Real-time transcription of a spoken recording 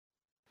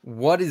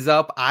What is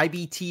up,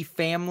 IBT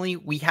family?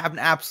 We have an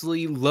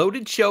absolutely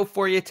loaded show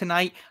for you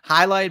tonight,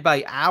 highlighted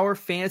by our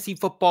fantasy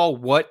football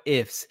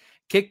what-ifs.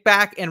 Kick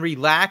back and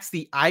relax.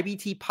 The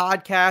IBT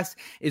podcast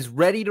is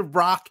ready to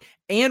rock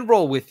and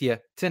roll with you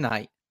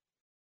tonight.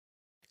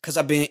 Cause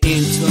I've been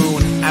in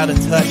tune, out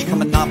of touch,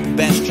 coming off the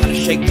bench, trying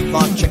to shake the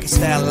funk, check your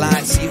stat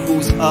line, see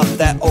who's up,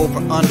 that over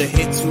under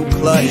hit too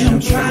clutch. And I'm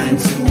trying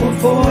to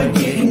avoid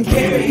getting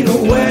carried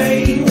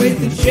away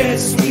with the jet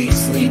sweep,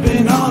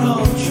 sleeping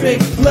on a trick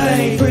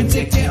play,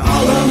 predicting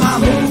all of my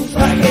moves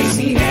like they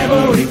seen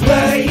every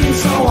play. And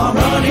so I'm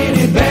running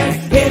it back,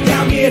 head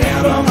down, get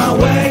out of my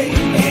way.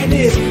 And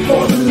it's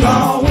for the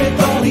law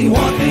with only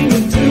one thing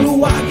to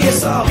do. I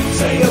guess I'll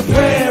say a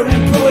prayer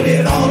and put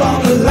it all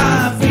on the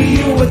line for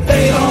you. What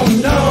they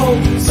don't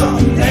know,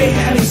 something they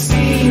haven't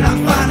seen. I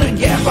find a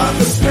gap off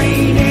the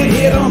screen and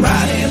hit them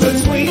right in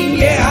between.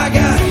 Yeah, I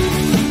got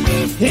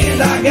it,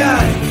 and I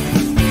got it.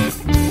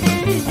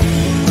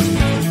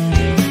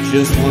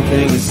 Just one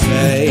thing to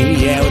say,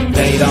 yeah, what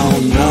they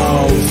don't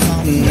know,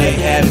 something they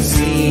haven't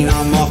seen.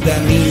 I'm off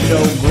that mean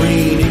Joe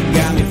Green, it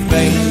got me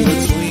fading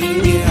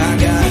between. Yeah, I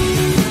got it,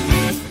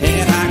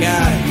 and I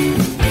got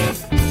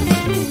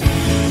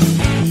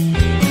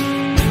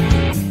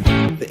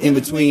it. The In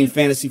Between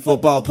Fantasy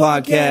Football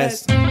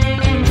Podcast.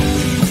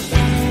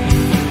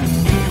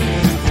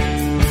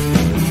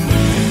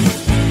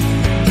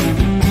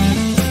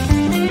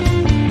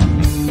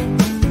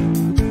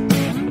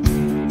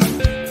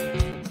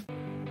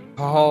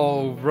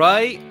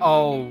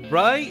 All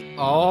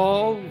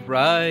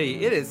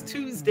right. It is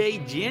Tuesday,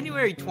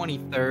 January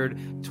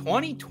 23rd,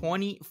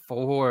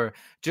 2024.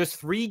 Just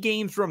 3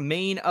 games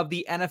remain of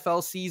the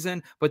NFL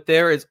season, but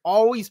there is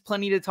always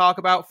plenty to talk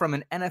about from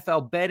an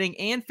NFL betting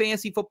and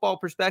fantasy football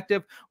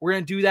perspective. We're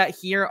going to do that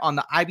here on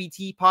the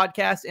IBT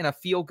podcast in a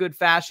feel-good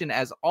fashion.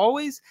 As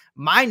always,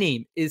 my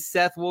name is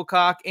Seth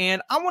Woolcock,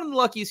 and I'm one of the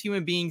luckiest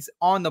human beings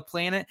on the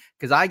planet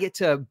because I get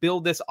to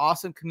build this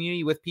awesome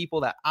community with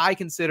people that I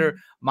consider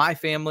my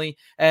family.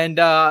 And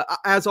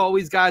as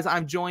always, guys,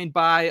 I'm joined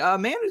by a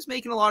man who's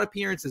making a lot of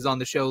appearances on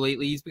the show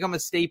lately. He's become a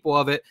staple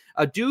of it.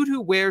 A dude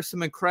who wears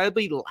some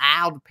incredibly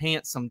loud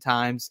pants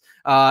sometimes.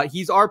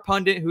 He's our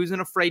pundit who isn't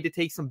afraid to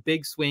take some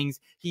big swings.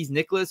 He's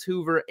Nicholas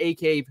Hoover,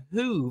 aka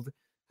Hoov.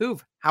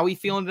 Hoov, how are you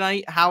feeling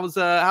tonight? How's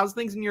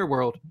things in your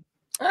world?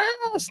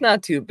 It's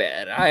not too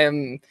bad. I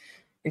am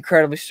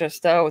incredibly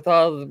stressed out with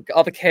all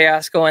the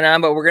chaos going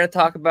on, but we're going to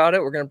talk about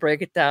it. We're going to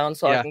break it down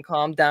so I can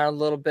calm down a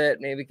little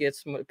bit, maybe get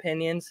some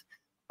opinions.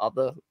 All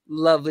the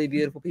lovely,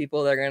 beautiful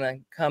people that are going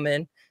to come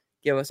in,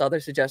 give us all their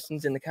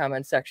suggestions in the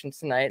comment section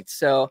tonight.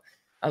 So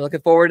I'm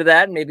looking forward to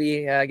that and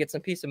maybe get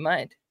some peace of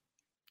mind.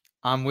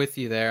 I'm with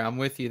you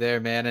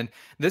there, man. And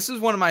this is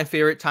one of my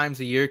favorite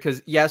times of year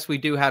because, yes, we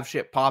do have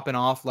shit popping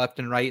off left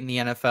and right in the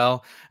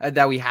NFL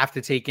that we have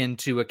to take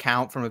into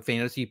account from a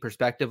fantasy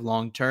perspective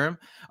long term.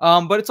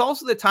 But it's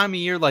also the time of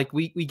year, like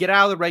we get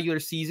out of the regular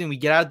season, we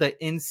get out of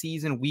the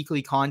in-season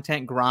weekly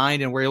content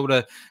grind, and we're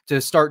able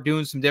to start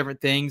doing some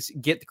different things,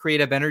 get the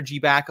creative energy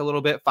back a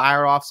little bit,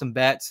 fire off some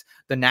bets.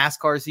 The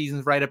NASCAR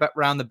season's right up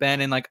around the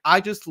bend. And I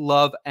just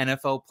love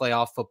NFL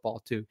playoff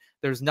football too.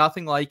 There's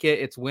nothing like it.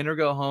 It's win or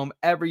go home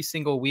every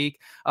single week.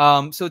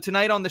 So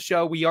tonight on the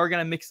show, we are going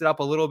to mix it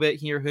up a little bit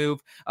here, Hoov.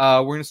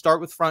 We're going to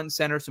start with front and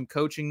center, some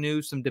coaching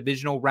news, some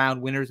divisional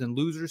round winners and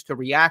losers to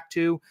react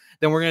to.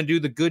 Then we're going to do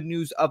the good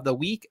news of the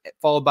week,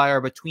 followed by our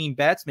between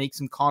bets, make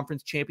some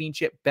conference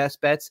championship best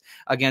bets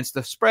against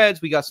the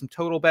spreads. We got some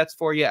total bets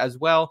for you as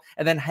well.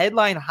 And then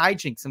headline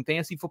Hyjynx, some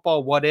fantasy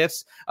football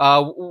what-ifs.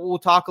 We'll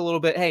talk a little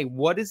bit, hey,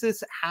 what does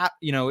this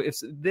if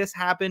this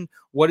happened,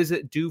 what does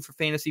it do for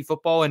fantasy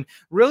football? And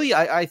really,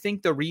 I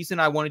think the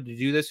reason I wanted to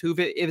do this, Hoov,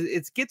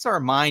 it gets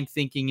our mind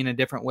thinking in a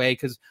different way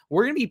because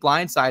we're going to be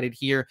blindsided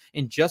here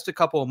in just a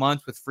couple of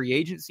months with free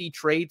agency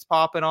trades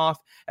popping off,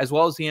 as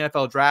well as the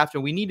NFL draft.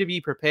 And we need to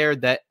be prepared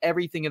that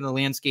everything in the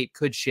landscape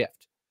could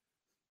shift.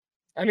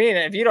 I mean,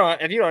 if you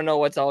don't know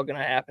what's all going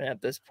to happen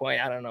at this point,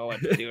 I don't know what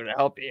to do to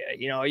help you.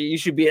 You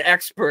should be an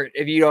expert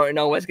if you don't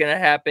know what's going to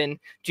happen.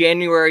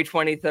 January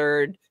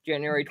 23rd,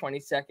 January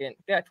 22nd,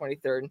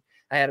 23rd.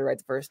 I had it right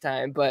the first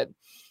time, but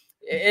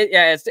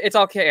it's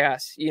all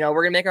chaos.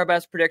 We're gonna make our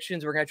best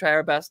predictions. We're gonna try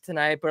our best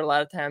tonight, but a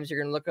lot of times you're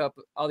gonna look up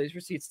all these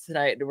receipts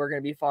tonight, and we're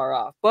gonna be far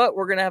off. But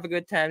we're gonna have a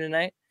good time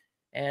tonight,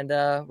 and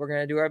we're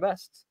gonna do our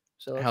best.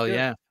 So hell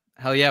yeah!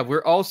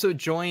 We're also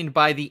joined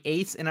by the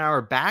ace in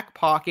our back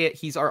pocket.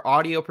 He's our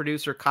audio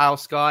producer, Kyle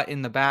Scott,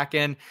 in the back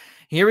end.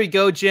 Here we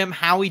go, Jim.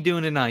 How we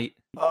doing tonight?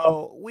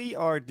 Oh, we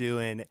are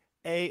doing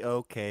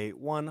A-OK,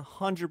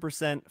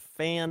 100%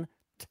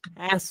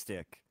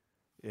 fantastic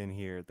in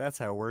here. That's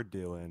how we're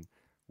doing.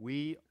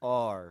 We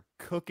are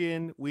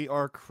cooking. We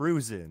are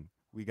cruising.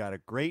 We got a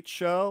great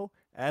show,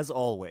 as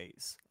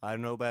always. I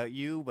don't know about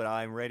you, but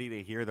I'm ready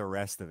to hear the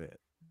rest of it.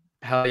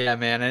 Hell yeah,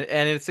 man.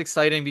 And it's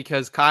exciting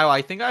because, Kyle,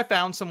 I think I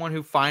found someone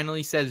who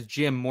finally says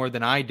Jim more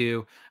than I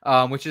do,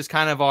 which is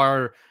kind of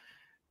our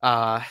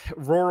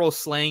rural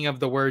slang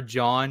of the word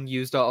John,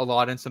 used a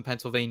lot in some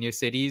Pennsylvania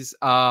cities.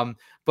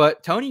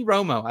 but Tony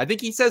Romo, I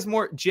think he says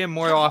Jim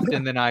more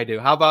often than I do.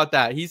 How about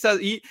that? He says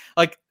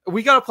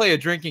we got to play a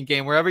drinking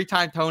game where every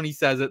time Tony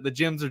says it, the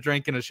Jims are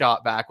drinking a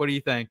shot back. What do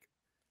you think?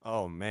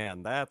 Oh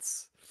man, that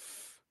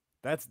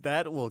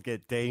will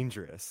get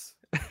dangerous.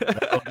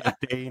 That'll get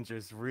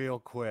dangerous real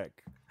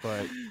quick.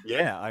 But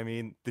yeah, I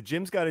mean, the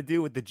Jim's got to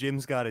do what the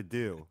Jim's got to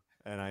do.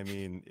 And I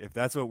mean, if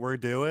that's what we're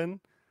doing,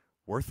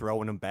 we're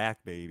throwing them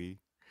back, baby.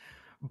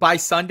 By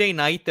Sunday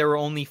night, there were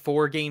only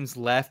 4 games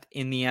left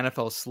in the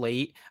NFL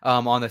slate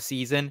on the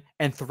season,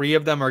 and 3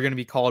 of them are going to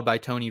be called by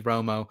Tony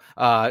Romo.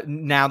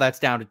 Now that's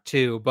down to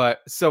 2.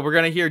 But so we're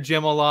going to hear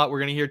Jim a lot. We're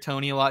going to hear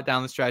Tony a lot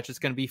down the stretch. It's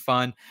going to be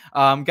fun.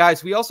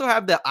 Guys, we also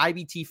have the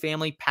IBT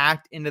family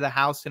packed into the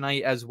house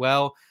tonight as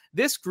well.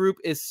 This group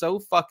is so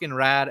fucking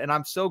rad, and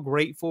I'm so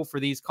grateful for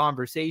these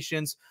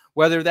conversations,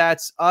 whether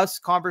that's us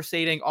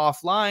conversating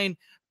offline,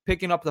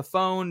 picking up the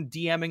phone,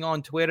 DMing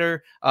on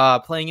Twitter,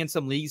 playing in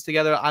some leagues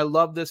together. I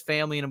love this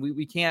family, and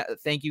we can't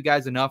thank you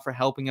guys enough for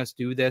helping us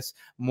do this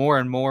more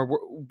and more.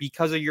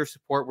 Because of your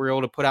support, we're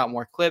able to put out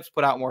more clips,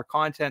 put out more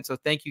content. So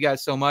thank you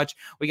guys so much.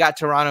 We got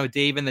Toronto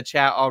Dave in the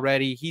chat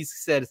already. He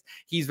said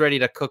he's ready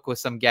to cook with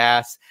some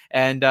gas.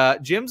 And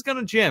Jim's going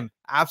to gym.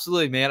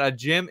 Absolutely, man. A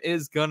Jim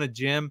is going to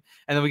gym.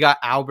 And then we got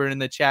Albert in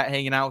the chat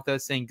hanging out with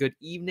us saying, good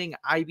evening,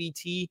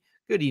 IBT.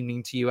 Good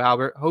evening to you,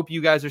 Albert. Hope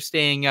you guys are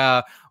staying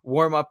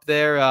warm up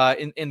there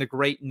in the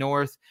great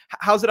north.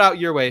 How's it out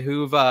your way,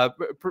 Hoov?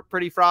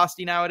 Pretty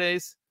frosty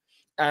nowadays?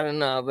 I don't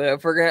know, but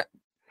if we're going to,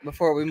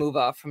 before we move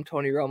off from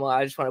Tony Romo,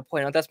 I just want to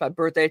point out that's my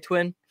birthday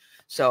twin.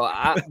 So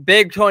I'm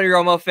big Tony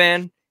Romo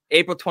fan.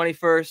 April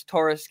 21st,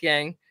 Taurus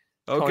gang.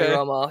 Tony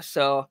Romo.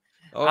 So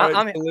right,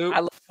 I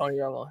love Tony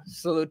Romo.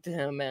 Salute to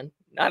him, man.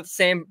 Not the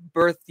same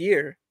birth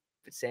year,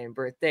 but same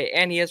birthday.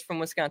 And he is from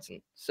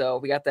Wisconsin. So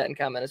we got that in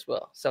common as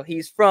well. So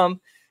he's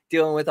from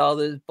dealing with all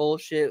this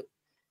bullshit,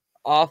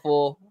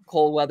 awful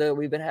cold weather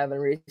we've been having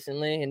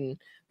recently. And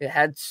it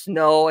had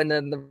snow, and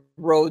then the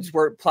roads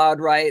weren't plowed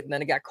right, and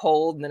then it got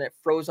cold, and then it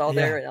froze all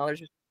there, and now there's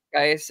just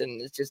ice,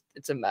 and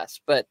it's a mess.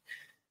 But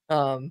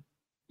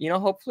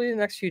hopefully the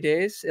next few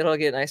days it'll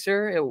get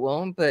nicer. It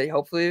won't, but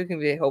hopefully we can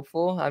be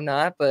hopeful. I'm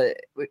not, but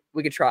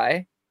we could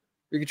try.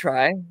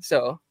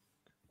 So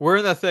we're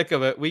in the thick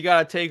of it. We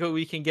got to take what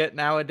we can get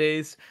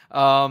nowadays.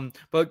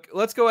 But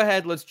let's go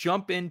ahead. Let's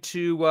jump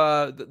into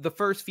the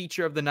first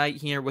feature of the night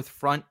here with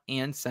Front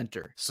and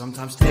Center.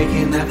 Sometimes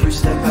taking that first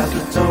step out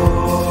the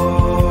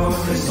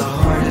door is the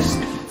hardest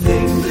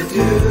thing to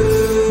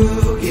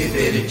do. Give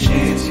it a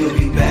chance, you'll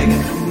be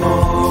begging for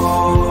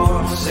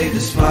more. Save the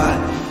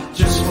spot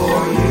just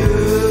for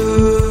you.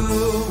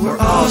 We're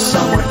all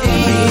somewhere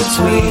in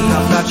between.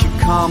 How about you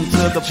come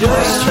to the place we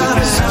can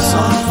have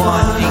some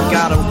fun? Ain't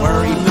gotta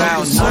worry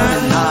about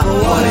knowing not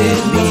what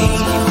it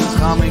means.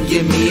 Come and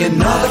give me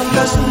another,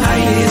 cause the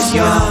night is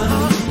young.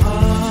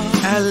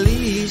 At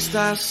least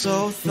I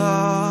so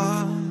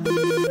thought.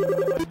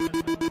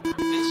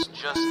 This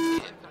just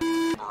in.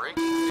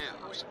 Breaking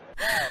news.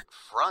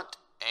 Front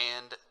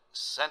and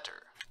Center.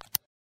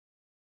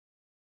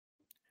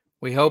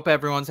 We hope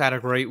everyone's had a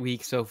great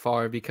week so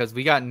far, because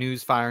we got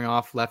news firing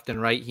off left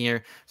and right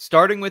here,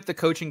 starting with the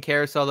coaching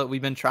carousel that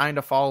we've been trying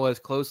to follow as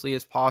closely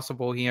as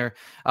possible here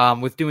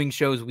with doing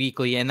shows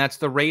weekly. And that's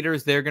the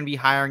Raiders. They're going to be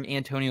hiring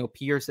Antonio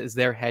Pierce as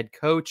their head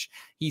coach.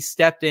 He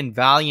stepped in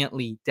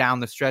valiantly down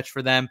the stretch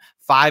for them,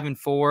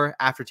 5-4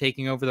 after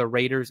taking over the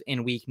Raiders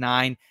in week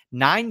 9.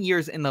 9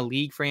 years in the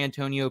league for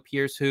Antonio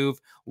Pierce, Hoov,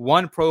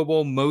 1 Pro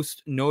Bowl,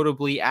 most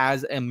notably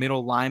as a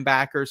middle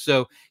linebacker.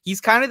 So he's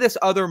kind of this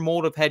other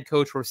mold of head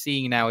coach we're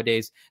seeing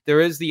nowadays.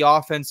 There is the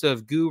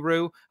offensive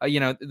guru,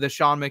 the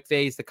Sean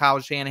McVays, the Kyle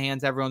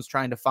Shanahans, everyone's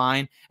trying to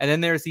find. And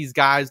then there's these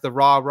guys, the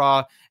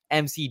raw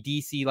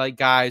MCDC like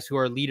guys who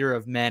are leader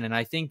of men. And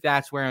I think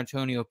that's where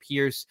Antonio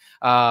Pierce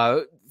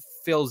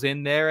fills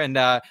in there. And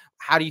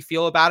how do you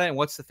feel about it, and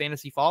what's the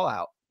fantasy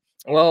fallout?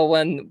 Well,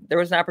 when there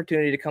was an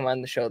opportunity to come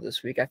on the show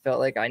this week, I felt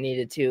like I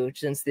needed to,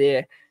 since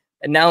the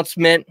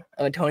announcement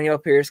of Antonio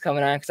Pierce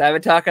coming on, because I've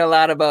been talking a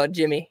lot about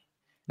Jim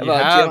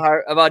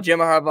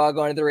Harbaugh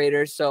going to the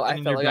Raiders. So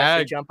I felt like I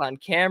should jump on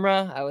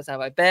camera. I was on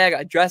my bag.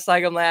 I dressed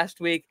like him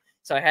last week,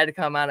 so I had to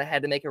come on. I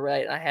had to make it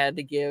right. I had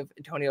to give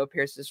Antonio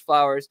Pierce his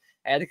flowers.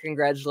 I had to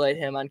congratulate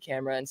him on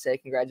camera and say,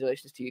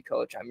 congratulations to you,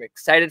 coach. I'm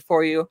excited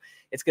for you.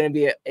 It's going to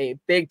be a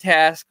big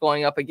task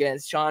going up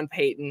against Sean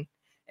Payton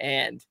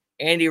and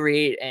Andy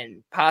Reid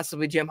and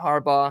possibly Jim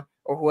Harbaugh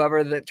or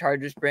whoever the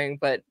Chargers bring,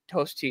 but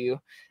toast to you.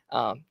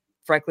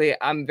 Frankly,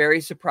 I'm very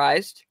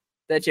surprised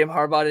that Jim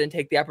Harbaugh didn't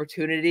take the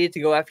opportunity to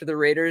go after the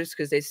Raiders,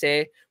 because they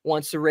say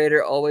once a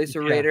Raider, always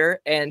a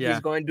Raider, and he's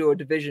going to a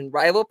division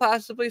rival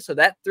possibly. So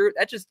it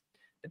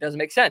doesn't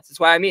make sense. That's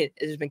why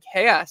it's been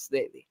chaos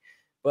lately,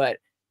 but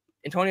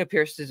Antonio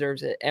Pierce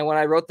deserves it. And when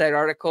I wrote that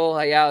article,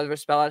 there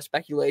was a lot of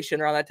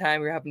speculation around that time.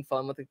 We were having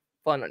fun with a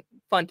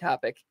fun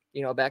topic,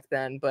 back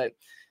then. But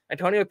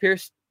Antonio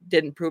Pierce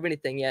didn't prove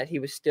anything yet. He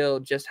was still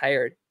just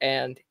hired,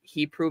 and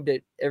he proved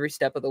it every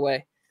step of the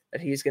way that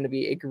he's going to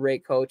be a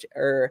great coach.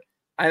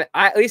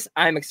 At least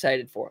I'm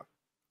excited for him.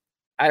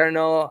 I don't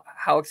know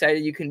how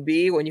excited you can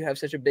be when you have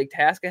such a big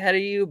task ahead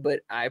of you,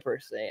 but I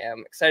personally am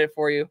excited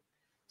for you.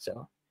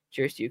 So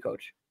cheers to you,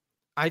 Coach.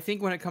 I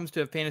think when it comes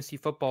to a fantasy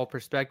football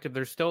perspective,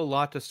 there's still a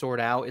lot to sort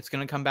out. It's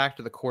going to come back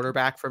to the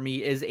quarterback for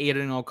me. Is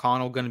Aiden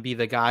O'Connell going to be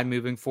the guy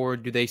moving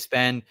forward? Do they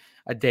spend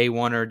a day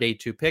 1 or a day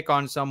 2 pick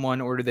on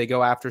someone, or do they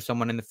go after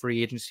someone in the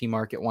free agency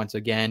market once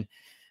again?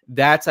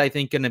 That's, I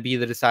think, going to be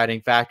the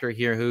deciding factor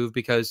here, Hoov,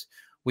 because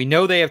we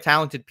know they have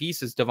talented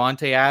pieces.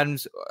 Davante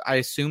Adams, I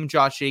assume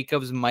Josh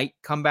Jacobs might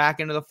come back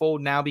into the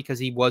fold now because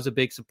he was a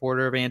big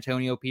supporter of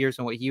Antonio Pierce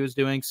and what he was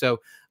doing. So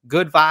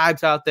good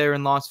vibes out there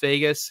in Las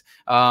Vegas.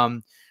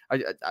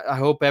 I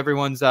hope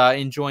everyone's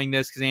enjoying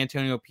this because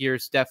Antonio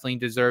Pierce definitely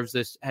deserves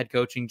this head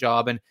coaching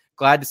job, and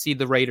glad to see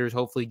the Raiders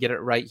hopefully get it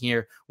right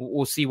here.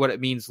 We'll see what it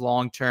means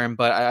long term,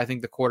 but I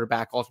think the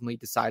quarterback ultimately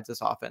decides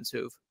this offense,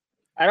 Hoov.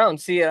 I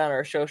don't see it on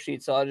our show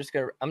sheet, so I'm just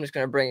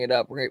gonna bring it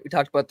up. We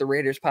talked about the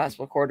Raiders'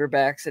 possible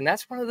quarterbacks, and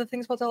that's one of the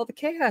things about all the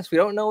chaos. We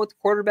don't know what the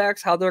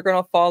quarterbacks, how they're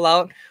gonna fall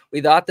out. We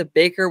thought that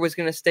Baker was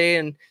gonna stay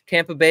in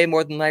Tampa Bay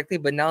more than likely,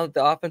 but now that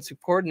the offensive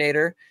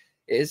coordinator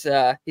is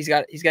he's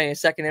getting a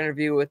second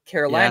interview with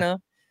Carolina.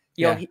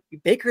 Yeah.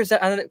 Baker's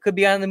could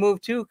be on the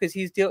move too because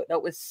he's dealt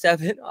with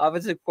 7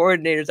 offensive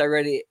coordinators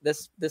already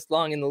this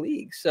long in the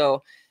league.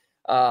 So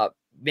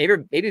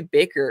maybe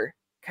Baker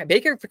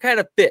kind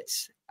of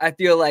fits. I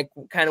feel like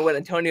kind of what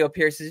Antonio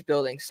Pierce is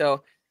building.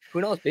 So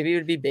who knows? Maybe it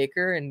would be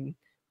Baker and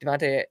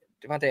Davante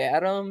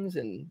Adams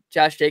and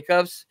Josh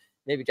Jacobs.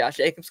 Maybe Josh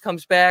Jacobs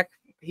comes back.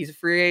 He's a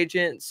free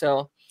agent.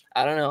 So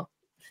I don't know.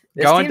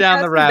 Going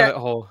down the rabbit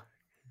hole.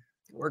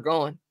 We're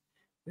going.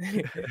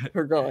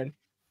 We're going.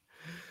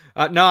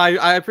 No,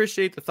 I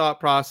appreciate the thought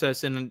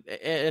process, and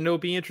it'll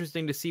be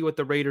interesting to see what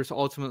the Raiders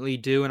ultimately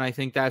do. And I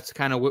think that's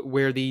kind of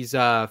where these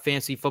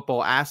fantasy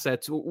football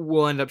assets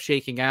will end up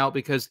shaking out,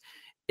 because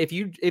if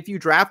you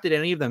drafted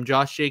any of them,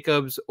 Josh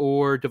Jacobs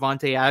or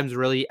Davante Adams,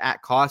 really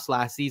at cost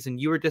last season,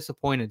 you were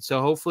disappointed.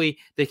 So hopefully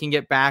they can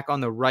get back on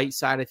the right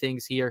side of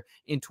things here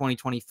in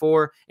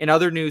 2024. In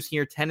other news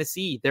here,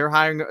 Tennessee, they're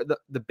hiring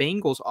the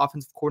Bengals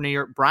offensive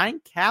coordinator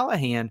Brian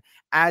Callahan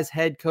as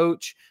head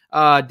coach.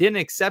 Did an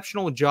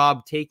exceptional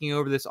job taking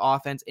over this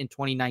offense in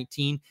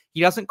 2019.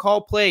 He doesn't call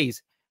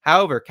plays.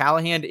 However,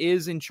 Callahan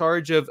is in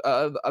charge of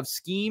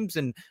schemes,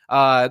 and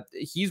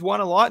he's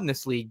won a lot in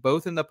this league,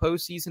 both in the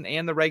postseason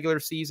and the regular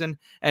season,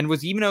 and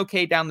was even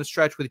okay down the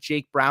stretch with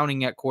Jake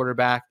Browning at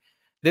quarterback.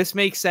 This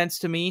makes sense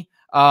to me.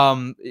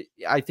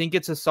 I think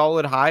it's a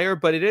solid hire,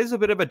 but it is a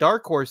bit of a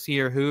dark horse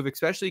here, Hoov,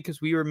 especially because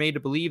we were made to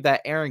believe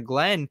that Aaron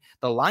Glenn,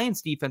 the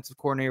Lions defensive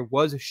coordinator,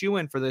 was a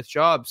shoo-in for this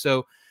job.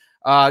 So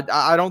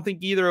I don't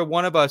think either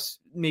one of us,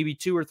 maybe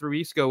 2 or 3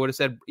 weeks ago, would have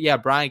said, yeah,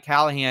 Brian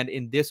Callahan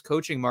in this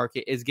coaching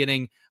market is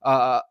getting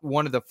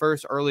one of the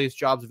first earliest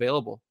jobs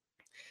available.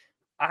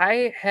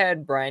 I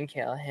had Brian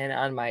Callahan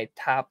on my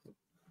top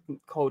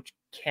coach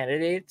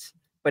candidates,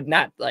 but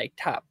not like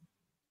top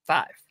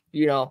 5,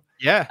 Yeah.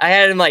 I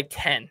had him like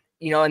 10,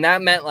 and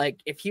that meant like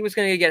if he was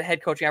going to get a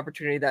head coaching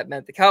opportunity, that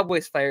meant the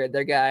Cowboys fired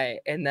their guy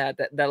and that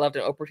left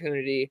an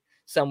opportunity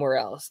somewhere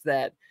else,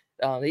 that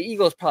the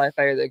Eagles probably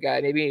fired their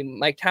guy. Maybe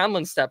Mike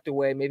Tomlin stepped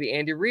away. Maybe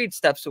Andy Reid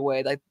steps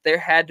away. Like there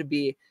had to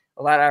be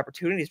a lot of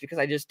opportunities because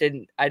I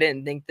didn't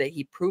think that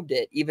he proved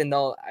it, even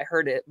though I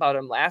heard it about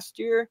him last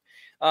year.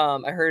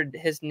 I heard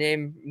his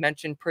name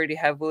mentioned pretty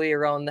heavily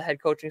around the head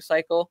coaching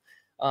cycle.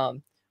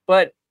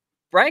 But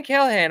Brian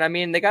Callahan, I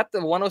mean, they got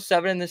the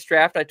 107 in this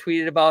draft. I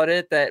tweeted about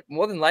it that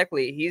more than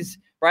likely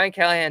Brian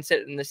Callahan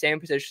sitting in the same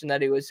position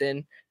that he was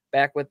in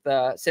back with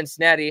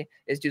Cincinnati.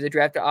 Is do they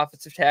draft an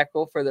offensive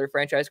tackle for their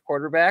franchise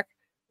quarterback,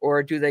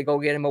 or do they go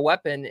get him a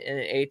weapon in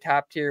a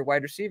top tier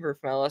wide receiver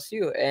from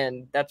LSU?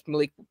 And that's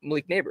Malik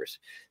Neighbors.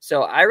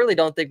 So I really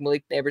don't think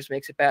Malik Neighbors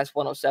makes it past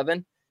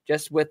 107,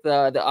 just with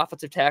the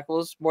offensive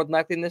tackles more than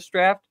likely in this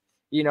draft.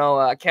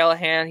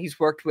 Callahan, he's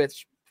worked with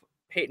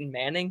Peyton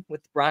Manning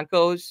with the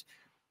Broncos,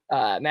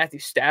 Matthew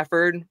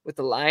Stafford with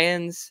the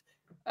Lions,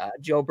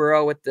 Joe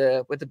Burrow with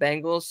the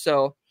Bengals.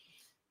 So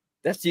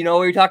that's,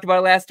 we talked about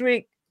it last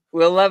week.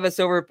 Will Levis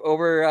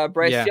over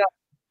Bryce Young.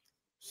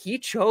 He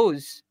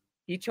chose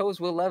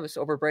Will Levis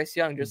over Bryce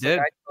Young, just like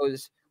I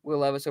chose Will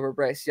Levis over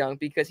Bryce Young,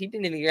 because he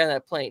didn't even get on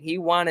that plane.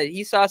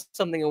 He saw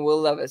something in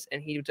Will Levis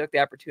and he took the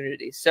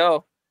opportunity.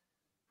 So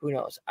who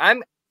knows?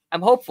 I'm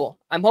hopeful.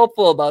 I'm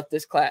hopeful about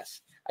this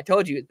class. I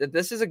told you that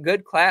this is a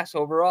good class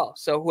overall.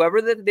 So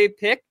whoever that they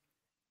pick,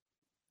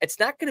 it's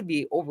not going to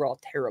be overall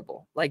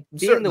terrible. Like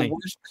being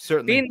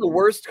the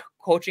worst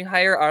coaching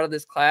hire out of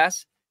this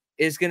class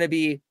is going to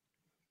be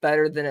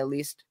better than at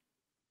least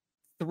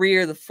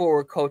 3 of the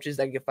 4 coaches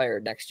that get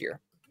fired next year.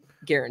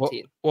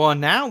 Guaranteed. Well,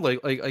 now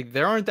like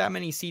there aren't that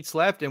many seats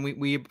left, and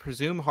we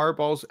presume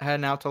Harbaugh's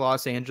heading out to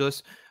Los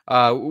Angeles.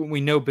 We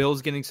know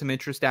Bill's getting some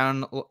interest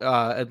down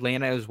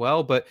Atlanta as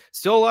well, but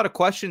still a lot of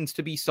questions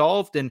to be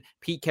solved. And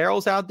Pete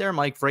Carroll's out there,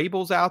 Mike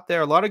Vrabel's out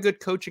there, a lot of good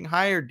coaching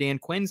hired. Dan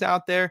Quinn's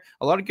out there,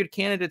 a lot of good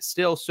candidates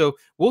still. So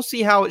we'll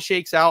see how it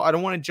shakes out. I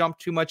don't want to jump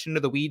too much into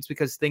the weeds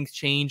because things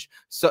change,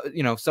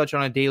 such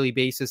on a daily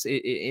basis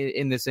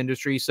in this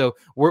industry. So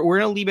we're going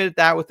to leave it at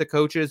that with the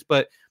coaches,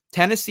 but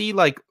Tennessee,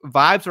 like,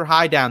 vibes are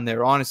high down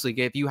there, honestly.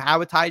 If you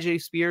have a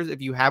Tyjae Spears,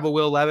 if you have a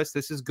Will Levis,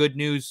 this is good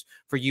news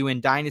for you in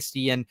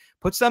Dynasty, and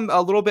puts them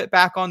a little bit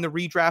back on the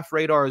redraft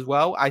radar as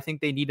well. I think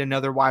they need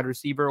another wide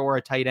receiver or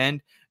a tight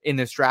end in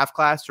this draft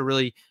class to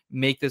really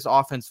make this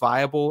offense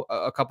viable,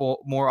 a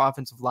couple more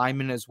offensive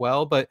linemen as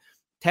well. But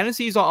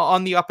Tennessee's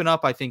on the up and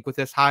up, I think, with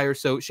this hire.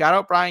 So shout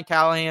out Brian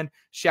Callahan.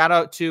 Shout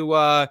out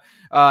to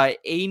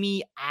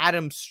Amy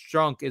Adams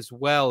Strunk as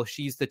well.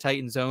 She's the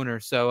Titans owner.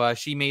 So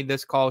she made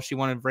this call. She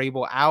wanted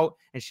Vrabel out,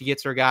 and she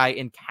gets her guy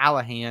in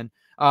Callahan.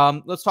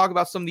 Let's talk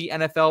about some of the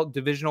NFL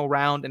divisional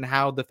round and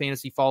how the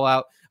fantasy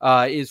fallout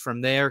is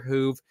from there.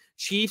 Hoov.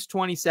 Chiefs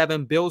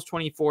 27, Bills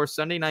 24,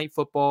 Sunday Night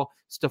Football.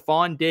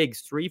 Stephon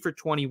Diggs 3 for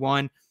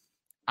 21.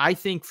 I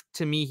think,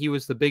 to me, he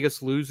was the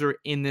biggest loser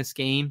in this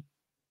game.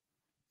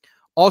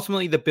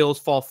 Ultimately, the Bills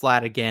fall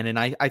flat again, and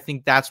I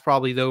think that's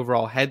probably the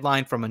overall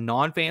headline from a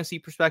non-fantasy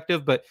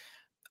perspective, but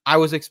I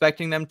was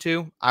expecting them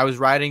to. I was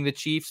riding the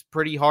Chiefs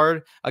pretty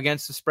hard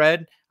against the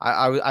spread.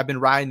 I've been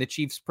riding the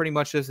Chiefs pretty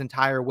much this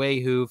entire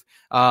way, Hoov.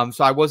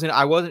 So I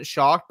wasn't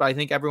shocked, but I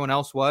think everyone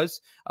else was.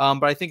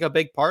 But I think a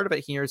big part of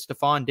it here is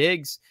Stephon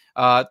Diggs,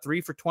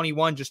 3 for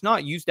 21, just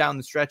not used down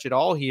the stretch at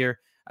all here.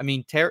 I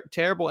mean,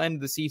 terrible end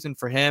of the season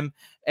for him.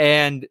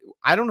 And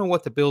I don't know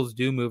what the Bills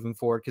do moving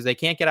forward because they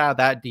can't get out of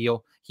that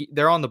deal.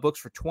 They're on the books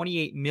for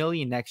 $28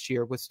 million next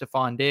year with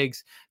Stephon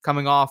Diggs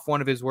coming off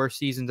one of his worst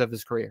seasons of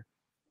his career.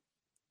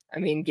 I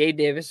mean, Gabe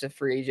Davis is a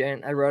free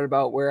agent. I wrote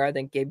about where I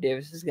think Gabe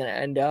Davis is going to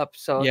end up.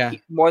 So yeah,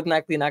 he's more than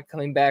likely not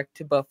coming back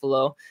to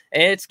Buffalo.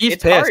 And it's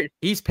pissed. hard.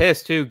 He's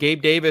pissed too.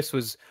 Gabe Davis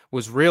was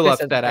real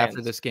upset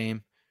after this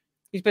game.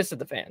 He's pissed at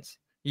the fans.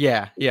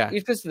 Yeah.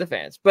 He's pissed at the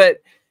fans. But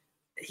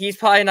he's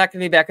probably not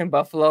going to be back in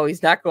Buffalo.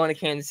 He's not going to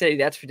Kansas City.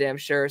 That's for damn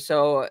sure.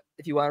 So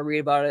if you want to read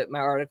about it, my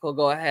article,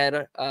 go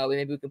ahead.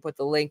 Maybe we can put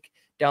the link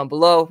down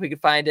below if we can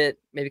find it.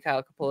 Maybe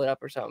Kyle can pull it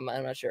up or something.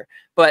 I'm not sure.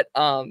 But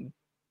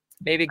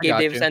maybe Gabe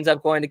Davis ends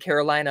up going to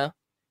Carolina,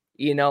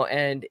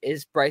 and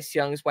is Bryce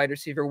Young's wide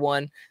receiver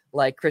 1,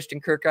 like Christian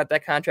Kirk got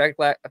that contract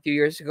a few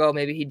years ago.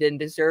 Maybe he didn't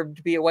deserve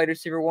to be a wide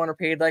receiver 1 or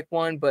paid like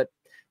one, but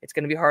it's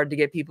going to be hard to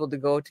get people to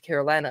go to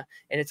Carolina,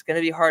 and it's going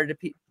to be hard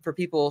for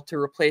people to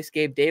replace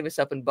Gabe Davis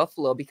up in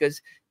Buffalo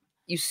because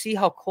you see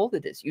how cold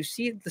it is. You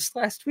see this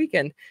last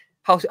weekend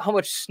how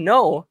much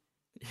snow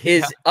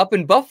is up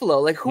in Buffalo.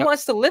 Like, who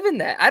wants to live in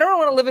that? I don't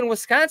want to live in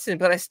Wisconsin,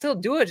 but I still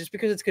do it just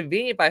because it's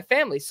convenient by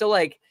family. So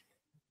like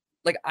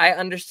I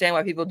understand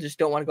why people just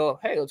don't want to go,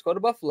 hey, let's go to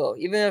Buffalo.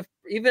 Even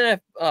if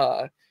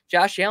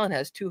Josh Allen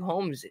has 2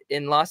 homes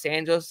in Los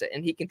Angeles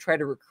and he can try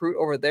to recruit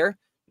over there,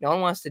 no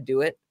one wants to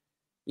do it.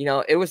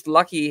 It was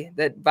lucky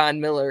that Von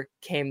Miller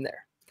came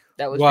there.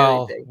 That was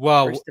really big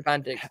for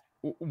Stephon Diggs.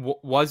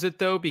 Was it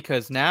though?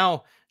 Because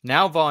now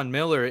Von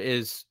Miller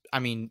is, I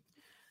mean,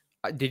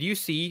 did you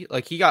see,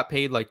 like, he got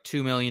paid like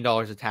 $2 million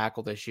a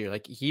tackle this year.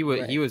 Like he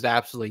was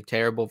absolutely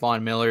terrible.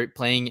 Von Miller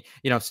playing,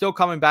 still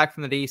coming back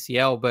from the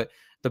ACL, but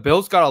the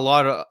Bills got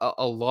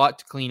a lot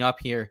to clean up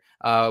here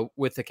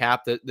with the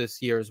cap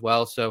this year as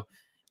well. So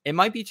it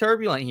might be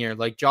turbulent here.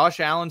 Like, Josh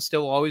Allen's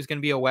still always going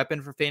to be a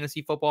weapon for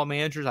fantasy football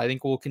managers. I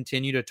think we'll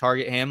continue to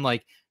target him.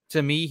 Like,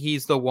 to me,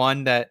 he's the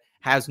one that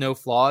has no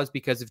flaws,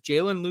 because if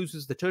Jalen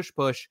loses the tush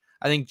push,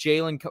 I think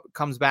Jalen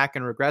comes back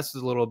and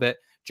regresses a little bit.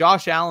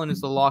 Josh Allen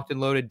is the locked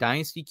and loaded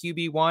dynasty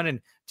QB1,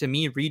 and to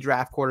me,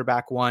 redraft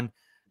quarterback 1.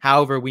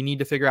 However, we need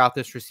to figure out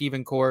this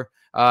receiving core.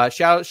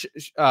 Shout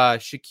out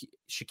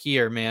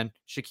Shakir, man.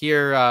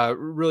 Shakir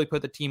really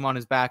put the team on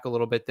his back a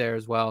little bit there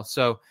as well.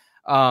 So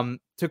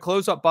to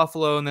close up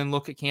Buffalo and then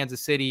look at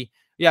Kansas City.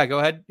 Yeah, go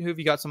ahead. Who have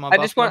you got some on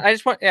Buffalo? I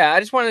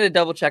just wanted to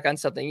double check on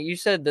something. You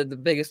said that the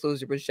biggest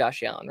loser was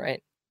Josh Allen,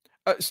 right?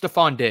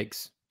 Stephon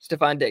Diggs.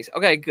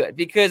 Okay, good.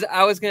 Because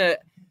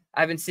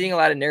I've been seeing a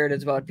lot of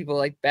narratives about people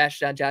like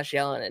bashed on Josh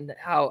Allen and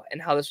how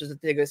this was the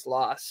biggest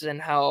loss and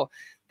how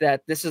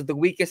that this is the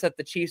weakest that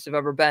the Chiefs have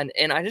ever been.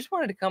 And I just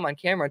wanted to come on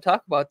camera and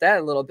talk about that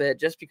a little bit,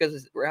 just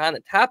because we're on the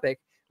topic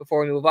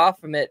before we move off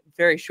from it.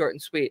 Very short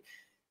and sweet.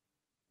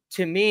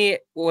 To me,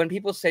 when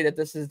people say that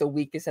this is the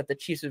weakest that the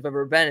Chiefs have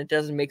ever been, it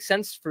doesn't make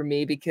sense for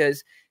me,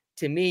 because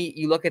to me,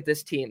 you look at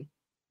this team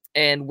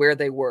and where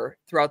they were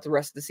throughout the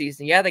rest of the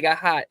season. Yeah, they got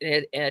hot,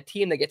 and a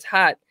team that gets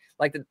hot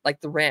like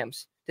the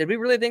Rams. Did we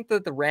really think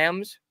that the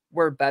Rams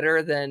were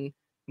better than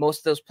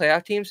most of those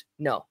playoff teams?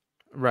 No.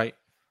 Right.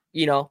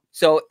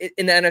 So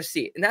in the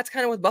NFC, and that's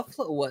kind of what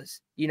Buffalo was.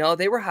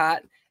 They were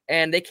hot,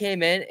 and they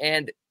came in,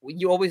 and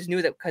you always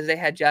knew that because they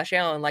had Josh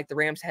Allen, like the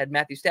Rams had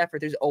Matthew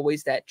Stafford, there's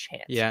always that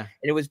chance. Yeah.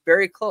 And it was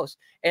very close.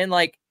 And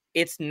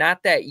it's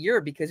not that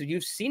year, because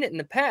you've seen it in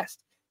the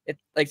past.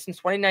 Since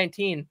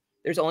 2019,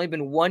 there's only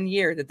been 1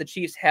 year that the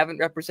Chiefs haven't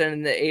represented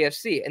in the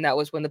AFC, and that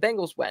was when the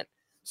Bengals went.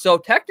 So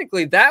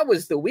technically, that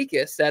was the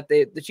weakest that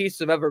the Chiefs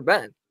have ever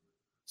been.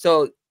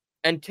 So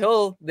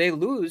until they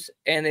lose,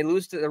 and they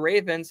lose to the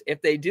Ravens,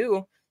 if they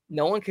do,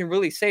 no one can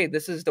really say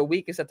this is the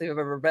weakest that they've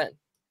ever been.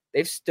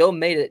 They've still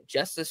made it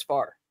just as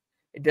far.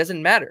 It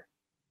doesn't matter.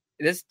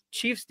 This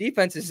Chiefs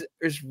defense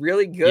is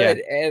really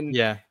good.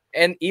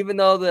 And even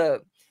though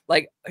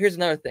here's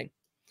another thing.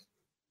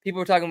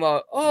 people are talking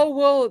about, oh,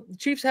 well, the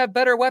Chiefs have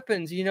better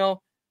weapons.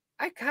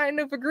 I kind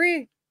of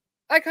agree.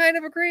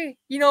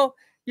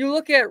 You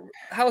look at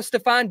how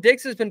Stephon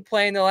Diggs has been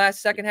playing the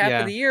last second half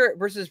of the year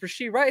versus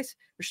Rashee Rice.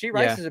 Rashee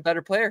Rice is a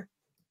better player.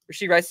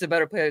 Rashee Rice is a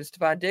better player than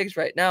Stephon Diggs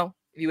right now.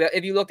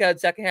 If you look at the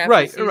second half of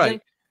the season.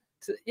 Right.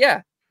 So,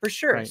 yeah, for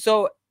sure. Right.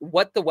 So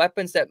what the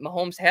weapons that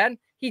Mahomes had,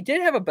 he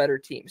did have a better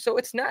team. So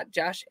it's not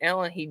Josh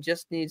Allen. He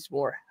just needs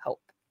more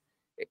help.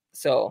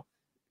 So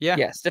yeah,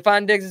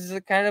 Stephon Diggs is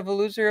a kind of a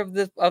loser of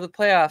the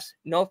playoffs.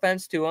 No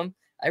offense to him.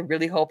 I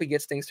really hope he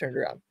gets things turned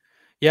around.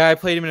 Yeah, I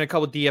played him in a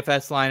couple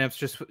DFS lineups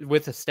just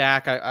with a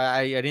stack.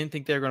 I didn't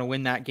think they were going to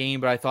win that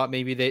game, but I thought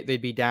maybe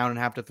they'd be down and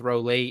have to throw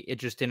late. It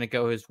just didn't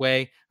go his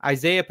way.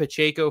 Isaiah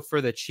Pacheco for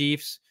the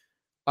Chiefs,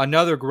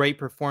 another great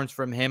performance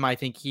from him. I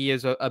think he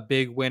is a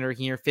big winner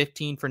here.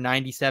 15 for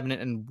 97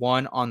 and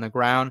 1 on the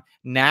ground.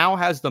 Now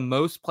has the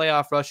most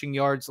playoff rushing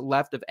yards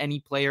left of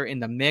any player in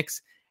the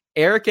mix.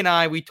 Eric and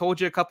I, we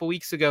told you a couple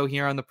weeks ago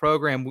here on the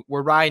program,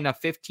 we're riding a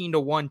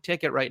 15-1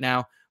 ticket right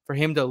now for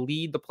him to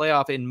lead the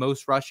playoff in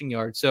most rushing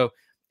yards. So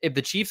if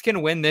the Chiefs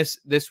can win this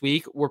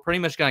week, we're pretty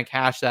much going to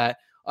cash that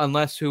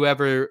unless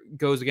whoever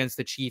goes against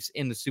the Chiefs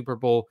in the Super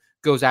Bowl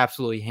goes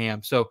absolutely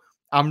ham. So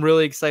I'm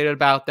really excited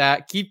about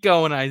that. Keep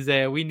going,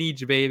 Isaiah. We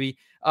need you, baby.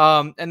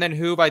 And then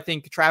Hoov, I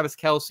think Travis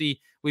Kelce,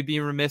 we'd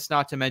be remiss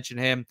not to mention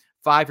him.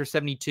 5 for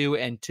 72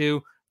 and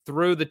 2.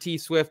 Threw the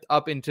T-Swift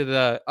up into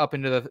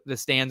the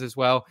stands as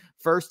well.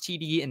 First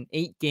TD in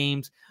 8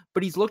 games,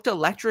 but he's looked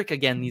electric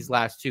again these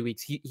last 2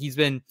 weeks. He's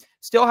been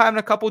still having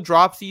a couple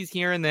dropsies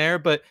here and there,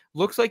 but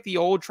looks like the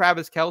old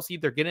Travis Kelce.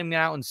 They're getting him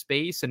out in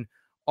space, and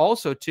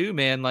also too,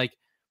 man, like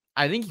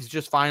I think he's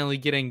just finally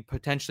getting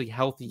potentially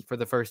healthy for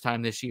the first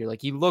time this year.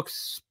 Like he looks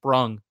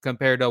sprung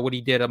compared to what he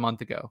did a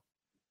month ago.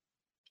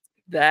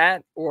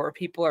 That, or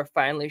people are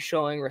finally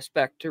showing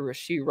respect to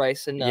Rashee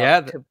Rice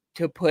enough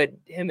to put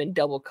him in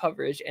double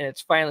coverage, and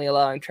it's finally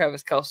allowing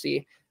Travis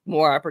Kelce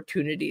more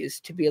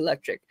opportunities to be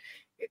electric.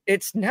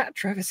 It's not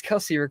Travis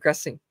Kelce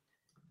regressing.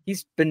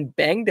 He's been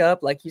banged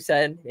up, like you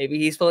said. Maybe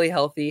he's fully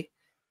healthy,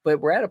 but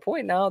we're at a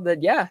point now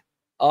that,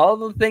 all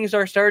the things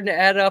are starting to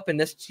add up, and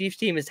this Chiefs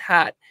team is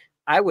hot.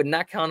 I would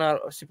not count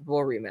out a Super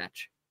Bowl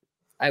rematch.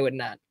 I would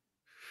not.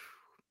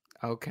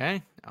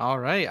 Okay. All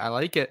right. I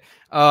like it.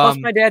 Plus,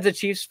 my dad's a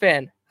Chiefs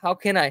fan. How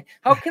can I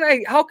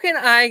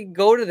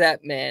go to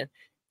that man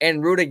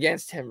and root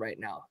against him right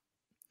now?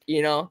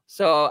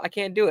 So I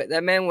can't do it.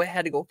 That man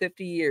had to go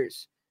 50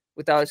 years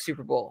without a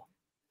Super Bowl.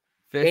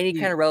 50. Any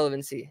kind of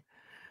relevancy.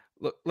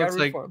 Looks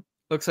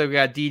like we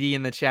got DD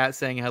in the chat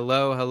saying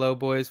hello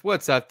boys.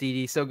 What's up,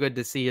 DD? So good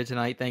to see you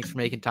tonight. Thanks for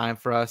making time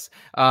for us.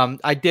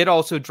 I did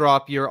also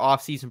drop your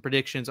off-season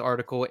predictions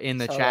article in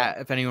the chat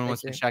if anyone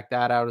wants to check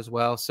that out as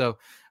well. So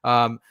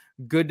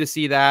good to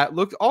see that.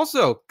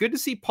 Also good to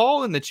see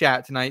Paul in the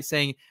chat tonight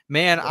saying,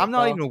 man, I'm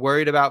not even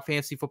worried about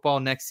fantasy football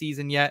next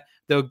season yet,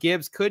 though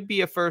Gibbs could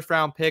be a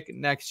first-round pick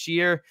next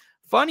year.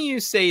 Funny you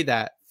say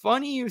that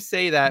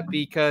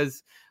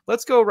because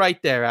let's go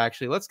right there,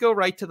 actually. Let's go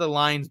right to the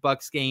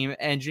Lions-Bucks game.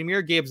 And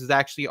Jahmyr Gibbs is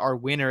actually our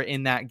winner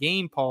in that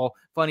game, Paul.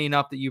 Funny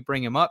enough that you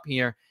bring him up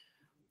here.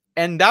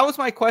 And that was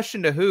my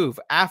question to Hoov.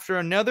 After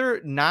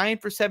another 9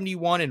 for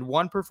 71 and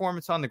 1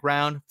 performance on the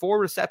ground, 4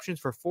 receptions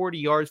for 40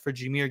 yards for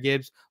Jahmyr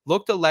Gibbs,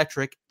 looked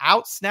electric,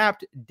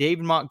 outsnapped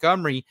David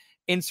Montgomery.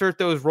 Insert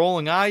those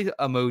rolling eye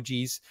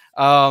emojis.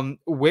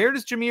 Where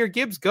does Jahmyr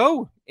Gibbs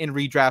go in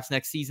redrafts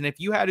next season?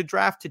 If you had to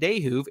draft today,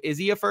 Hoov, is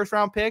he a first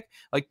round pick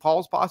like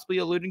Paul's possibly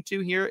alluding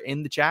to here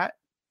in the chat?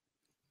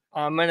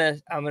 I'm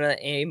gonna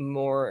aim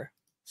more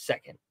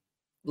second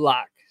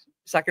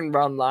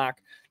round lock,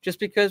 just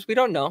because we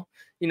don't know,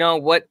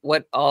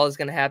 what all is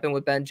gonna happen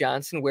with Ben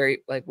Johnson, where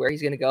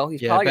he's gonna go.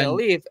 He's probably gonna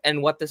leave,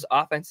 and what this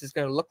offense is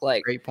gonna look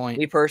like. Great point.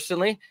 Me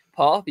personally,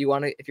 Paul,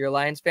 if you're a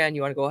Lions fan,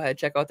 you want to go ahead,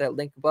 check out that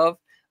link above.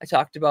 I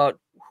talked about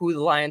who the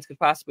Lions could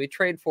possibly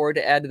trade for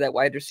to add to that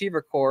wide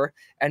receiver core,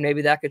 and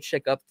maybe that could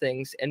shake up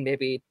things, and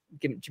maybe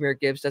Jahmyr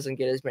Gibbs doesn't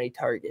get as many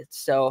targets.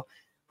 So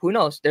who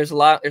knows? There's a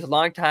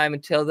long time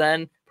until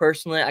then.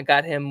 Personally, I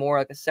got him more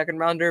like a second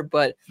rounder,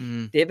 but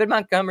David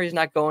Montgomery is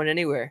not going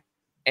anywhere.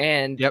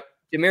 And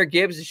Jahmyr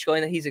Gibbs is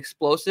showing that he's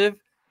explosive.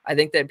 I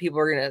think that people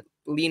are going to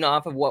lean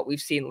off of what we've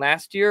seen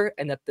last year,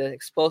 and that the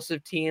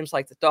explosive teams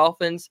like the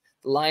Dolphins,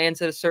 the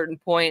Lions at a certain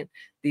point,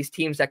 these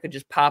teams that could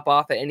just pop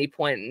off at any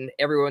point and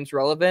everyone's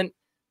relevant,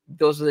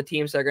 those are the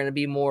teams that are going to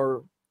be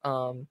more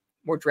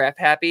draft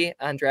happy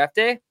on draft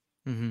day.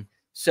 Mm-hmm.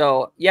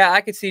 So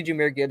I could see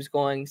Jahmyr Gibbs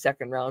going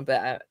second round,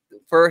 but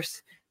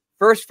first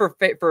for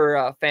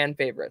fan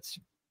favorites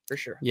for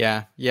sure.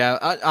 Yeah,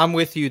 I'm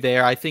with you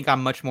there. I think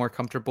I'm much more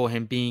comfortable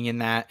him being in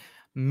that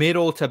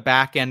middle to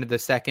back end of the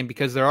second,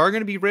 because there are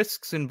going to be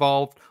risks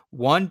involved.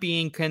 One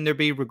being, can there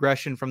be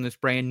regression from this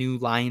brand new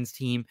Lions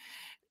team?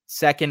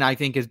 Second, I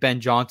think, is Ben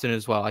Johnson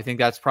as well. I think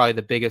that's probably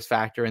the biggest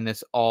factor in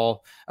this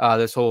whole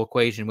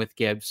equation with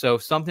Gibbs. So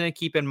something to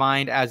keep in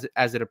mind as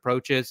it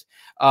approaches.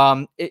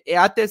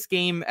 At this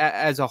game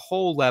as a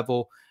whole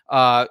level,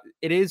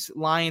 It is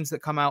Lions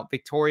that come out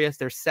victorious,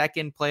 their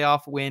second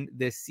playoff win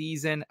this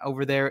season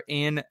over there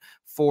in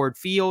Ford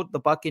Field. The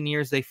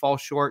Buccaneers, they fall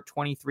short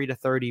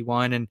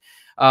 23-31.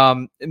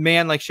 And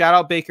man, like, shout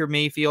out Baker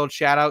Mayfield,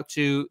 shout out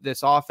to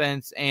this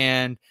offense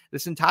and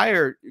this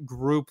entire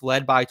group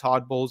led by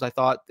Todd Bowles. I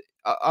thought,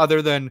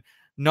 other than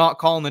not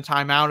calling the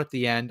timeout at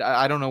the end,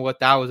 I don't know what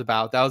that was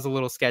about. That was a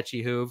little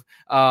sketchy, Hoov.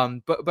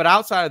 But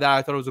outside of that,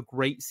 I thought it was a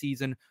great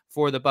season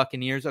for the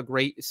Buccaneers, a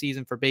great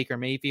season for Baker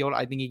Mayfield.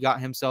 I think he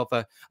got himself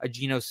a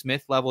Geno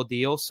Smith level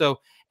deal. So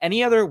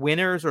any other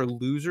winners or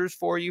losers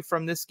for you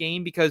from this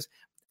game? Because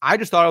I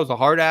just thought it was a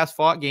hard-ass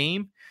fought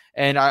game,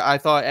 and I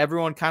thought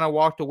everyone kind of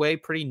walked away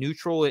pretty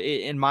neutral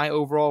in my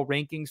overall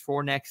rankings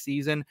for next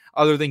season,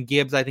 other than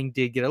Gibbs, I think,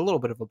 did get a little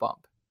bit of a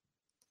bump.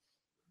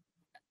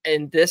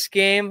 In this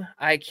game,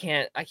 I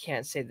can't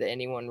say that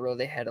anyone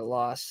really had a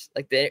loss.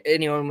 Like,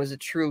 anyone was a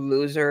true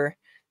loser.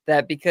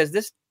 That because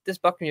this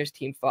Buccaneers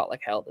team fought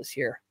like hell this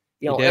year.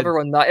 You know,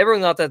 everyone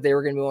thought that they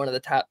were going to be one of the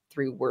top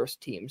 3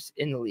 worst teams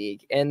in the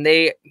league, and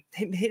they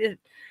made it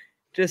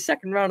to the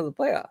second round of the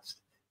playoffs.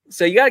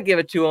 So you got to give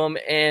it to them.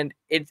 And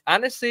it's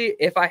honestly,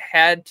 if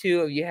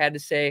you had to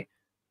say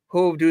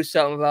who do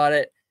something about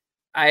it,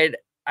 I'd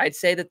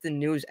say that the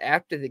news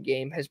after the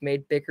game has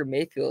made Baker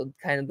Mayfield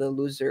kind of the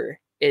loser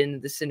in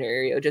the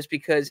scenario, just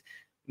because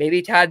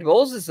maybe Todd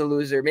Bowles is the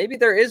loser. Maybe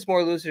there is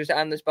more losers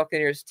on this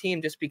Buccaneers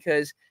team, just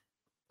because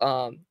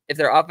if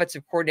their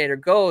offensive coordinator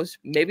goes,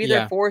 maybe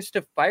they're forced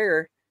to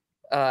fire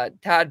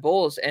Todd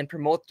Bowles and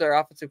promote their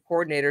offensive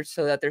coordinator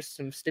so that there's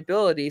some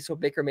stability, so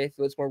Baker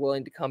Mayfield is more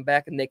willing to come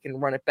back and they can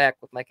run it back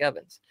with Mike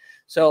Evans.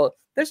 So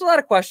there's a lot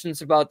of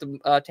questions about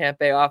the Tampa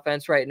Bay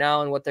offense right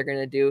now and what they're going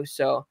to do.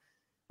 So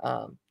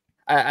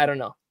I don't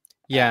know.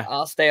 Yeah.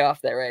 I'll stay off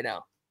that right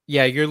now.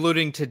 Yeah, you're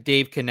alluding to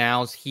Dave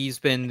Canals. He's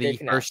been the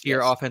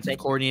first-year offensive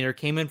coordinator,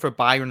 came in for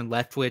Byron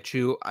Leftwich,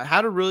 who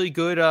had a really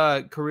good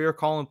career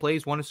calling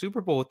plays, won a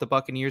Super Bowl with the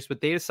Buccaneers,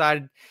 but they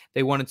decided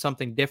they wanted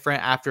something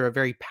different after a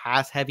very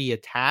pass-heavy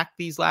attack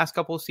these last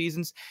couple of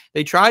seasons.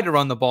 They tried to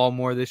run the ball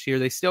more this year.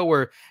 They still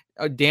were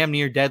damn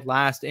near dead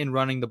last in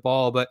running the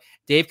ball, but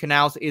Dave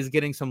Canals is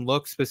getting some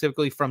looks,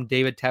 specifically from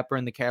David Tepper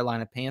and the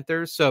Carolina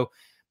Panthers. So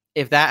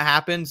if that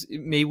happens,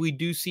 maybe we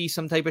do see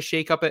some type of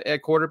shakeup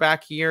at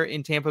quarterback here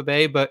in Tampa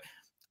Bay, but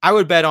I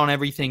would bet on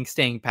everything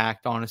staying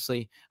packed,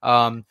 honestly.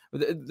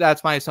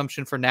 That's my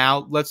assumption for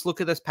now. Let's look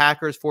at this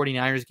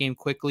Packers-49ers game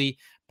quickly.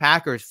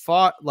 Packers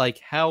fought like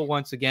hell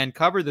once again,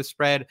 covered the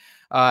spread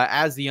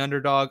as the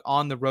underdog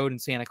on the road in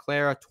Santa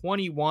Clara,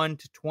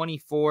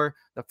 21-24.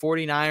 The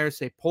 49ers,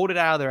 they pulled it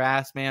out of their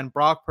ass, man.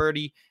 Brock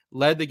Purdy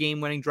led the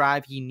game-winning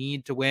drive he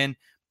needed to win.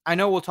 I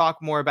know we'll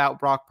talk more about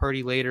Brock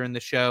Purdy later in the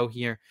show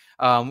here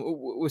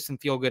with some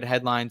feel-good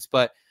headlines,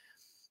 but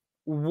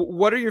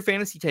what are your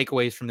fantasy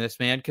takeaways from this,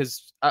 man?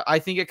 Because I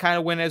think it kind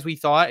of went as we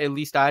thought. At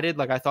least I did.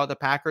 Like, I thought the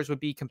Packers would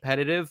be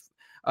competitive,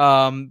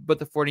 but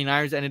the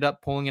 49ers ended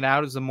up pulling it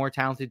out as a more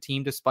talented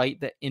team despite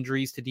the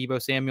injuries to Deebo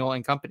Samuel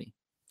and company.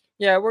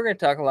 Yeah, we're going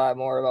to talk a lot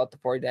more about the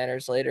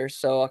 49ers later,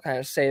 so I'll kind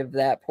of save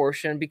that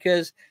portion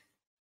because,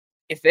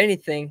 if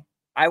anything,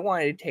 I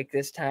wanted to take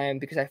this time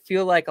because I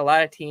feel like a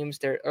lot of teams,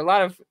 a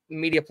lot of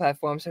media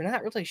platforms, are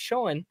not really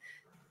showing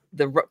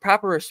the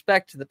proper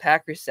respect to the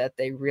Packers that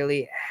they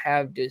really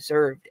have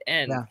deserved.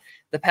 And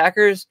the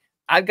Packers,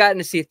 I've gotten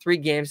to see 3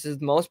 games. This is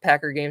the most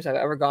Packer games I've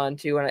ever gone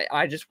to, and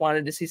I just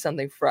wanted to see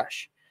something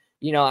fresh.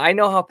 You know, I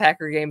know how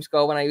Packer games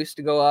go when I used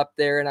to go up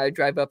there, and I would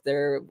drive up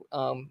there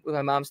with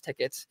my mom's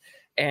tickets,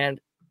 and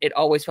it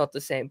always felt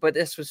the same. But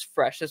this was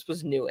fresh. This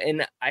was new.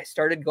 And I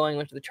started going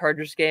into the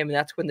Chargers game, and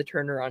that's when the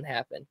turnaround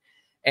happened.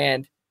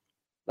 And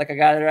like, I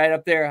got it right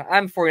up there.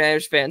 I'm a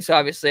 49ers fan, so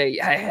obviously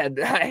I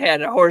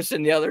had a horse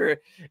in the other,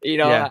 you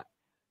know. Yeah.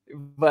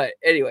 But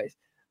anyways,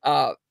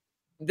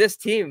 this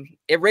team,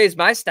 it raised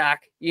my stock,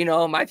 you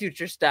know, my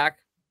future stock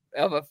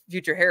of a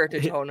future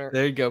heritage owner.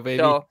 There you go,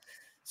 baby.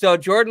 So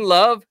Jordan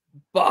Love,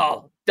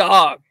 ball,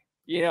 dog,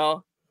 you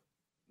know,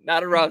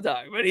 not a raw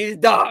dog, but he's a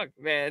dog,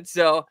 man.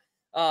 So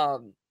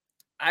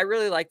I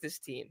really like this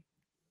team.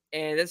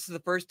 And this is the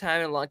first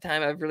time in a long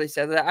time I've really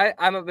said that.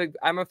 I'm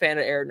a fan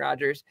of Aaron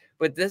Rodgers,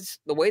 but the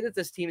way that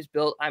this team is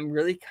built, I'm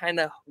really kind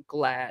of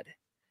glad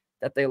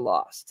that they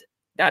lost.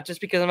 Not just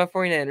because I'm a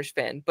 49ers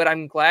fan, but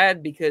I'm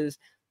glad because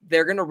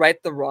they're going to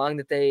right the wrong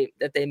that they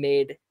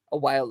made a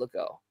while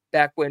ago,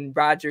 back when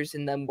Rodgers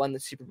and them won the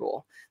Super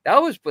Bowl. That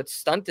was what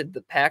stunted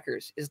the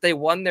Packers, is they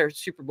won their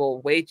Super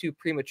Bowl way too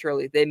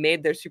prematurely. They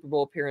made their Super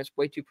Bowl appearance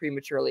way too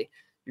prematurely.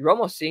 You're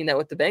almost seeing that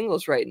with the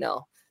Bengals right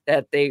now,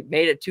 that they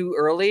made it too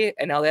early,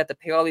 and now they have to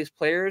pay all these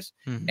players,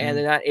 and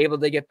they're not able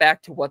to get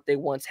back to what they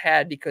once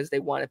had because they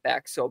want it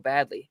back so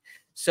badly.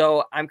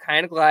 So I'm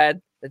kind of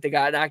glad that they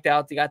got knocked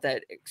out. They got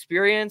that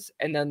experience,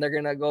 and then they're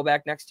going to go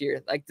back next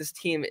year. Like, this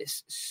team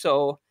is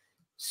so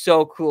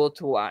cool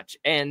to watch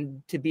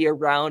and to be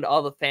around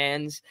all the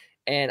fans.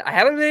 And I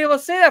haven't been able to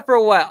say that for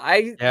a while.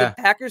 The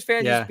Packers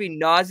fans used to be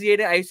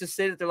nauseated. I used to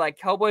say that they're like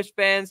Cowboys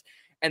fans,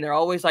 and they're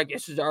always like,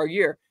 this is our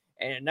year,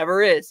 and it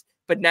never is.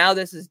 But now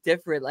this is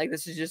different. Like,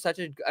 this is just such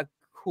a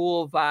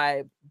cool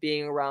vibe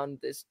being around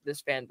this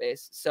fan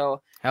base.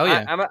 So Hell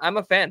yeah. I'm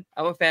a fan.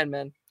 I'm a fan,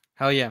 man.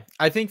 Hell yeah.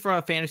 I think from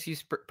a fantasy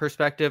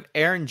perspective,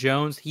 Aaron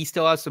Jones, he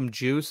still has some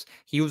juice.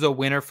 He was a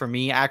winner for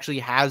me, actually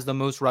has the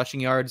most rushing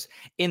yards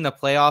in the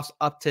playoffs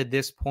up to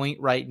this point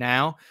right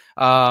now.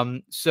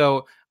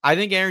 So I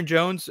think Aaron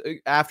Jones,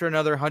 after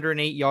another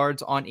 108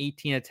 yards on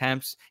 18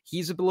 attempts,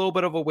 he's a little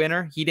bit of a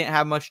winner. He didn't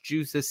have much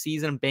juice this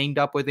season, banged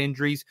up with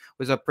injuries,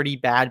 was a pretty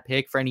bad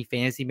pick for any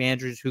fantasy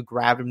managers who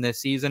grabbed him this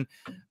season.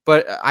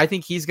 But I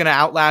think he's going to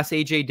outlast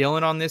A.J.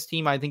 Dillon on this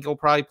team. I think he'll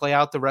probably play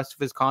out the rest of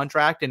his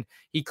contract, and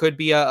he could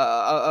be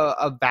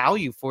a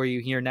value for you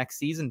here next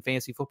season,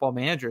 fantasy football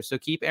manager. So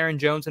keep Aaron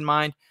Jones in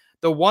mind.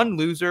 The one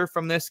loser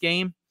from this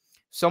game,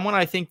 someone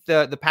I think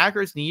the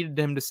Packers needed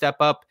him to step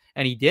up,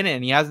 and he didn't,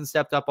 and he hasn't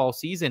stepped up all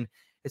season.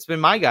 It's been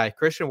my guy,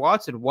 Christian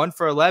Watson, 1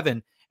 for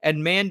 11.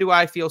 And man, do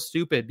I feel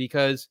stupid,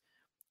 because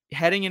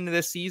heading into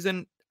this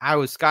season, I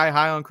was sky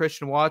high on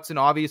Christian Watson.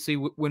 Obviously,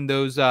 when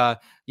those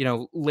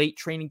late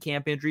training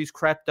camp injuries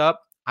crept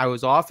up, I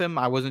was off him.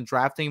 I wasn't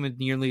drafting him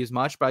nearly as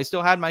much, but I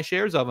still had my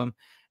shares of him.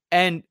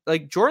 And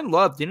like Jordan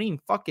Love didn't even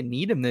fucking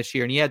need him this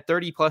year, and he had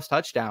 30 plus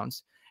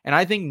touchdowns. And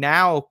I think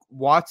now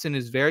Watson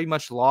is very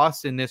much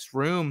lost in this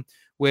room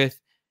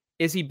with,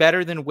 is he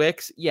better than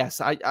Wicks?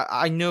 Yes,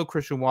 I know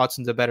Christian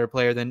Watson's a better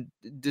player than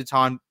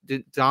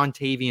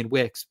Dontavian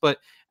Wicks, but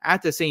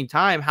at the same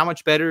time, how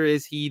much better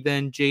is he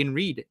than Jayden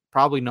Reed?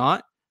 Probably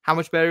not. How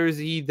much better is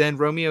he than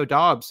Romeo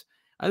Doubs?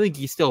 I think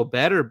he's still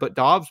better, but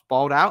Doubs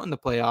balled out in the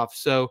playoffs.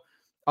 So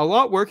a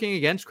lot working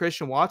against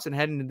Christian Watson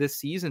heading into this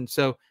season.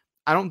 So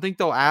I don't think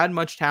they'll add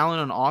much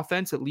talent on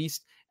offense, at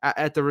least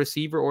at the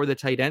receiver or the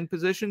tight end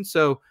position.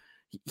 So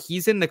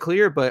he's in the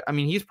clear, but I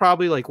mean, he's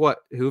probably like an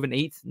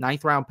 8th,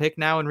 9th round pick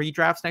now in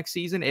redrafts next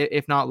season,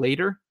 if not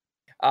later.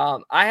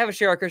 I have a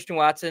share of Christian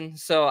Watson,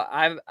 so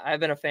I've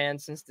been a fan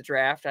since the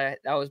draft. That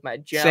was my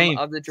gem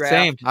of the draft.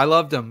 Same. I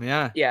loved him.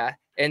 Yeah. Yeah.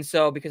 And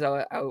so because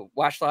I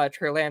watched a lot of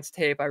Trey Lance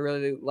tape, I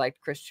really liked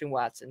Christian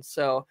Watson.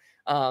 So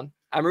I'm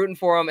rooting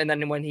for him. And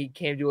then when he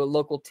came to a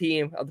local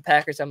team of the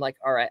Packers, I'm like,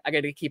 all right, I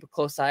got to keep a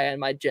close eye on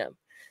my gem.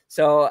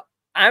 So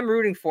I'm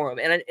rooting for him.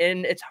 And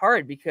it's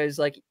hard because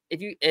like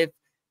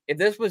if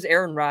this was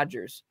Aaron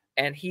Rodgers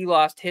and he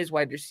lost his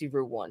wide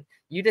receiver 1,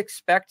 you'd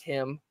expect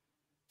him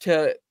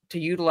to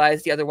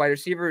utilize the other wide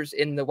receivers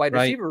in the wide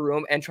receiver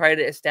room and try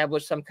to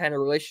establish some kind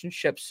of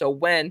relationship. So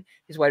when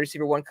his wide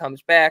receiver 1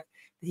 comes back,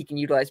 he can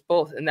utilize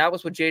both. And that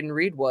was what Jayden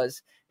Reed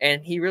was.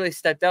 And he really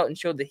stepped out and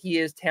showed that he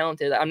is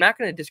talented. I'm not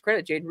going to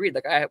discredit Jayden Reed.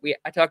 Like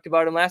I talked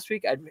about him last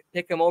week. I'd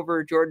pick him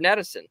over Jordan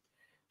Edison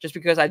just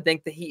because I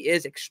think that he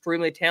is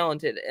extremely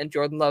talented, and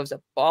Jordan Love's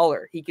a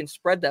baller. He can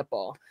spread that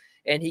ball,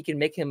 and he can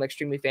make him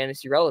extremely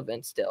fantasy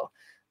relevant still.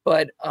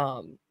 But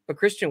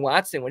Christian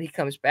Watson, when he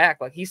comes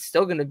back, like he's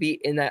still going to be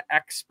in that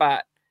X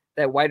spot,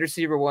 that wide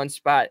receiver 1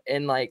 spot.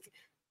 And like,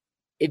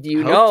 if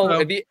you know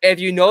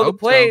the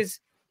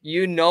plays,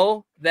 you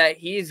know that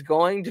he's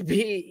going to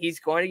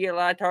get a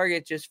lot of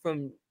targets just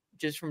from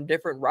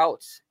different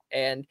routes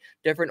and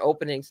different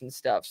openings and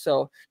stuff.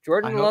 So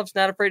Jordan Love's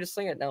not afraid to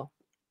sling it now.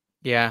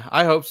 Yeah,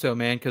 I hope so,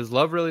 man, because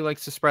Love really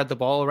likes to spread the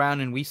ball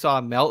around, and we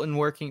saw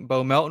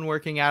Bo Melton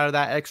working out of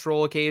that X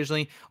role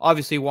occasionally.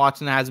 Obviously,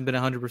 Watson hasn't been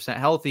 100%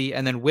 healthy,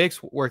 and then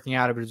Wicks working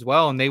out of it as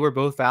well, and they were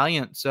both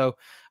valiant. So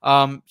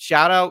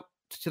shout out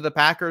to the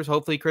Packers.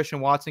 Hopefully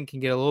Christian Watson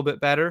can get a little bit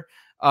better.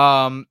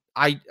 Hoov,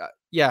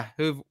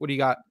 what do you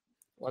got?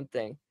 One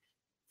thing.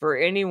 For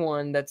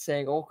anyone that's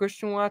saying, oh,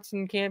 Christian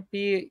Watson can't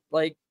be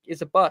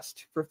is a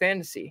bust for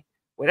fantasy.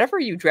 Whatever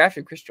you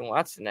drafted Christian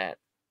Watson at,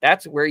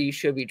 that's where you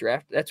should be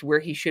drafted. That's where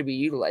he should be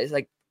utilized.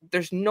 Like,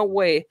 there's no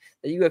way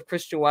that you have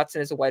Christian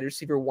Watson as a wide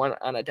receiver 1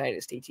 on a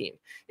dynasty team.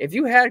 If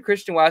you had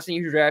Christian Watson,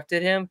 you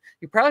drafted him,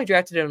 you probably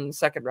drafted him in the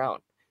 2nd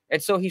round.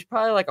 And so he's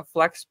probably like a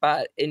flex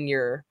spot in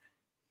your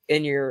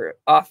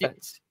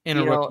offense. In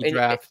a rookie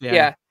draft.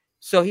 Yeah.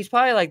 So he's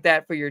probably like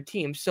that for your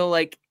team. So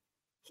like,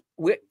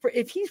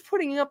 if he's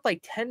putting up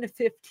like 10 to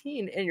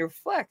 15 in your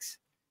flex,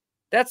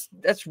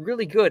 that's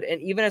really good. And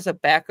even as a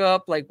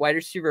backup, like wide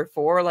receiver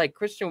 4, like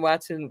Christian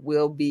Watson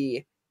will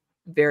be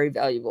very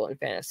valuable in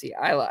fantasy.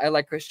 I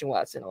like Christian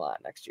Watson a lot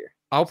next year.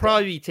 I'll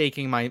probably be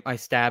taking my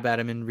stab at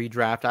him in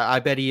redraft. I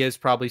bet he is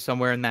probably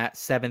somewhere in that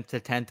 7th to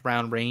 10th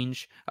round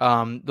range.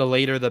 The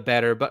later, the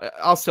better, but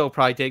I'll still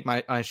probably take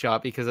my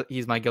shot because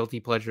he's my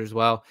guilty pleasure as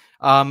well.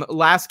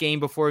 Last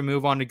game before we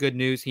move on to good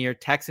news here,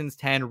 Texans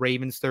 10,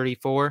 Ravens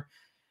 34.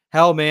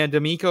 Hell, man,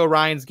 D'Amico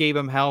Ryans gave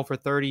him hell for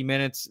 30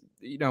 minutes,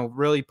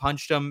 really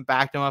punched him,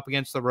 backed him up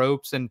against the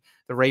ropes, and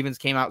the Ravens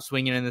came out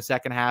swinging in the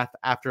second half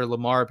after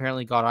Lamar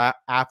apparently got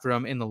after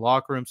him in the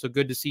locker room. So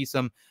good to see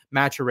some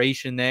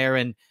maturation there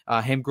and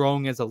him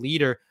growing as a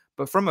leader.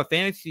 But from a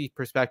fantasy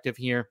perspective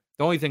here,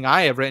 the only thing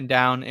I have written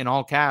down in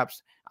all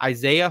caps,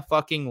 Isaiah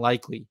fucking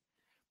Likely.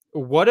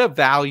 What a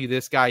value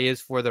this guy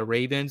is for the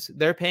Ravens.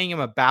 They're paying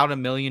him about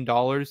 $1 million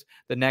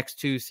the next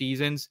 2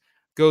 seasons.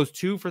 Goes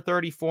 2 for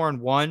 34 and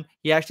 1.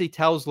 He actually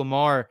tells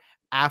Lamar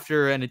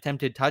after an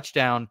attempted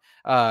touchdown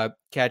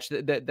catch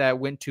that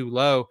went too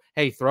low,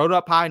 hey, throw it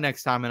up high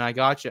next time and I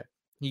got you.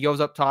 He goes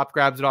up top,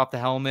 grabs it off the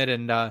helmet,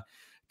 and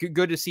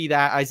good to see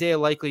that. Isaiah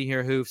Likely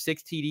here, who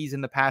 6 TDs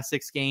in the past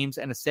 6 games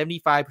and a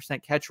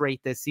 75% catch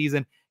rate this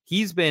season.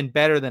 He's been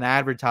better than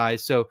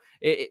advertised. So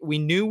we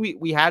knew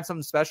we had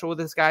something special with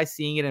this guy,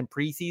 seeing it in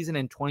preseason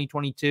in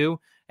 2022.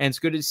 And it's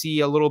good to see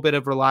a little bit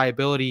of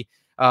reliability.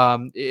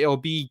 It'll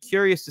be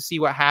curious to see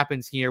what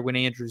happens here when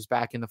Andrew's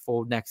back in the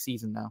fold next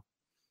season now.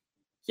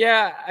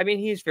 Yeah, I mean,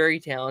 he's very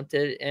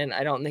talented, and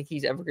I don't think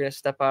he's ever going to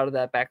step out of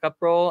that backup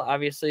role.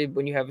 Obviously,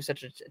 when you have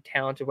such a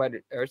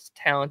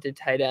talented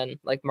tight end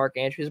like Mark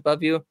Andrews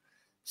above you,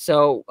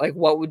 so like,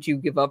 what would you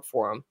give up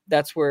for him?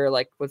 That's where,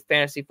 like, with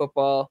fantasy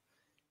football,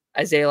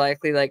 Isaiah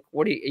Likely, like,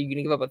 are you going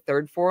to give up a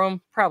third for him?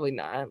 Probably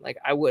not. Like,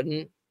 I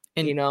wouldn't.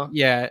 And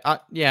Yeah,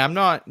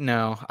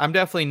 I'm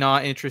definitely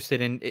not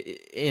interested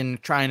in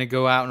trying to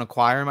go out and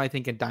acquire him. I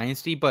think in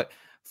Dynasty, but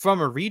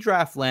from a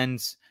redraft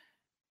lens,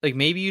 like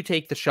maybe you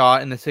take the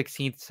shot in the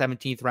 16th,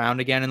 17th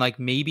round again, and like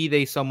maybe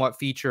they somewhat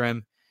feature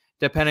him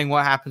depending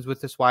what happens with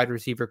this wide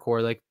receiver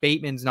core. Like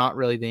Bateman's not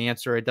really the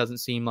answer. It doesn't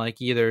seem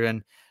like either.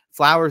 And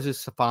Flowers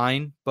is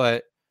fine,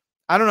 but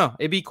I don't know.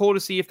 It'd be cool to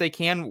see if they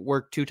can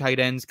work 2 tight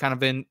ends kind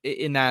of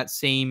in that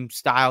same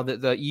style that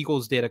the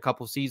Eagles did a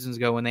couple seasons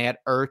ago when they had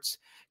Ertz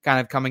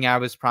kind of coming out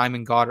of his prime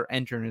and Goddard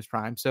entering his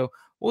prime. So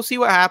we'll see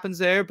what happens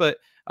there. But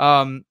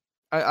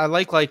I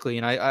like Likely,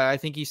 and I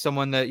think he's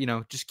someone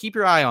that, just keep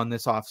your eye on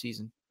this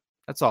offseason.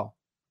 That's all.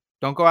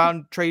 Don't go out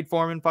and trade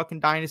for him in fucking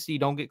Dynasty.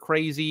 Don't get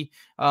crazy.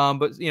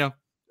 But,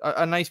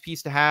 a nice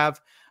piece to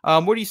have.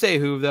 What do you say,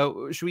 Hoov,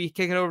 though? Should we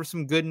kick it over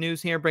some good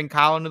news here? Bring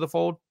Kyle into the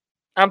fold?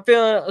 I'm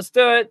feeling it. Let's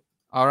do it.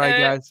 All right,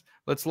 guys.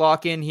 Let's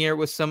lock in here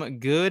with some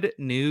good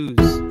news.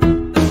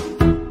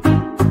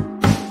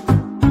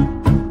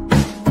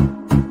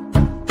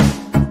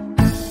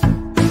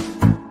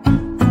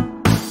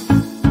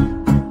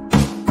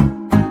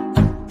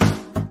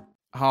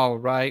 All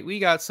right, we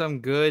got some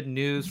good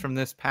news from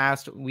this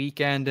past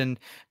weekend. And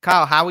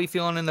Kyle, how are we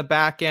feeling in the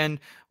back end?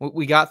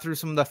 We got through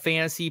some of the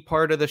fantasy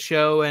part of the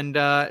show, and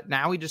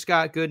now we just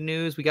got good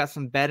news. We got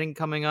some betting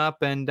coming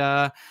up, and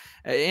a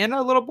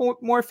little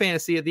more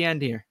fantasy at the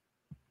end here.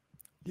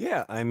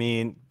 Yeah, I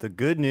mean, the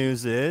good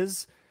news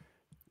is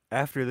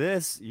after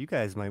this, you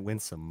guys might win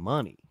some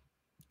money.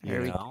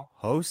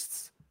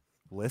 Hosts,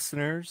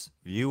 listeners,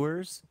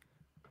 viewers,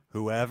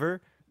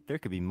 whoever, there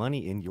could be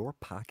money in your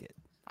pocket.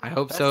 I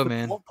hope so,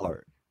 man. Cool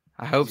part.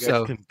 I hope you guys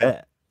so. Can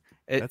bet.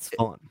 That's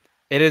fun.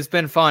 It has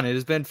been fun. It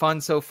has been fun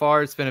so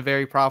far. It's been a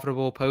very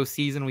profitable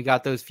postseason. We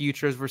got those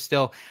futures we're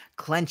still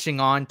clenching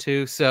on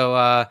to.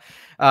 So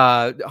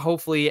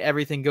hopefully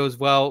everything goes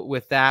well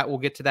with that. We'll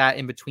get to that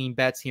in between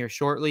bets here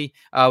shortly.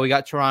 We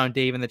got Toronto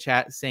Dave in the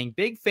chat saying,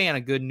 big fan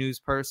of good news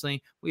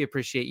personally. We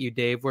appreciate you,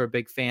 Dave. We're a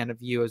big fan of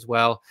you as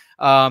well.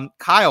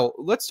 Kyle,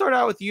 let's start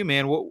out with you,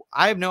 man.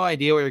 I have no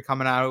idea what you're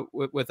coming out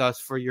with us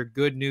for your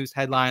good news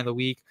headline of the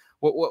week.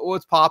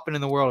 What's popping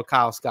in the world of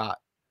Kyle Scott?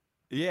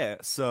 Yeah,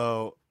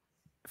 so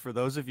for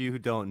those of you who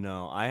don't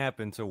know, I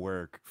happen to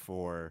work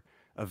for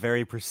a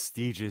very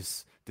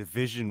prestigious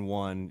Division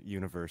I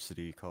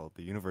university called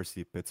the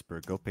University of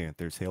Pittsburgh. Go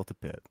Panthers, hail to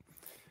Pitt.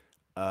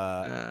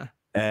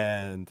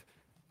 And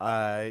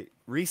I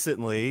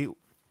recently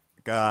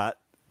got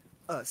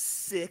a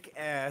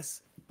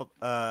sick-ass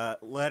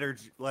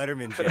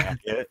Letterman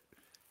jacket.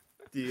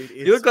 Dude,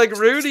 you look like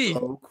Rudy.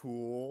 So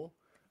cool.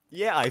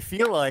 Yeah, I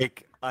feel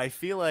like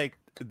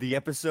the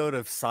episode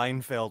of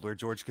Seinfeld where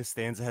George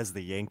Costanza has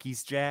the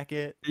Yankees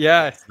jacket.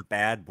 Yeah, it's the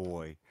bad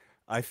boy.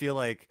 I feel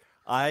like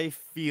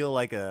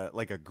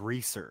a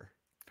greaser.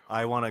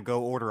 I want to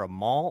go order a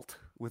malt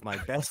with my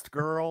best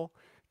girl.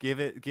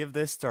 Give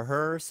this to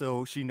her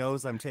so she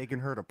knows I'm taking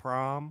her to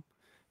prom.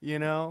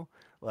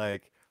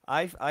 Like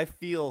I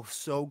feel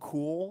so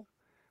cool,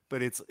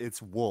 but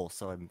it's wool,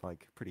 so I'm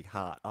like pretty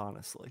hot,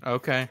 honestly.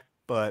 Okay.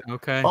 But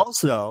okay.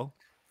 Also,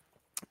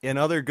 in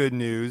other good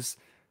news,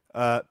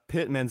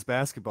 Pitt men's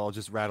basketball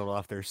just rattled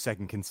off their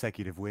second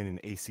consecutive win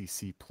in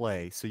ACC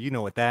play. So you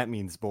know what that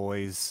means,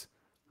 boys.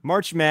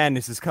 March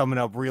Madness is coming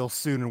up real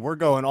soon, and we're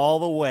going all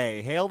the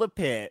way. Hail to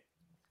Pitt.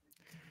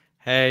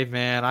 Hey,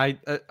 man.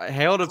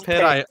 Hail to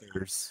Pitt.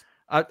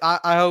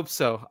 I hope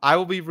so. I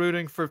will be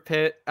rooting for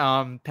Pitt.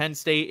 Penn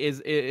State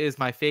is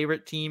my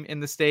favorite team in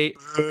the state.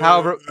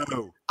 However,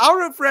 I'll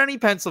root for any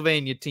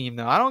Pennsylvania team,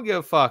 though. I don't give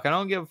a fuck. I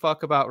don't give a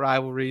fuck about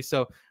rivalry.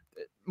 So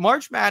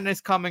March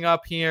Madness coming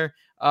up here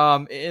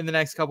in the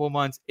next couple of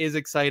months is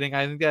exciting.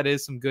 I think that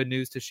is some good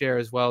news to share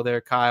as well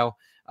there, Kyle.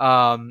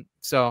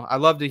 So I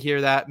love to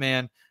hear that,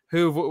 man.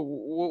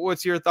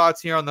 What's your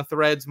thoughts here on the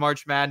Threads,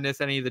 March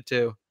Madness, any of the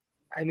two?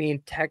 I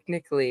mean,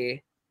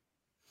 technically,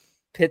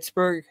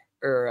 Pittsburgh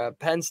or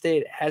Penn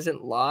State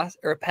hasn't lost,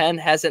 or Penn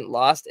hasn't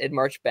lost in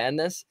March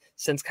Madness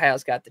since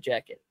Kyle's got the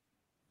jacket.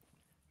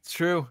 It's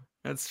true.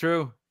 That's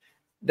true.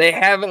 They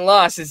haven't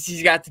lost since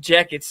he's got the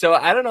jacket. So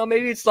I don't know.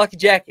 Maybe it's lucky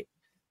jacket.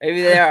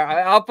 Maybe they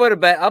are. I'll put a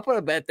bet. I'll put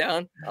a bet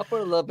down. I'll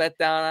put a little bet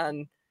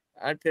down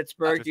on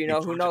Pittsburgh.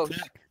 Who knows?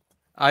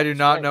 I do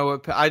not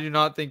know I do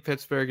not think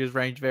Pittsburgh is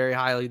ranked very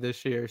highly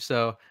this year.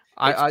 So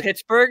It's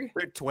Pittsburgh.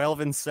 We're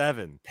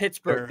 12-7.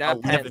 Pittsburgh, They're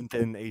not Penn. 11th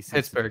in ACC.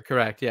 Pittsburgh,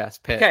 correct? Yes,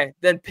 Pitt. Okay,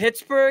 then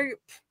Pittsburgh.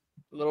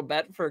 A little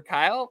bet for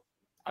Kyle.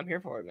 I'm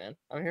here for it, man.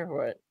 I'm here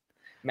for it.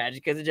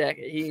 Magic as a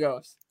jacket. He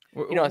goes.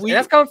 You know, and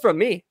that's coming from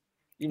me.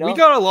 You know, we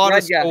got a lot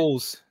Red of guy.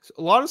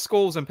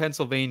 schools in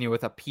Pennsylvania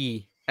with a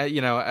P.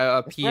 You know,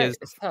 a P right. is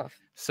It's tough.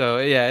 so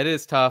yeah, it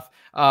is tough.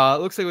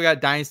 Looks like we got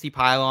Dynasty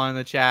Pylon in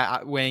the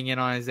chat weighing in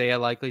on Isaiah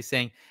Likely,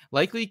 saying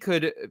Likely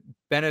could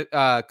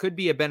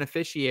be a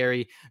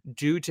beneficiary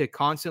due to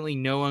constantly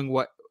knowing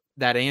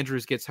that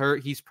Andrews gets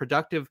hurt. He's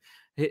productive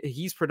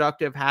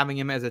having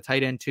him as a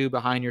tight end 2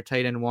 behind your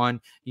tight end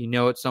 1. You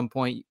know, at some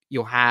point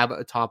you'll have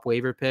a top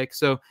waiver pick.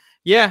 So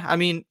yeah, I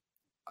mean,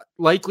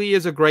 Likely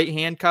is a great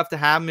handcuff to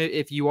have him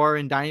if you are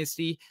in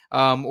Dynasty,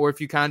 or if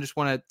you kind of just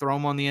want to throw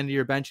him on the end of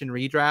your bench and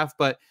redraft.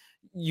 But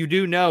you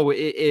do know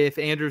if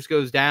Andrews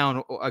goes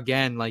down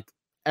again, like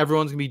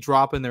everyone's gonna be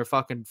dropping their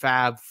fucking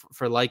fab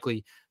for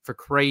Likely for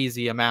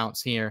crazy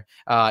amounts here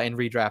in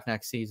redraft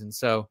next season.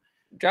 So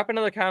drop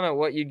another comment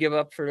what you give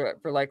up for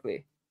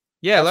Likely.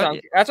 Yeah,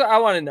 that's what I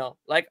want to know.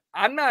 Like,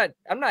 I'm not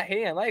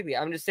hating on Likely.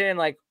 I'm just saying,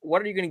 like,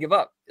 what are you going to give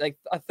up? Like,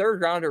 a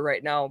third rounder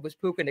right now was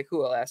Puka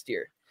Nacua last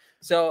year,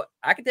 so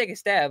I could take a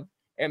stab,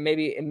 and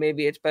maybe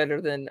it's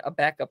better than a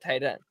backup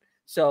tight end.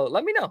 So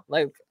let me know.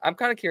 Like, I'm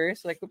kind of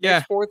curious. Like,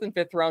 there's 4th and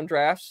 5th round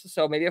drafts,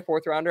 so maybe a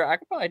 4th rounder. I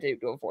could probably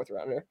do a 4th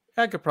rounder.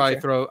 I could probably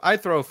throw a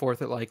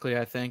 4th at Likely.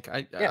 I think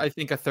I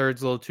think a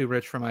 3rd's a little too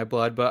rich for my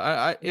blood,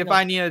 but if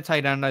I need a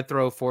tight end, I'd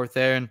throw a 4th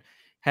there. And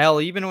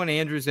hell, even when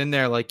Andrew's in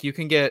there, like you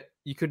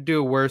could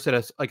do worse at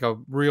a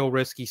real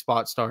risky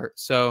spot start.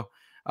 So,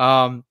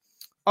 all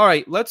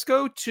right, let's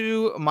go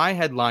to my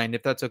headline,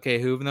 if that's okay,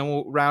 Hoov, and then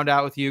we'll round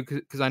out with you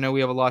because I know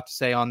we have a lot to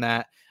say on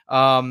that.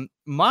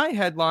 My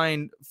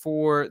headline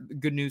for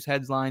Good News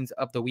Headlines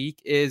of the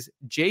week is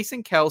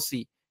Jason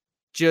Kelce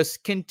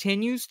just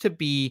continues to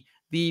be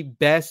the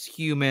best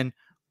human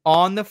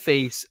on the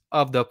face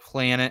of the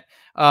planet.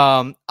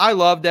 I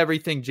loved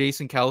everything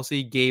Jason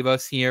Kelce gave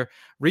us here.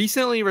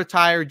 Recently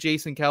retired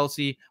Jason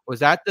Kelce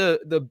was at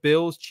the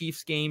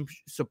Bills-Chiefs game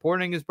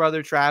supporting his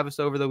brother Travis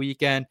over the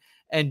weekend,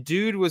 and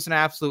dude was an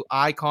absolute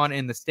icon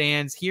in the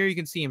stands. Here you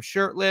can see him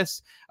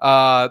shirtless,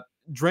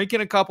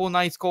 drinking a couple of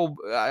nice cold,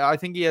 I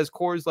think he has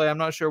Coors Light. I'm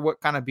not sure what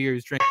kind of beer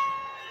he's drinking.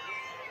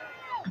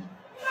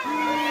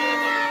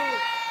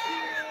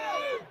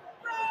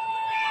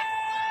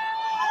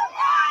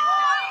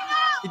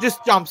 He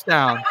just jumps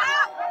down.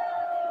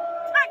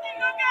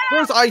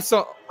 There's ice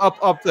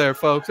up there,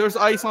 folks. There's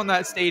ice on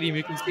that stadium.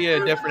 You can see it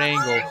at a different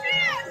angle.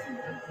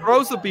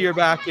 Throws the beer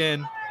back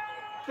in.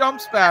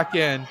 Jumps back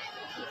in.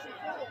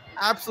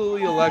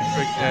 Absolutely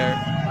electric there.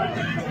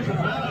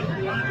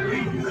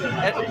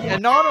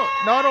 And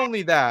not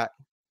only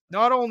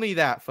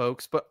that,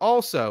 folks, but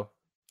also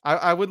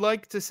I would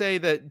like to say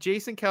that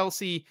Jason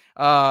Kelce,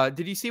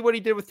 did you see what he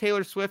did with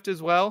Taylor Swift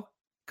as well?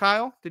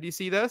 Kyle, did you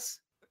see this?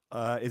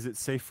 Is it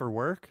safe for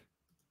work?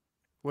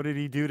 What did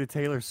he do to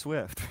Taylor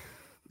Swift?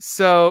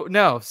 So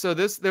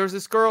there was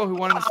this girl who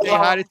wanted to say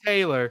hi to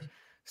Taylor.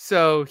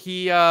 So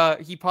he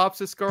pops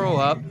this girl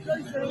up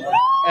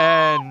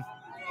and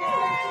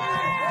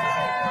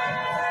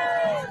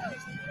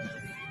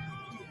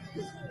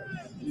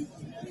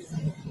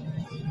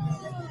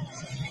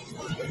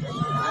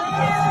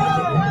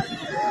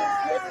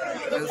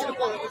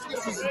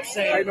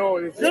I know.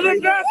 You're the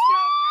best.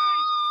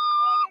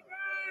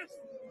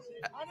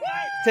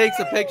 takes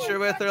a picture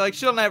with her. Like,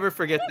 she'll never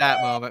forget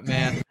that moment,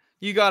 man.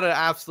 You got to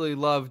absolutely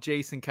love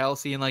Jason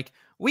Kelce. And, like,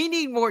 we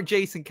need more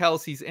Jason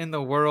Kelces in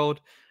the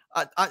world.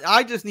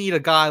 I just need a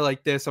guy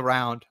like this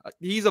around.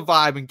 He's a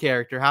vibe and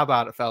character. How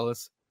about it,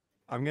 fellas?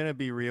 I'm going to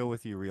be real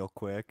with you real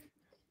quick.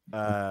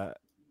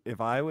 If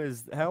I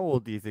was, how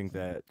old do you think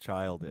that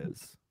child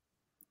is?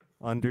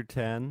 Under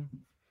 10?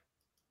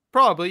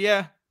 Probably,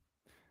 yeah.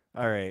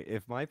 All right.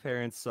 If my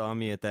parents saw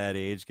me at that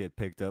age get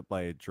picked up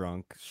by a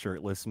drunk,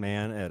 shirtless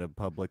man at a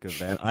public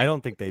event, I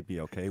don't think they'd be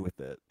okay with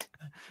it.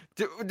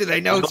 Do they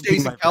know it's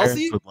Jason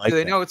Kelce? Do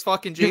they know it's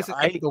fucking Jason,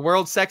 the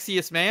world's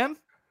sexiest man?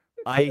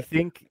 I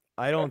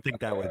don't think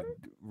that would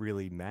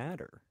really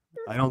matter.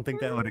 I don't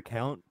think that would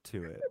account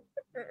to it.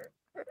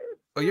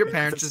 Oh, your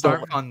parents just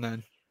aren't fun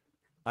then.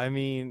 I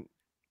mean,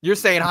 you're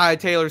saying hi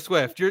to Taylor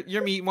Swift.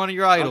 You're meeting one of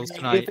your idols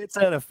tonight. If it's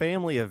at a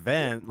family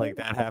event, like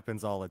that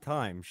happens all the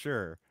time,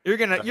 sure. You're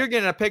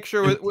getting a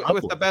picture with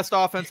the best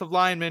offensive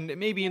lineman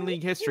maybe in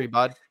league history,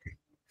 bud.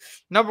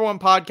 Number 1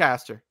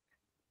 podcaster,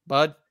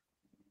 bud.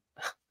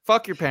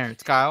 Fuck your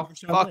parents, Kyle.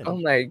 Fuck them. Oh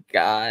my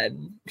god.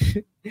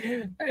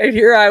 And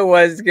here I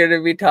was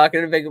gonna be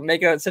talking to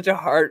make it such a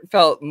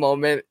heartfelt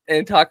moment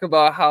and talk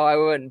about how I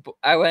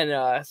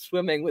went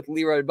swimming with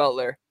Leroy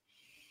Butler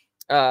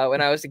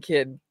when I was a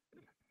kid.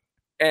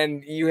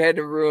 And you had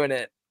to ruin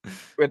it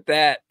with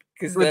that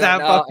because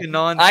fucking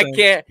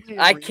nonsense.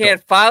 I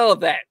can't follow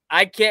that.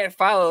 I can't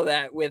follow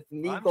that with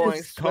me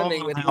going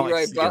swimming with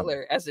Leroy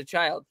Butler as a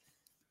child.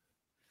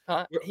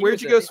 Huh?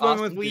 Where'd you go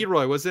swimming with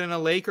Leroy? Was it in a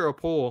lake or a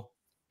pool?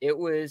 It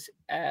was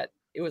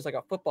like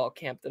a football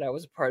camp that I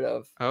was a part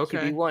of.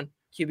 Okay.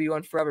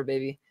 QB1 forever,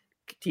 baby.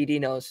 TD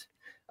knows.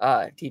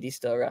 TD's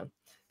still around.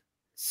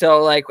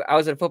 So like I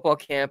was at football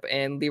camp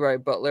and Leroy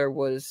Butler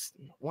was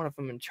one of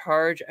them in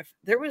charge.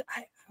 There was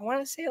I want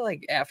to say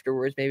like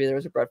afterwards maybe there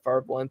was a Brett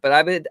Favre one, but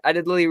I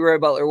did Leroy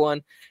Butler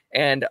one,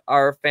 and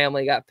our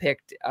family got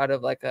picked out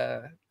of like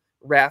a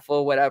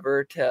raffle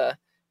whatever to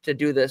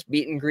do this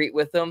meet and greet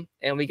with them,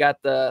 and we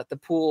got the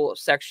pool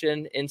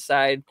section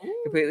inside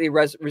completely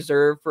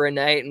reserved for a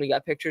night, and we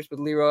got pictures with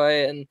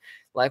Leroy, and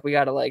like we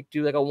got to like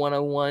do like a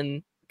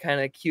one-on-one kind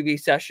of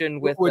QB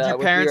session with. Would your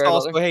parents Leroy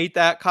also Butler. hate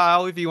that,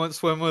 Kyle? If you went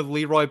swimming with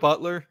Leroy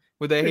Butler,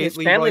 would they hate His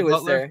Leroy family was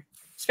Butler? there.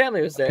 His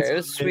family was there. It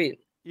was sweet.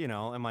 You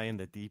know, am I in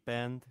the deep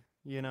end?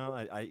 You know,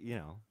 I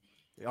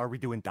are we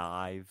doing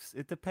dives?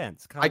 It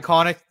depends.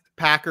 Iconic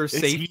Packers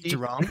Is safety. he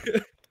drunk?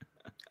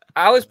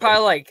 I was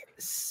probably like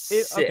If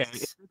six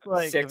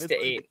it's to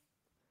eight.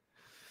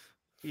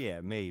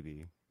 Yeah,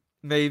 maybe.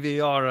 Maybe.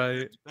 All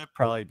right. That'd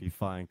probably be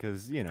fine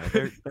because you know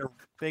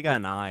they got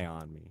an eye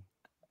on me.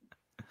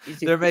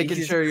 They're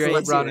making sure you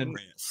ain't running.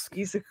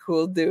 He's a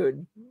cool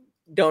dude.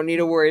 Don't need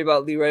to worry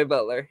about Leroy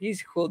Butler.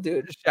 He's a cool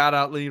dude. Shout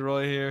out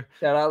Leroy here.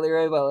 Shout out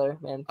Leroy Butler,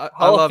 man. I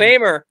Hall of love it.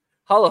 Famer.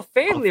 Hall of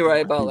Fame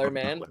Leroy Butler,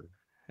 man.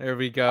 There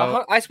we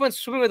go. I went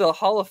swimming with a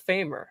Hall of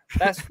Famer.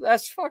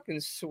 That's fucking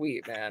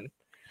sweet, man.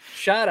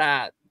 Shout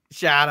out.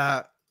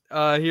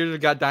 Here we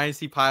got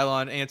Dynasty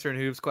Pylon answering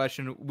Hoov's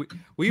question.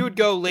 We would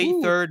go late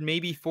third,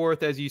 maybe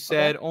fourth, as you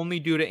said, only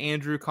due to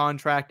Andrew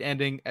contract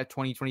ending at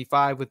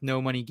 2025 with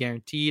no money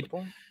guaranteed.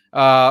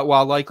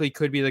 While likely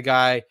could be the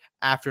guy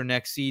after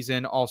next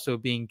season, also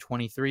being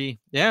 23.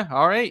 Yeah,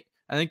 all right.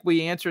 I think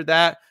we answered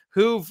that.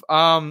 Hoov,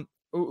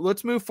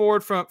 let's move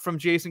forward from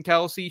Jason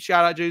Kelce.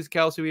 Shout out Jason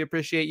Kelce. We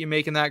appreciate you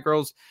making that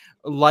girl's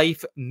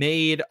life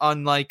made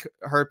unlike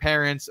her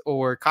parents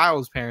or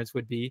Kyle's parents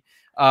would be.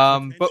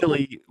 But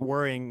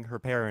worrying her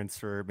parents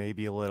for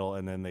maybe a little,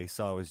 and then they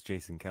saw it was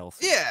Jason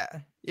Kelce.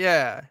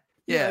 Yeah.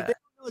 They don't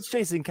know it's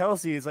Jason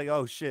Kelce. It's like,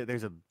 oh shit,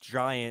 there's a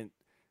giant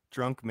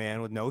drunk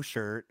man with no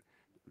shirt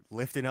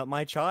lifting up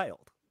my child.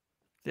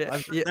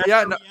 That's the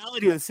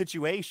reality of the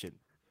situation.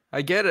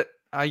 I get it.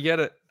 I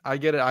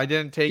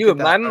didn't take Dude, it.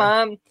 my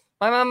mom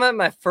at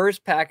my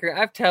first Packer.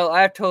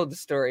 I've told the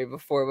story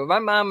before, but my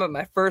mom at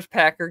my first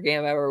Packer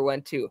game I ever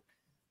went to,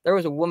 there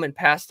was a woman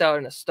passed out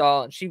in a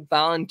stall, and she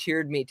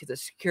volunteered me to the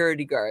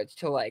security guards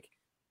to like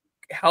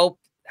help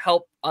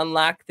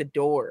unlock the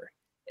door.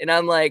 And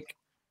I'm like,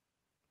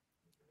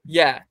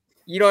 yeah,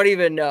 you don't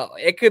even know.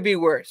 It could be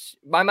worse.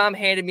 My mom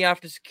handed me off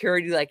to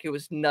security like it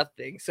was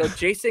nothing. So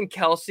Jason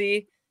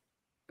Kelce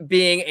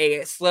being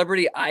a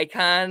celebrity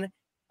icon,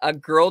 a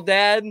girl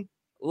dad, a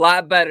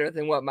lot better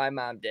than what my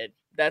mom did.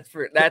 That's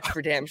for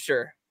damn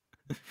sure.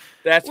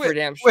 For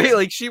damn sure. Wait,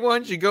 like she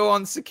wanted you to go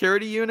on the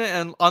security unit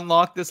and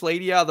unlock this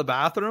lady out of the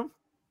bathroom?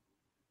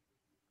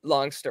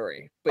 Long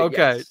story. But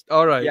okay. Yes.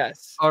 All right.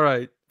 Yes. All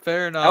right.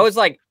 Fair enough. I was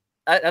like,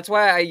 that's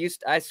why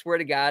I swear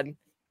to God,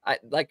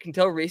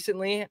 until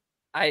recently,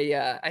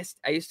 I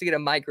used to get a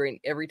migraine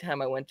every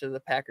time I went to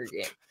the Packer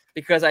game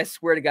because I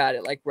swear to God,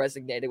 it like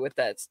resonated with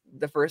that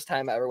the first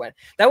time I ever went.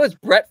 That was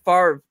Brett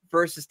Favre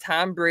versus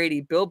Tom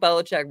Brady, Bill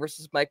Belichick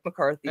versus Mike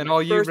McCarthy. And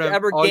all you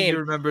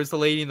remember is the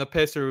lady in the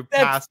pisser who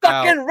passed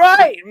out. That's fucking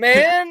right,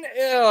 man.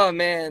 Oh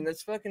man,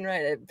 that's fucking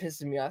right. It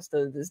pisses me off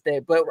still to this day.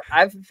 But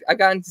I've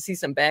gotten to see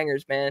some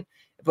bangers, man.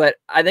 But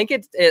I think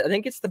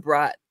it's the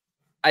brat.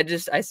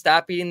 I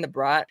stopped eating the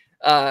brat.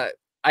 I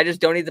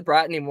just don't eat the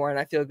brat anymore, and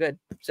I feel good.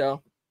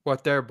 So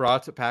what, their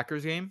brats at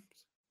Packers game?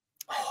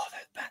 Oh,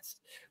 that's best.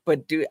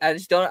 But dude, I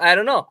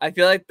don't know. I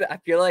feel like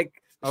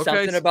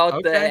something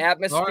about the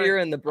atmosphere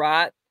and the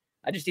brat.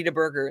 I just eat a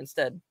burger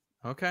instead.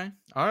 Okay.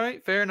 All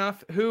right. Fair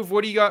enough. Hoov,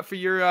 what do you got for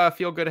your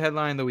feel good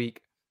headline of the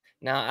week?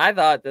 Now, I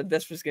thought that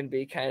this was going to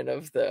be kind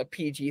of the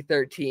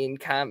PG-13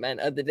 comment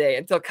of the day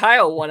until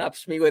Kyle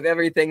one-ups me with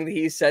everything that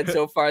he said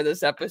so far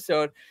this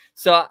episode.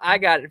 So I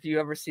got, if you've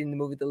ever seen the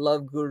movie The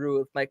Love Guru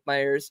with Mike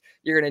Myers,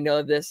 you're going to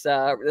know this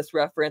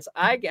reference.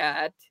 I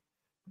got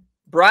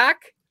Brock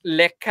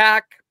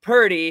Lecoq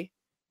Purdy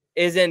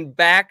is in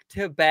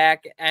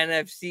back-to-back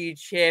NFC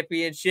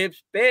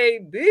Championships,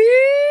 baby!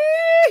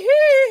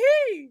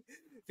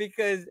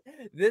 Because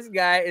this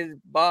guy is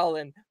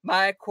balling.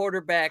 My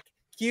quarterback,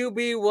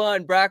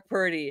 QB1, Brock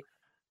Purdy,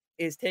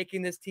 is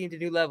taking this team to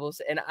new levels,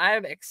 and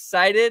I'm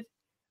excited.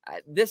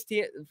 This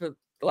team, for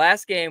the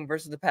last game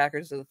versus the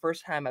Packers, is the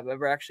first time I've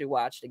ever actually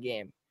watched a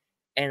game,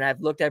 and I've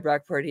looked at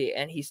Brock Purdy,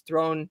 and he's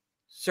thrown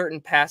certain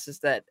passes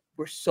that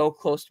were so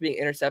close to being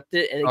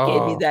intercepted, and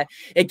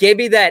it gave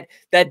me that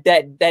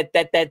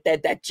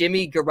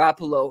Jimmy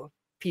Garoppolo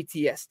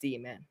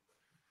PTSD, man.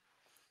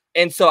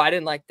 And so I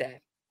didn't like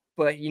that.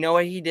 But you know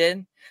what he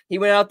did? He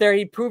went out there,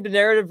 he proved the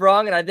narrative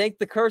wrong, and I think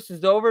the curse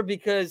is over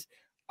because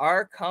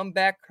our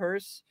comeback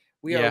curse,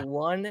 we are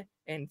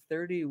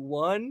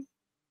 1-31.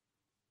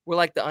 We're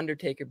like the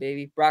Undertaker,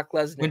 baby. Brock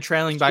Lesnar. When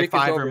trailing by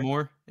 5 or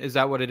more, is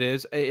that what it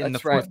is in the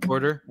fourth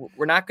quarter?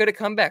 We're not good at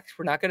comebacks.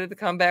 We're not good at the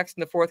comebacks in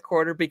the fourth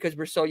quarter because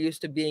we're so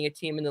used to being a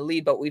team in the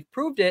lead. But we've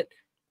proved it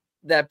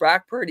that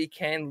Brock Purdy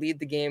can lead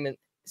the game in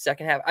the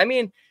second half. I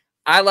mean,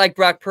 I like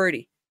Brock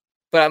Purdy.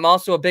 but I'm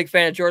also a big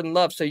fan of Jordan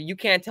Love. So you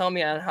can't tell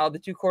me on how the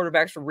two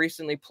quarterbacks were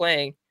recently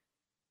playing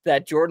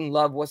that Jordan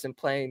Love wasn't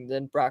playing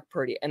than Brock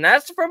Purdy. And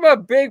that's from a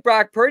big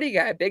Brock Purdy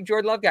guy, big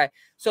Jordan Love guy.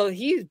 So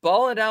he's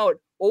balling out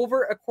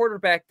over a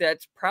quarterback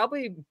that's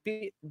probably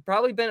been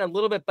a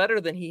little bit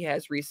better than he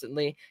has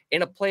recently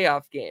in a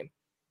playoff game.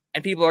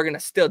 And people are going to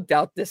still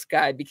doubt this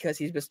guy because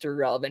he's Mr.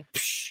 Irrelevant.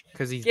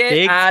 Because he's Get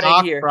big out of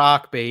cock here.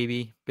 Brock,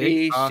 baby.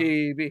 Big cock.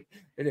 BCB.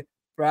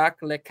 Brock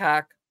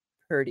Lecoq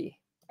Purdy.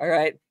 All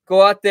right.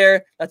 Go out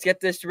there. Let's get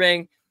this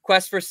ring.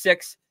 Quest for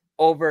 6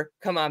 over.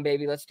 Come on,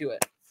 baby. Let's do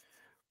it.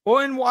 Well,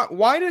 and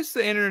why does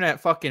the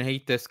internet fucking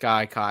hate this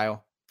guy,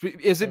 Kyle?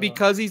 Is it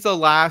because he's the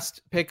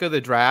last pick of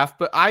the draft?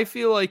 But I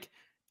feel like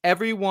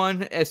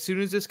everyone, as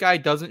soon as this guy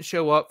doesn't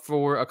show up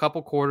for a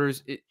couple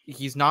quarters,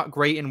 he's not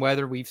great in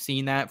weather. We've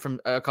seen that from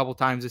a couple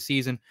times this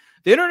season.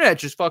 The internet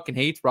just fucking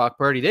hates Brock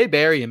Purdy. They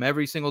bury him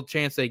every single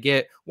chance they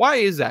get. Why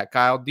is that,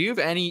 Kyle? Do you have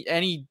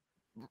any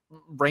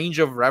range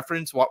of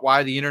reference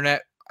why the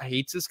internet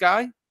hates this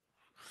guy?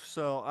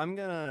 So I'm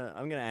gonna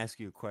ask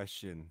you a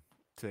question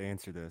to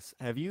answer this.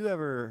 Have you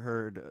ever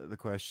heard the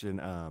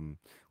question,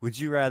 would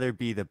you rather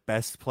be the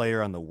best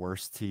player on the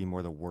worst team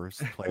or the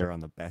worst player on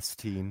the best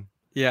team?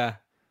 Yeah.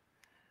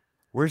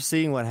 We're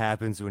seeing what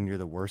happens when you're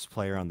the worst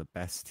player on the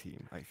best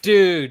team.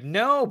 Dude,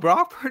 no,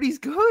 Brock Purdy's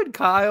good,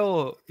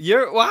 Kyle.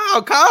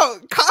 Kyle's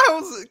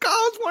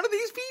one of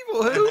these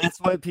people. And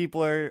that's what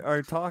people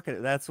are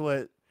talking. That's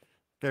what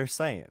they're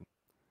saying.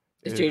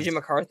 Is JJ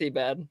McCarthy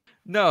bad?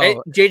 No. Hey,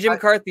 JJ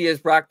McCarthy is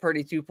Brock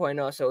Purdy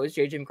 2.0, so is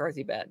JJ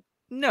McCarthy bad?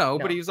 No,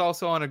 but he was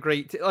also on a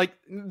great the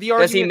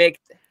argument.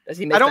 Does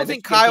he make I don't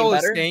think Kyle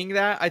is better? saying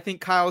that. I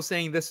think Kyle's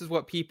saying this is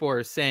what people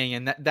are saying,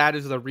 and that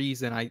is the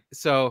reason. I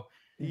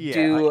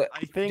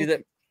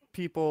think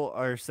people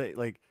are saying,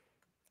 like,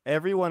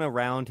 everyone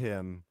around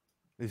him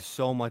is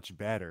so much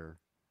better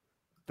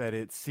that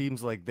it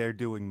seems like they're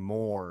doing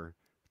more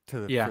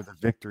for the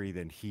victory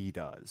than he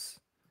does.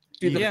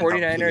 Dude, the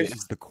 49ers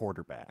is the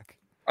quarterback.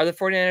 Are the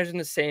 49ers in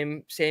the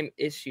same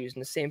issues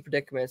and the same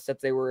predicaments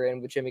that they were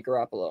in with Jimmy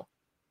Garoppolo?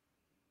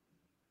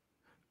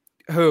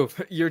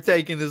 Hoov, you're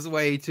taking this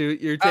way too.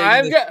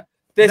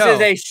 This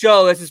is a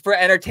show. This is for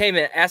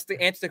entertainment. Answer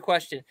the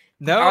question.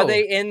 No, are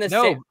they in the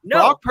same? No,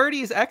 Brock Purdy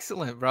is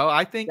excellent, bro.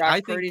 I think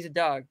Purdy's a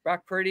dog.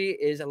 Brock Purdy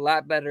is a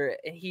lot better,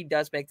 and he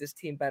does make this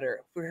team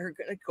better. We're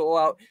gonna go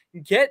out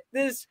and get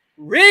this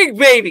ring,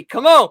 baby.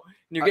 Come on,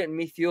 you're getting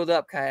me fueled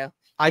up, Kyle.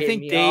 I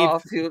think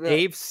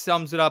Dave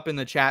sums it up in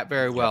the chat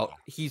very well.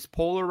 He's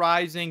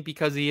polarizing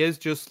because he is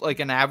just like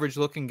an average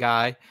looking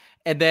guy.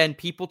 And then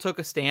people took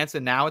a stance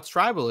and now it's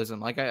tribalism.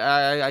 Like,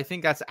 I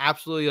think that's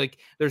absolutely like,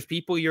 there's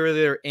people you're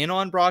either in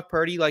on Brock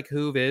Purdy like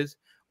Hoov is,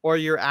 or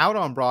you're out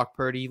on Brock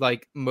Purdy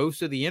like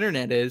most of the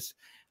internet is.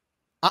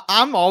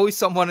 I'm always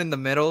someone in the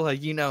middle.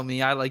 Like, you know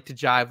me, I like to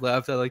jive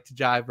left. I like to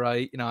jive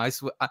right. You know,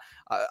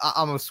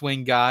 I'm a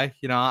swing guy.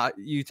 You know,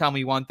 you tell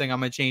me one thing, I'm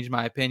going to change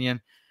my opinion.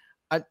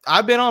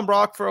 I've been on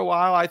Brock for a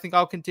while. I think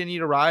I'll continue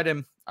to ride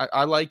him.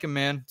 I like him,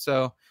 man.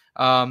 So,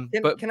 can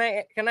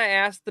I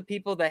ask the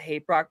people that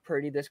hate Brock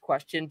Purdy this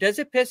question? Does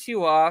it piss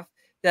you off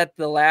that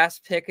the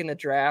last pick in the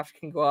draft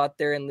can go out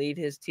there and lead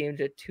his team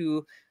to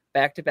 2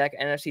 back-to-back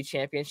NFC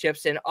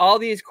championships, and all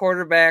these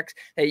quarterbacks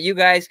that you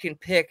guys can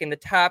pick in the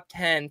top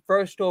 10,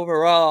 first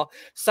overall,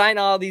 sign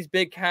all these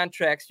big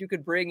contracts you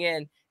could bring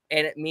in,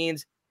 and it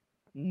means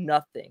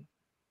nothing?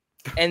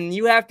 And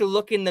you have to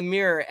look in the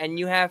mirror and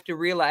you have to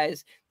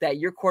realize that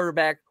your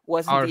quarterback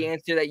wasn't the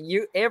answer.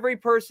 That every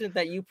person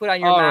that you put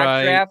on your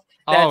mock draft,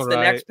 that's the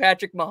next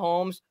Patrick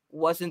Mahomes,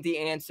 wasn't the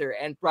answer.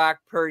 And Brock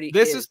Purdy.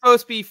 This is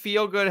supposed to be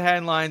feel good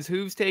headlines.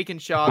 Who's taking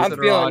shots at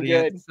our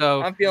audience? Good.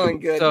 So I'm feeling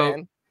good,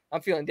 man.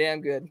 I'm feeling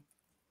damn good.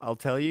 I'll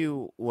tell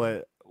you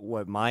what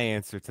my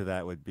answer to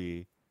that would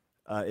be.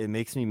 It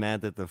makes me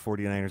mad that the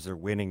 49ers are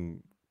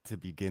winning to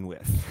begin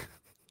with.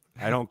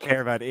 I don't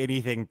care about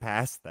anything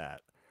past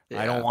that.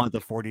 Yeah. I don't want the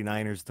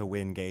 49ers to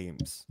win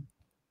games.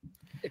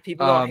 If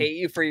people don't hate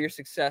you for your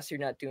success,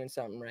 you're not doing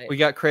something right. We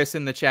got Chris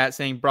in the chat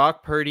saying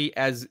Brock Purdy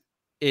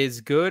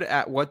is good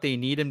at what they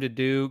need him to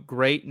do.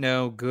 Great,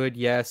 no, good,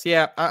 yes.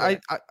 Yeah,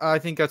 I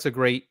think that's a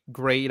great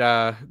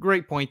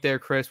point there,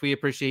 Chris. We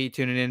appreciate you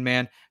tuning in,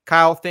 man.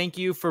 Kyle, thank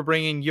you for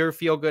bringing your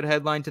feel-good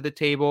headline to the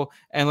table.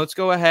 And let's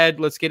go ahead.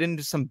 Let's get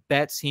into some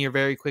bets here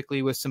very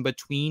quickly with some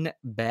between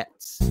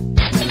bets.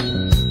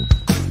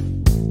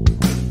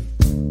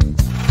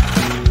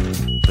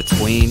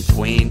 Between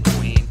bets.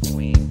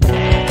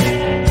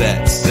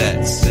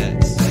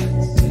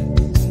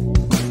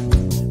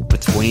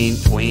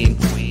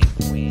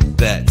 Between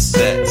bets.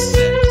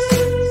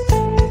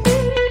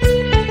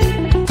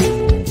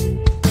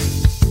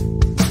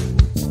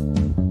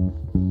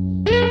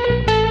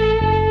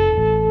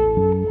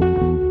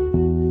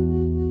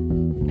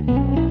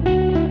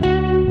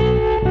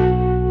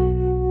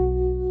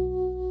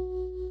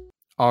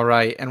 All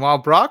right. And while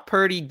Brock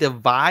Purdy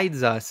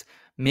divides us,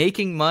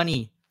 making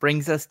money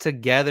brings us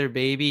together,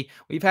 baby.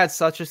 We've had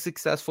such a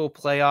successful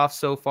playoff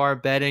so far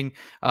betting.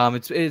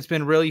 It's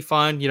been really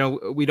fun. You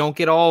know, we don't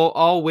get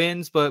all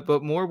wins, but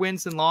more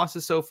wins than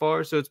losses so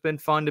far. So it's been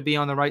fun to be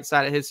on the right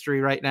side of history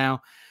right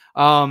now.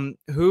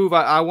 Hoov,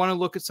 I want to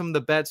look at some of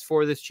the bets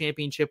for this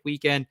championship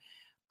weekend.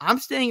 I'm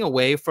staying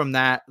away from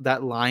that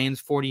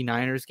Lions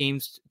 49ers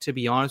games, to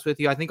be honest with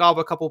you. I think I'll have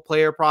a couple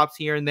player props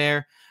here and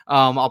there.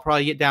 I'll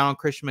probably get down on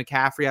Christian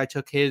McCaffrey. I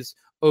took his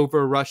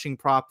over rushing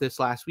prop this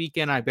last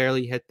weekend. I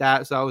barely hit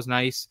that, so that was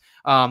nice.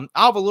 I'll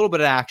have a little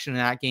bit of action in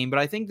that game, but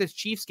I think this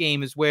Chiefs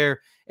game is where,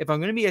 if I'm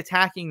going to be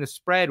attacking the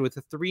spread with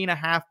a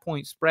 3.5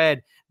 point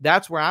spread,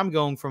 that's where I'm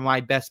going for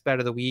my best bet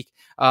of the week.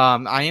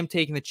 I am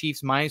taking the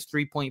Chiefs minus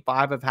 3.5.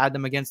 I've had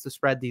them against the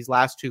spread these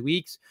last 2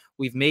 weeks.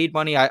 We've made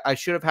money. I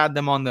should have had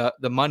them on the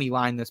money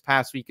line this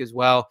past week as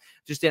well.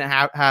 Just didn't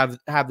have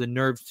the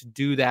nerves to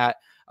do that.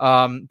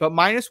 But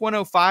minus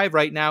 105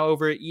 right now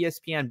over at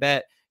ESPN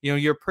Bet. You know,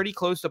 you're pretty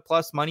close to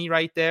plus money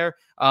right there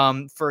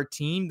for a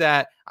team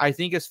that I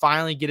think is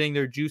finally getting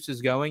their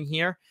juices going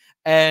here.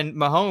 And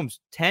Mahomes,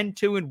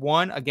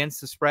 10-2-1 against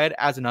the spread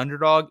as an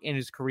underdog in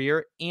his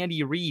career.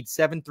 Andy Reid,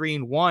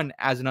 7-3-1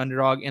 as an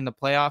underdog in the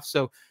playoffs.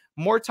 So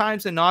more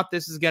times than not,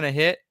 this is going to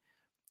hit.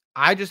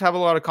 I just have a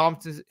lot of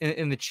confidence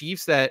in the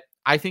Chiefs that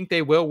I think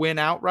they will win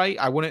outright.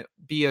 I wouldn't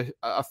be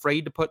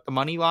afraid to put the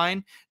money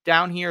line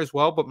down here as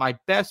well. But my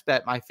best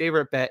bet, my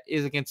favorite bet,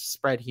 is against the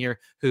spread here.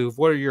 Hoov,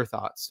 what are your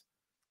thoughts?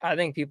 I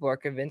think people are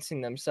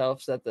convincing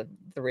themselves that the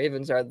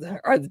Ravens are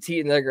the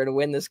team that are going to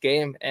win this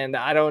game. And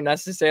I don't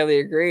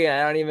necessarily agree.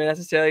 I don't even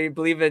necessarily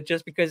believe it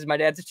just because my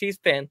dad's a Chiefs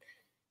fan.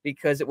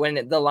 Because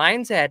when the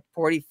line's at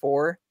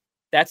 44,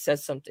 that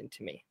says something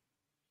to me.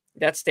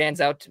 That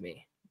stands out to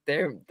me.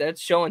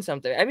 That's showing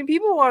something. I mean,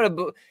 people are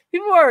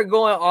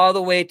going all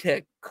the way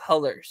to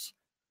colors.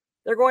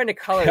 They're going to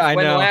colors. I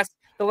know.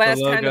 The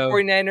last time the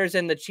 49ers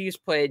and the Chiefs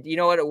played, you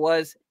know what it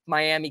was?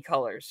 Miami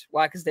colors.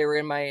 Why? Because they were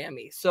in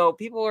Miami. So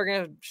people are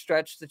going to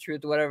stretch the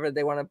truth, whatever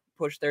they want to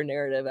push their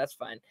narrative. That's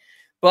fine.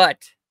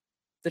 But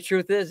the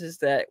truth is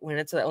that when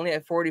it's only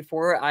at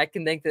 44, I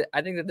think that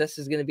this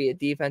is going to be a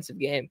defensive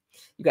game.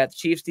 You got the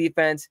Chiefs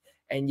defense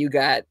and you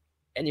got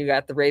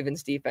the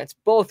Ravens defense.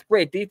 Both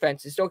great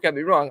defenses. Don't get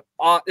me wrong.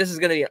 This is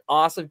going to be an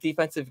awesome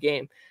defensive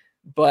game.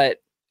 But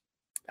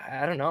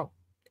I don't know.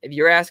 If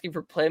you're asking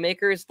for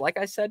playmakers, like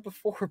I said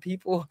before,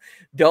 people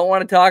don't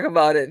want to talk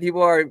about it.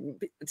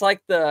 It's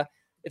like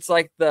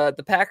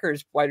the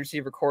Packers wide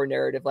receiver core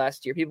narrative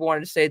last year. People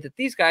wanted to say that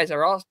these guys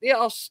they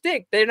all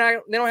stink. They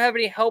don't have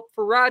any help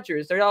for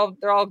Rodgers. They're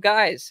all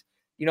guys.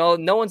 You know,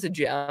 no one's a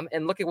gem.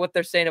 And look at what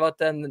they're saying about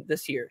them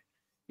this year.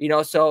 You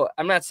know, so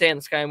I'm not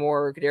saying Sky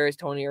Moore or Kadarius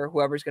Toney or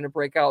whoever's going to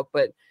break out,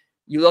 but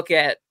you look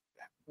at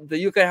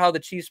how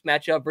the Chiefs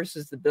match up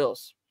versus the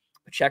Bills.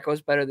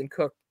 Pacheco's better than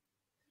Cook.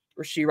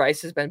 Rashee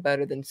Rice has been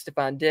better than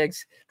Stephon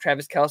Diggs.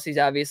 Travis Kelce's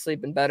obviously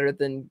been better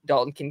than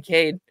Dalton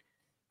Kincaid.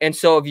 And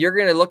so if you're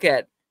going to look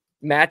at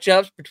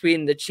matchups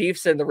between the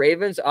Chiefs and the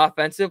Ravens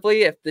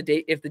offensively, if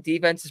the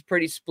defense is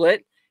pretty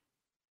split,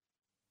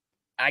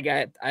 I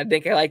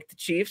think I like the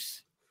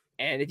Chiefs.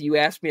 And if you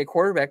ask me a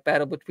quarterback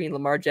battle between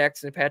Lamar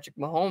Jackson and Patrick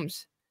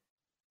Mahomes,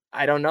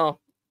 I don't know.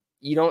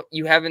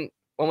 You haven't.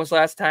 When was the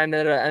last time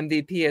that an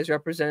MVP has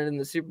represented in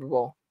the Super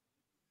Bowl?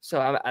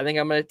 So I think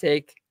I'm going to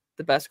take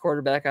the best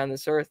quarterback on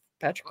this earth,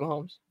 Patrick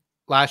Mahomes.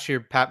 Last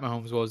year, Pat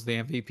Mahomes was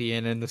the MVP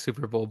and in the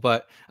Super Bowl.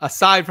 But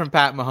aside from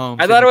Pat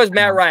Mahomes, I thought it was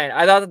Matt Ryan.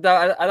 I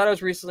thought it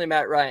was recently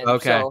Matt Ryan.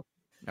 Okay.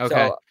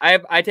 So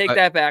I take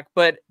that back.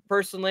 But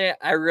personally,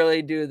 I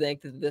really do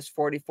think that this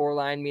 44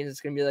 line means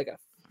it's going to be like a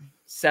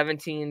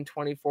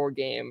 17-24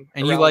 game.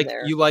 And you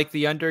like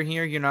the under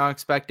here? You're not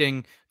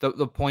expecting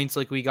the points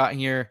like we got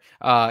here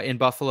in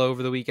Buffalo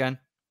over the weekend?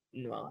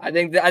 No, I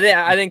think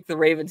the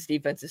Ravens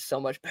defense is so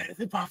much better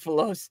than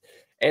Buffalo's,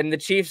 and the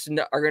Chiefs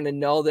are going to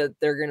know that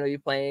they're going to be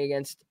playing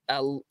against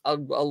a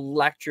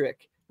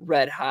electric,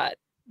 red hot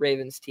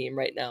Ravens team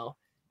right now,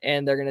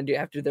 and they're going to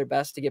have to do their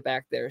best to get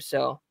back there.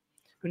 So,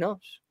 who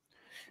knows?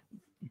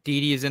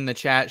 Dee is in the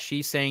chat.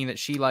 She's saying that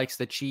she likes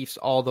the Chiefs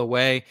all the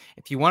way.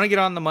 If you want to get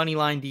on the money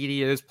line,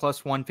 Dee, it is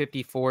plus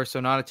 154, so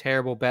not a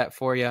terrible bet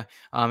for you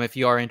if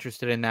you are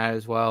interested in that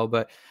as well.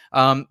 But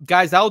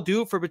guys, that'll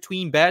do it for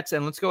Between Bets,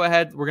 and let's go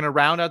ahead. We're going to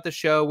round out the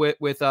show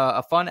with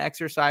a fun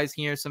exercise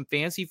here, some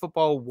fantasy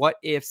football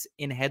what-ifs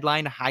in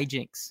headline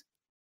Hyjynx.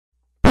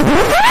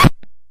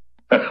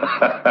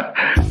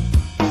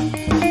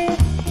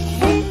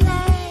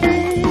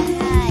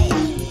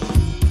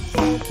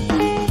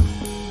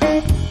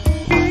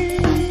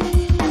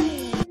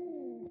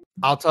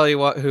 I'll tell you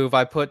what, Hoov,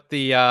 I put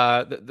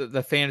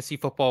the fantasy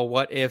football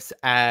what ifs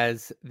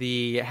as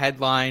the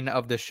headline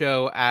of the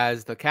show,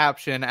 as the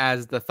caption,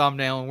 as the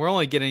thumbnail, and we're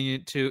only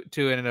getting to it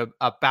in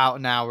about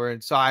an hour.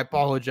 And so I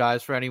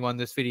apologize for anyone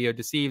this video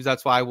deceives.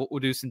 That's why we'll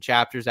do some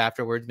chapters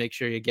afterwards. Make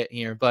sure you get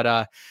here.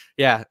 But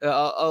yeah,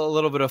 a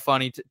little bit of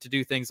funny to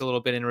do things a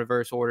little bit in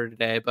reverse order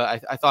today.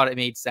 But I thought it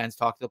made sense.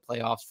 Talk to the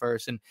playoffs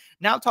first, and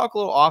now talk a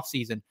little off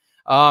season.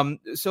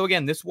 So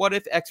again, this what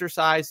if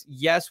exercise,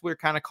 yes, we're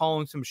kind of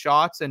calling some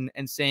shots and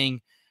saying,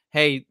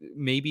 hey,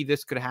 maybe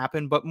this could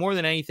happen. But more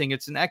than anything,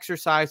 it's an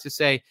exercise to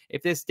say,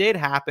 if this did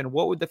happen,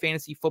 what would the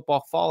fantasy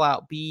football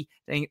fallout be,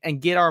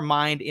 and get our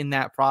mind in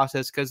that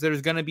process, because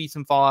there's going to be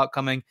some fallout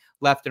coming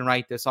left and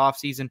right this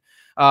offseason.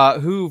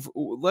 Hoov,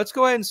 let's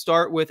go ahead and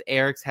start with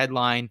Eric's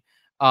headline.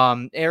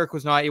 Eric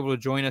was not able to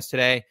join us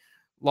today.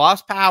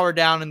 Lost power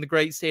down in the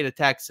great state of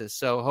Texas.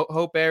 So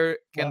hope Eric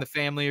and the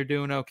family are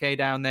doing okay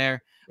down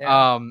there.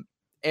 Yeah.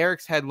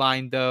 Eric's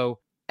headline, though,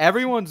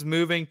 everyone's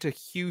moving to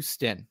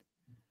Houston.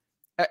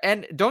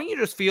 And don't you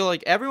just feel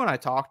like everyone I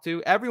talk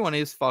to, everyone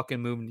is fucking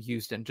moving to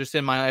Houston just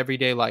in my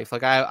everyday life?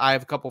 Like I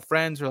have a couple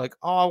friends who are like,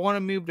 oh, I want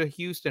to move to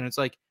Houston. It's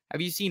like,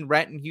 have you seen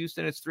rent in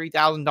Houston? It's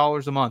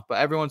 $3,000 a month, but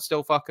everyone's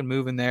still fucking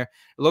moving there.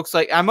 It looks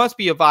like I must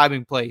be a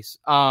vibing place.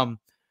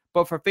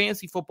 But for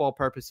fantasy football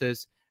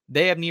purposes,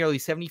 they have nearly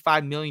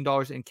 $75 million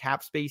in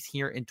cap space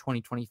here in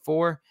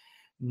 2024.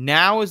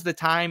 Now is the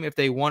time, if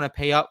they want to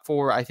pay up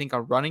for, I think,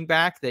 a running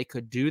back, they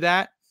could do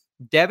that.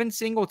 Devin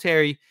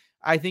Singletary,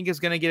 I think, is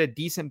going to get a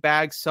decent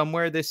bag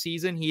somewhere this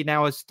season. He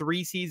now has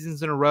 3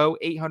 seasons in a row,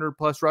 800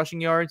 plus rushing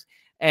yards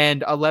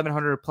and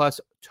 1,100 plus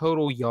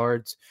total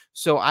yards.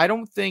 So I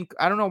don't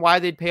know why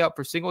they'd pay up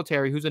for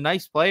Singletary, who's a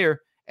nice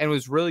player and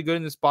was really good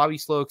in this Bobby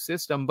Slowick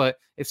system. But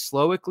if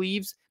Slowick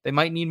leaves, they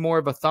might need more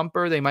of a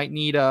thumper. They might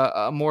need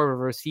a more of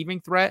a receiving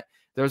threat.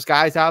 There's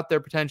guys out there,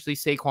 potentially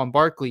Saquon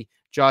Barkley,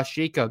 Josh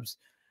Jacobs.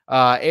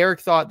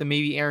 Eric thought that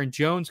maybe Aaron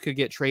Jones could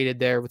get traded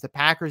there, with the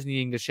Packers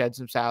needing to shed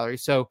some salary.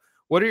 So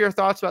what are your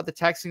thoughts about the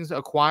Texans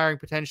acquiring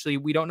potentially,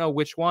 we don't know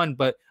which one,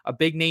 but a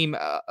big name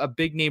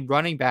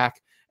running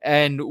back?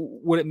 And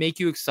would it make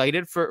you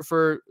excited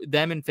for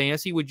them in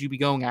fantasy? Would you be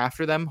going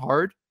after them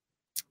hard?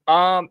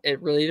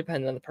 It really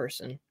depends on the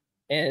person,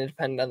 and it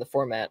depends on the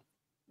format,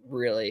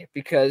 really,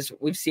 because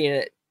we've seen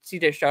it.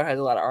 CJ Stroud has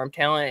a lot of arm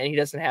talent, and he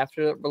doesn't have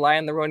to rely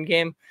on the run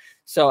game.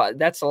 So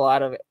that's a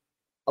lot of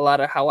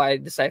how I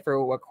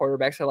decipher what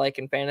quarterbacks I like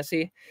in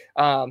fantasy.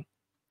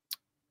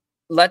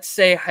 Let's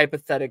say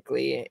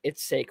hypothetically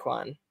it's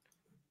Saquon.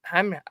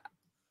 I'm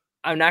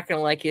not going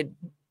to like it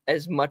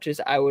as much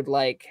as I would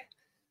like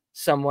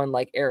someone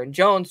like Aaron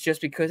Jones,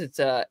 just because it's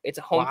a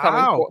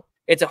homecoming. Wow.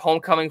 It's a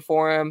homecoming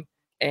for him,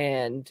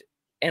 and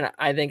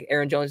I think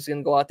Aaron Jones is going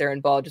to go out there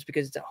and ball just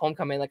because it's a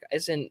homecoming. Like,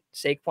 isn't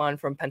Saquon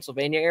from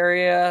Pennsylvania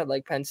area,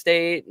 like Penn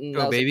State? And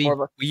oh, baby,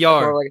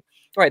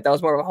 that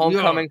was more of a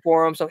homecoming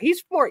for him. So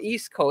he's more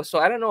East Coast. So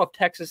I don't know if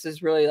Texas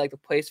is really like the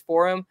place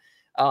for him.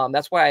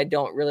 That's why I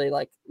don't really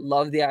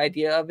love the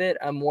idea of it.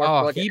 I'm more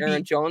for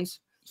Aaron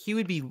Jones. He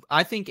would be.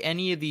 I think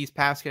any of these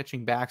pass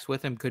catching backs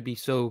with him could be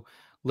so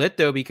lit,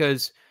 though,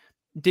 because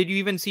did you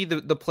even see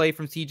the play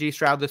from CJ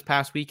Stroud this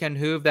past weekend,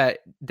 Hoov,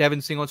 that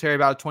Devin Singletary,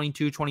 about a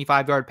 22,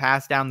 25-yard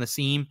pass down the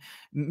seam,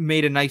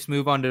 made a nice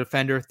move on the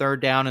defender,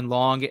 third down and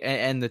long,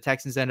 and the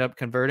Texans ended up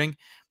converting?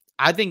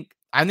 I think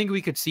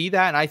we could see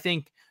that, and I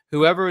think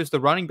whoever is the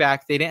running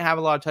back, they didn't have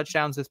a lot of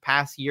touchdowns this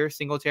past year.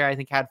 Singletary, I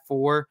think, had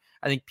 4.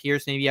 I think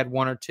Pierce maybe had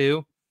 1 or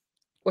 2.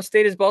 What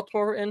state is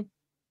Baltimore in?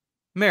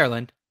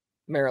 Maryland.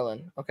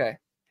 Okay.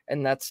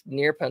 And that's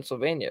near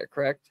Pennsylvania,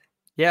 correct?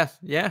 Yes,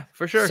 yeah,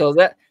 for sure. So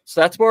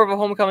that's more of a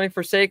homecoming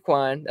for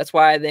Saquon. That's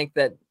why I think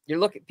that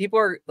people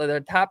are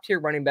the top tier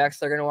running backs.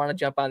 They're going to want to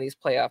jump on these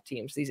playoff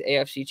teams, these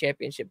AFC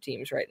championship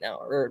teams right now,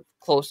 or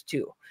close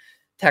to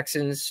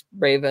Texans,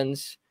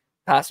 Ravens,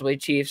 possibly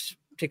Chiefs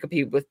to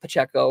compete with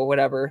Pacheco,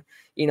 whatever.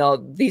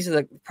 These are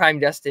the prime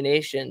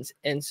destinations.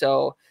 And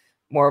so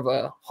more of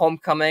a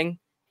homecoming.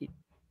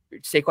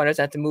 Saquon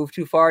doesn't have to move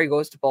too far. He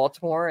goes to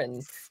Baltimore,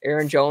 and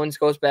Aaron Jones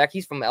goes back.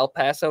 He's from El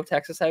Paso,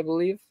 Texas, I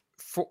believe.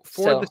 I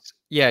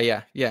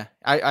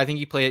think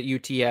he played at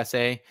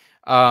UTSA.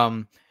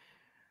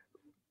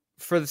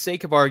 For the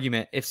sake of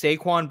argument, if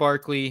Saquon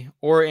Barkley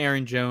or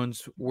Aaron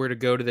Jones were to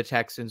go to the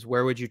Texans,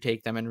 where would you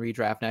take them in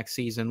redraft next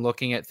season,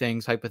 looking at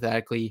things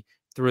hypothetically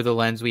through the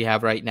lens we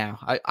have right now?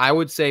 I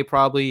would say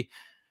probably,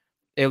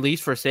 at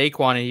least for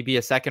Saquon, he'd be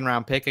a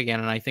second-round pick again,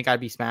 and I think I'd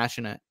be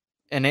smashing it.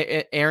 And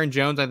Aaron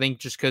Jones, I think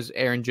just because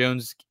Aaron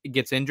Jones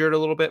gets injured a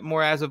little bit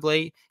more as of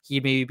late,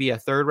 he'd maybe be a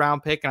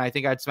third-round pick, and I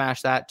think I'd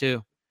smash that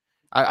too.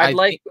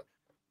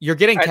 You're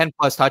getting 10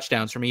 plus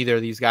touchdowns from either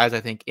of these guys, I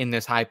think, in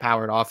this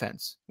high-powered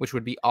offense, which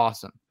would be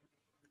awesome.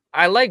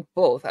 I like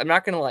both. I'm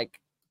not going to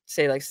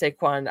say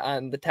Saquon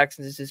on the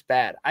Texans is just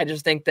bad. I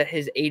just think that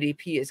his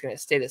ADP is going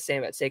to stay the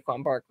same at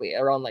Saquon Barkley,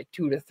 around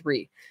 2 to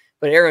 3.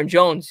 But Aaron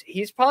Jones,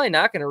 he's probably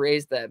not going to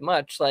raise that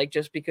much,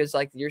 just because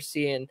you're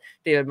seeing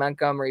David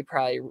Montgomery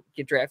probably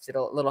get drafted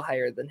a little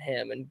higher than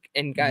him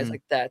and guys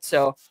like that.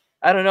 So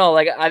I don't know.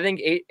 I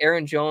think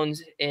Aaron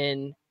Jones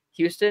in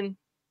Houston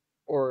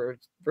or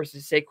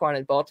versus Saquon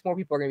in Baltimore,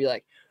 people are going to be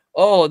like,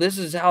 oh, this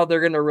is how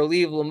they're going to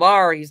relieve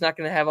Lamar. He's not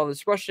going to have all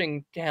this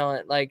rushing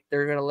talent.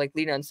 They're going to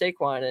lean on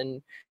Saquon,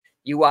 and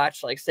you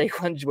watch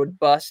Saquon would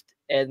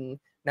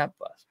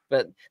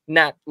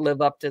not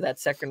live up to that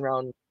second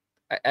round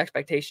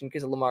expectation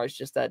because Lamar is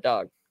just that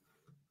dog.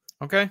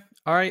 Okay.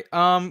 All right.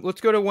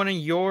 Let's go to one of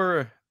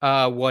your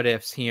what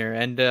ifs here.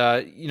 And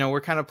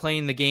we're kind of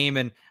playing the game,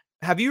 and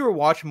Have you ever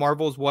watched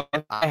Marvel's What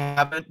If? I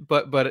haven't,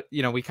 but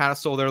we kind of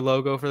stole their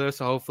logo for this,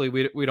 so hopefully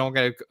we don't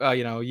get a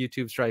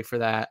YouTube strike for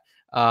that.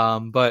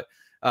 But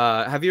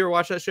have you ever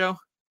watched that show?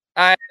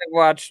 I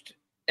watched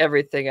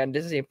everything on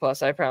Disney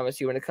Plus. I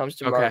promise you, when it comes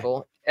to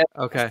Marvel,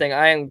 everything.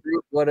 I am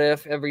Groot, What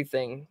If,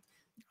 everything.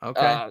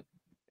 Okay,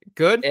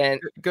 good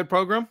and good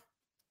program.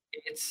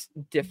 It's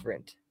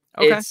different.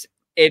 Okay.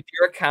 If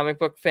you're a comic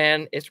book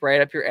fan, it's right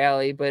up your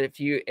alley. But if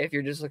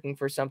you're just looking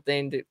for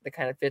something that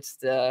kind of fits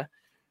the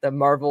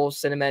Marvel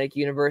Cinematic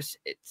Universe,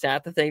 it's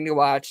not the thing to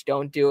watch.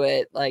 Don't do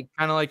it. Like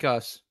kind of like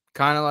us.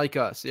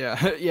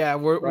 Yeah. Yeah,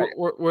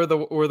 we're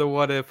the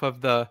What If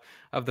of the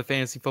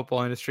fantasy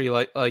football industry,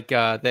 like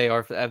they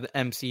are for the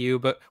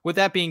MCU. But with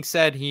that being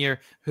said, here,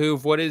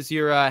 Hoov, what is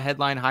your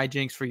headline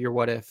hijinks for your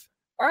What If?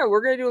 All right,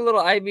 we're gonna do a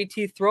little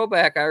IBT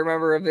throwback. I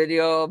remember a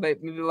video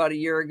maybe about a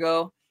year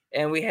ago,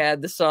 and we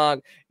had the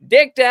song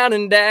 "Dick Down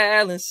in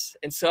Dallas,"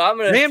 and so I'm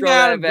gonna throw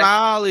that back.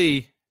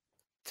 Raleigh.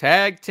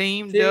 Tag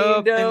teamed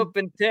up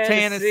in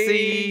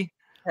Tennessee.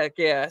 Heck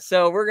yeah.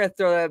 So we're going to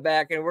throw that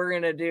back, and we're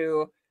going to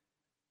do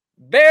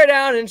Bear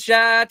Down in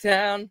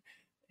Chi-Town.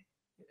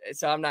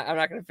 So I'm not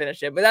going to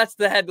finish it, but that's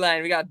the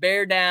headline. We got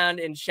Bear Down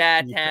in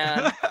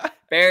Chi-Town,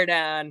 Bear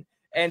Down.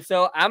 And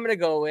so I'm going to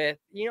go with,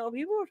 people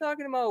are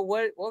talking about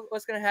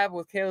what's going to happen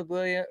with Caleb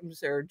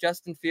Williams or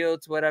Justin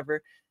Fields,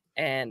 whatever,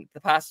 and the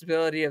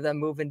possibility of them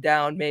moving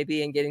down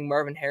maybe and getting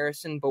Marvin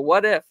Harrison. But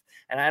what if?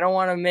 And I don't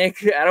want to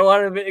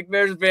make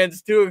Bears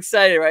fans too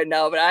excited right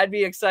now, but I'd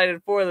be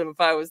excited for them if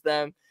I was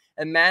them.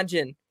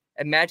 Imagine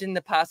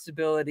the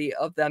possibility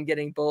of them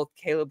getting both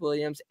Caleb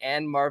Williams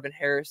and Marvin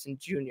Harrison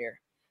Jr.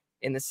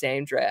 in the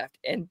same draft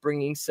and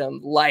bringing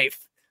some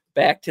life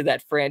back to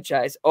that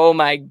franchise. Oh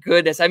my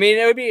goodness. I mean,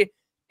 it'd be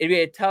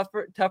a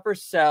tougher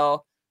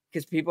sell,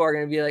 because people are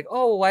going to be like,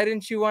 oh, why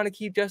didn't you want to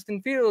keep Justin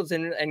Fields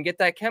and get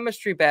that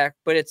chemistry back?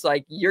 But it's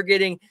like you're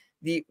getting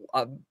the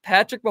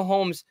Patrick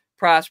Mahomes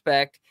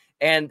prospect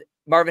and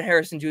Marvin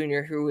Harrison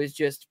Jr., who is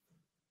just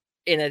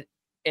in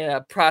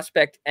a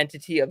prospect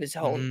entity of his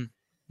own.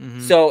 Mm-hmm.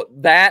 So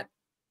that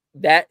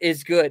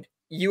is good.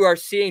 You are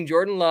seeing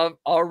Jordan Love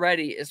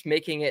already is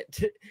making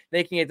it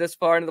this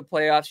far into the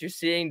playoffs. You're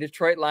seeing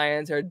Detroit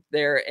Lions are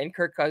there, and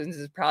Kirk Cousins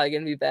is probably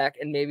going to be back,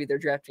 and maybe they're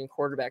drafting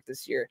quarterback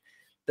this year.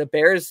 The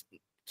Bears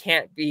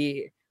can't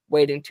be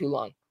waiting too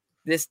long.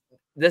 This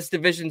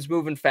division's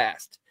moving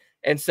fast.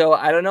 And so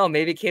I don't know,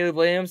 maybe Caleb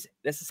Williams,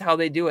 this is how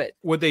they do it.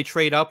 Would they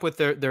trade up with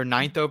their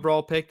 9th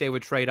overall pick? They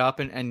would trade up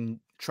and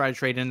try to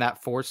trade in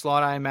that 4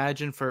 slot, I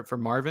imagine, for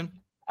Marvin.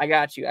 I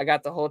got you. I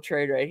got the whole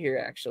trade right here,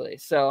 actually.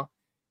 So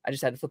I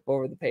just had to flip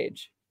over the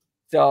page.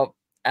 So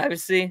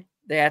obviously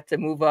they have to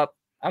move up.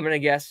 I'm going to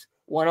guess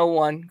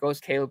 101 goes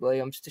Caleb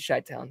Williams to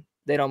Chi-Town.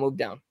 They don't move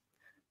down.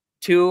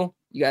 2,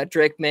 you got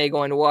Drake May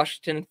going to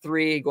Washington.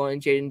 3,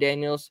 going Jaden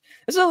Daniels.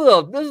 There's a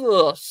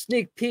little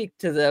sneak peek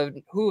to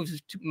the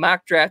Hoov's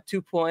mock draft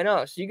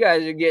 2.0. So you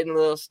guys are getting a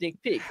little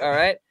sneak peek. All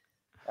right.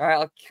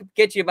 I'll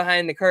get you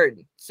behind the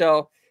curtain.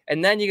 So,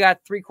 and then you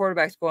got 3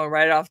 quarterbacks going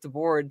right off the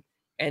board.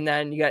 And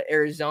then you got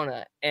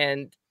Arizona,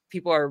 and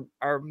people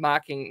are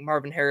mocking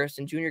Marvin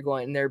Harrison Jr.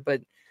 going in there,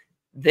 but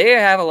they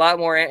have a lot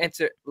more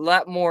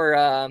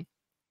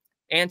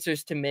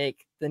answers to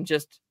make than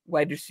just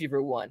wide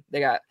receiver 1.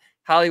 They got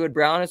Hollywood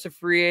Brown as a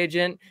free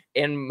agent.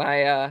 In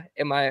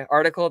my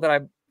article that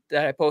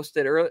I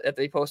posted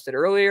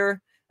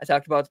earlier, I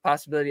talked about the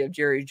possibility of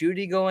Jerry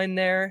Jeudy going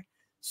there.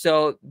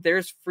 So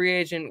there's free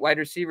agent wide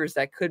receivers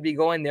that could be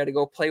going there to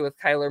go play with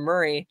Kyler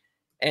Murray,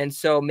 and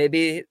so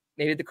maybe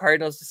the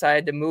Cardinals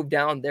decided to move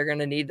down. They're going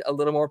to need a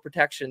little more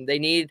protection. They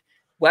need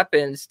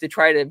weapons to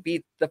try to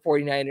beat the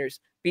 49ers,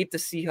 beat the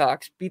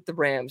Seahawks, beat the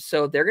Rams.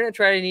 So they're going to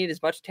try to need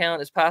as much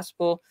talent as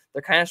possible.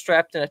 They're kind of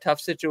strapped in a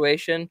tough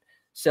situation.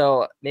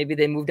 So maybe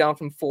they move down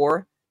from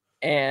 4.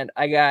 And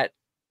I got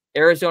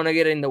Arizona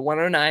getting the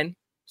 109.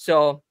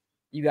 So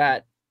you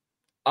got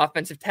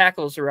offensive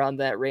tackles around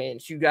that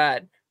range. You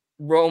got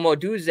Rome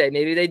Odunze.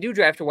 Maybe they do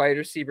draft a wide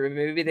receiver.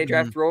 Maybe they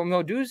draft Rome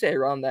Odunze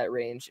around that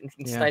range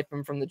and snipe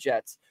him from the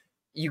Jets.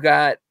 You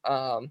got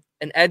an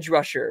edge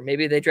rusher.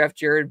 Maybe they draft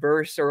Jared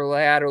Verse or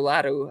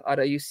Lado out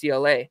of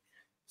UCLA.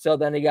 So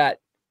then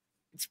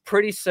it's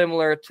pretty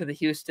similar to the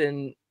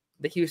Houston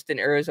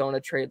Arizona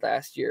trade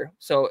last year.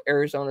 So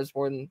Arizona's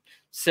more than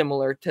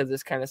similar to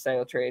this kind of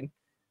style trade.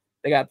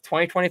 They got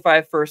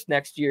 2025 first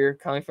next year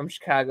coming from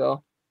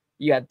Chicago.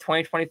 You got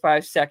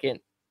 2025 second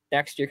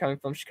next year coming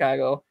from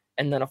Chicago,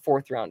 and then a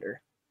 4th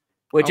rounder,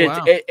 which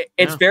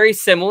it's very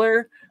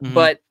similar,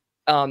 but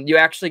you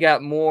actually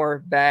got more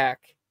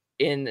back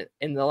in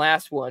the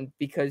last one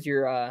because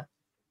you're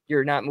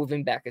not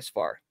moving back as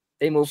far.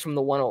 They moved from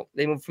the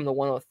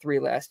 103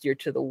 last year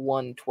to the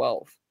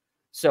 112.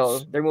 So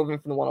they're moving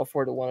from the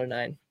 104 to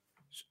 109.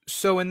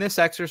 So in this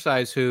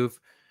exercise, Hoov,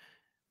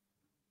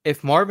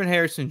 if Marvin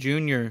Harrison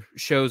Jr.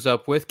 shows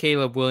up with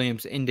Caleb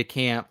Williams into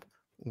camp,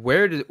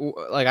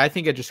 I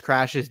think it just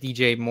crashes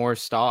DJ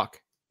Moore's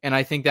stock. And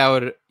I think that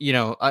would,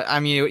 I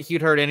mean,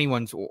 he'd hurt any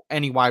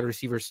wide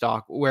receiver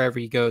stock wherever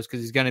he goes,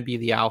 because he's going to be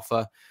the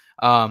alpha.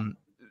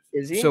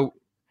 Is he? So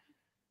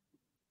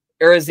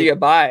Or is he a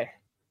buy?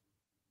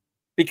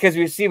 Because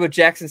we see with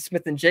Jackson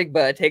Smith and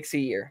Jigba, it takes a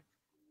year.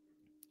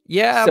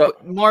 Yeah, So-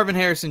 but Marvin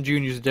Harrison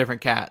Jr. is a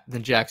different cat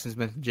than Jackson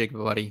Smith and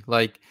Jigba, buddy.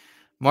 Like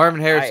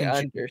Marvin Harrison, I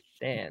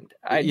understand.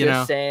 I'm you just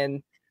know.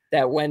 saying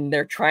that when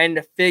they're trying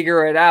to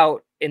figure it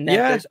out, in that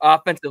there's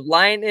offensive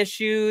line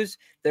issues,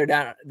 they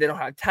don't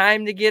have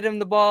time to get him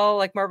the ball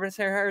like Marvin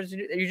Harrison.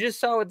 You just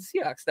saw with the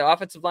Seahawks, the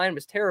offensive line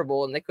was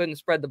terrible and they couldn't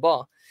spread the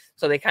ball,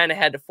 so they kind of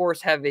had to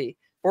force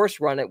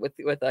run it with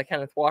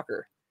Kenneth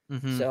Walker.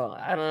 Mhm. So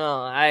I don't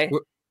know.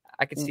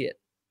 I could see it.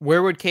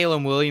 Where would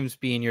Caleb Williams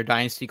be in your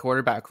dynasty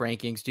quarterback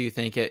rankings, do you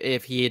think,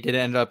 if he did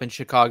end up in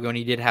Chicago and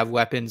he did have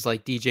weapons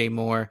like DJ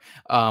Moore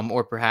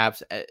or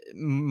perhaps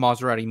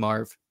Maserati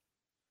Marv?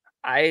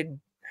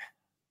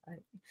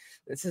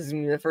 This is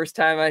the first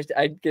time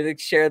I get to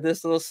share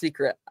this little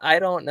secret. I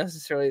don't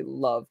necessarily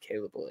love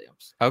Caleb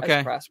Williams as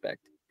a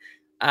prospect.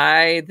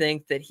 I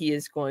think that he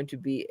is going to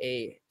be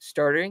a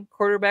starting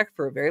quarterback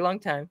for a very long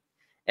time.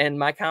 And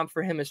my comp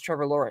for him is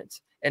Trevor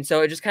Lawrence. And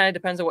so it just kind of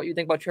depends on what you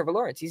think about Trevor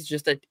Lawrence. He's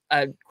just a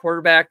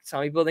quarterback.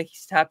 Some people think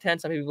he's top 10.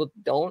 Some people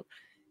don't.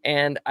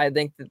 And I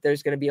think that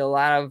there's going to be a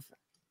lot of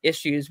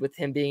issues with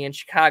him being in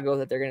Chicago,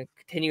 that they're going to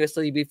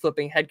continuously be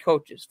flipping head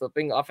coaches,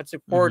 flipping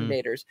offensive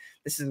coordinators.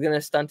 This is going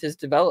to stunt his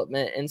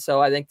development. And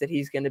so I think that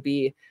he's going to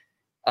be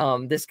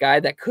this guy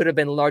that could have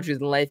been larger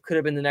than life, could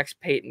have been the next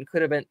Peyton,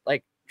 could have been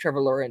like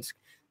Trevor Lawrence.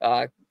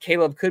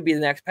 Caleb could be the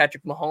next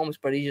Patrick Mahomes,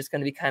 but he's just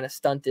going to be kind of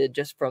stunted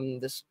just from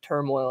this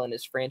turmoil in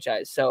his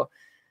franchise. So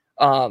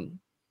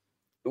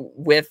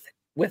with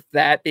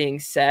that being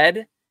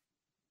said,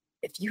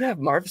 if you have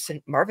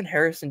Marvin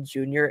Harrison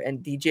Jr.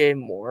 and DJ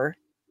Moore,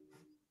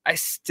 I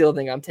still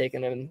think I'm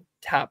taking him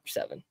top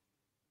 7.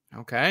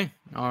 Okay.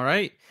 All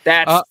right.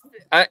 That's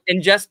I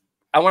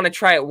want to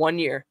try it 1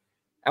 year.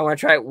 I want to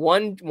try it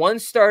one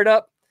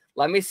startup.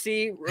 Let me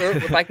see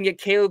if I can get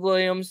Caleb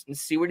Williams and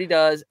see what he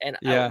does, and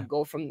I'll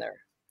go from there.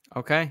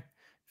 Okay.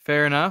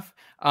 Fair enough.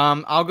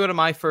 I'll go to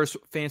my first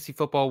fantasy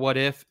football what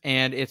if,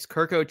 and it's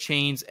Kirko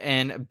Chains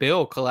and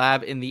Bill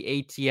collab in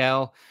the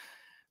ATL.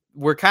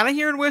 We're kind of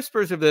hearing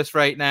whispers of this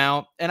right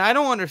now, and I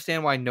don't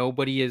understand why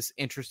nobody is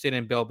interested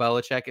in Bill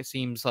Belichick. It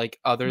seems like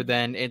other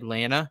than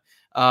Atlanta.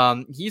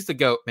 He's the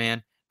GOAT,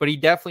 man, but he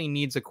definitely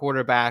needs a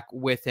quarterback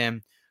with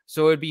him.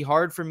 So it'd be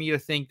hard for me to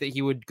think that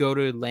he would go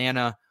to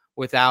Atlanta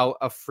without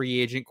a free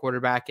agent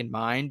quarterback in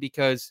mind,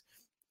 because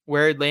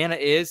where Atlanta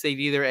is, they'd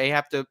either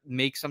have to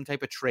make some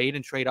type of trade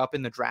and trade up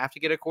in the draft to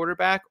get a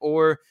quarterback,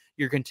 or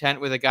you're content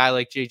with a guy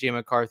like JJ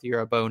McCarthy or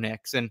a Bo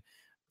Nix. And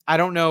I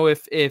don't know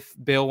if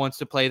Bill wants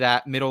to play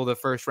that middle of the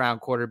first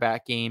round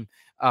quarterback game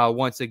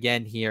once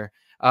again here.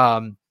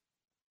 But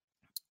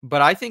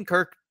I think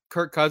Kirk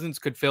Cousins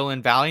could fill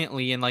in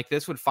valiantly, and like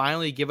this would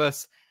finally give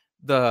us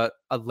the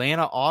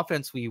Atlanta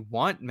offense we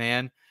want,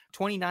 man.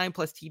 29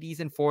 plus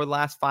TDs in 4 of the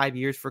last 5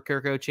 years for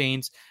Kirko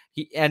Chains.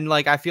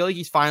 I feel like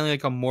he's finally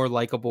like a more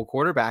likable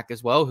quarterback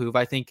as well, Hoov.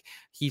 I think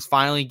he's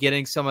finally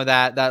getting some of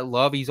that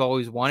love he's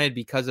always wanted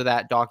because of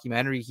that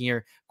documentary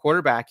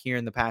quarterback here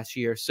in the past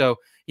year. So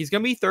he's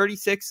going to be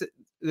 36.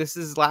 This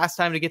is his last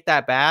time to get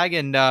that bag.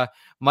 And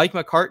Mike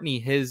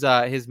McCartney,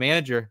 his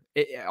manager,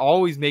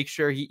 always makes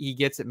sure he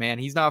gets it, man.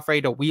 He's not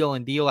afraid to wheel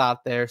and deal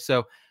out there.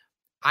 So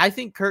I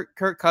think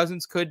Kirk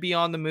Cousins could be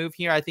on the move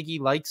here. I think he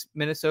likes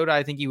Minnesota.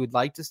 I think he would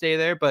like to stay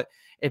there. But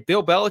if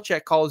Bill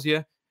Belichick calls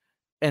you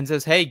and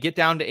says, hey, get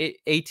down to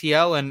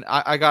ATL, and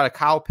I got a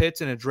Kyle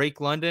Pitts and a Drake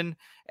London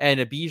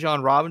and a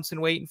Bijan Robinson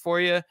waiting for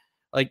you,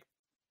 like,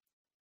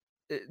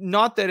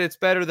 not that it's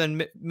better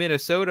than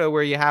Minnesota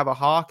where you have a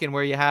Hawk and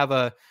where you have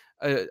a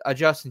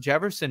Justin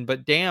Jefferson,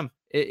 but damn,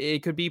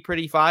 it could be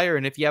pretty fire.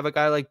 And if you have a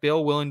guy like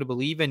Bill willing to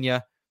believe in you,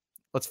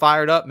 let's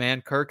fire it up,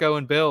 man. Kirko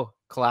and Bill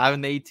collab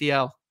in the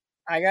ATL.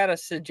 I got a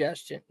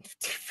suggestion.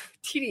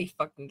 TD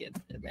fucking gets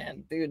it,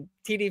 man. Dude,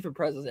 TD for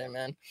president,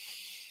 man.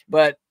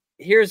 But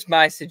here's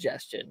my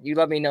suggestion. You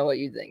let me know what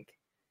you think.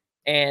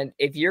 And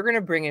if you're going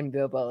to bring in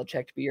Bill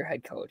Belichick to be your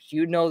head coach,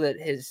 you know that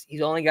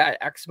he's only got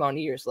X amount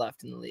of years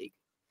left in the league.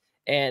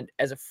 And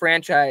as a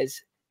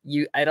franchise,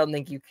 I don't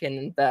think you can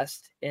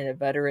invest in a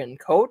veteran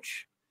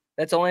coach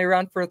that's only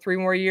around for 3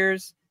 more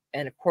years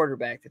and a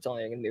quarterback that's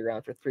only going to be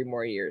around for 3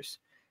 more years,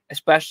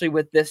 especially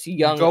with this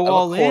young. You go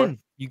all in.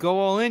 You go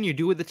all in. You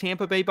do what the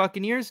Tampa Bay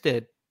Buccaneers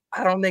did.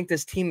 I don't think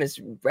this team is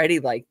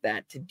ready like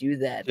that to do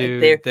that.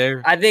 Dude,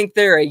 I think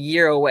they're a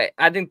year away.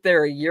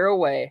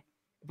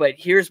 But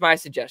here's my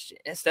suggestion.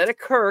 Instead of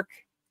Kirk,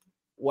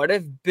 what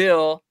if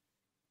Bill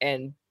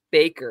and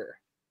Baker?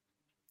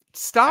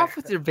 Stop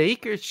with your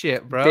Baker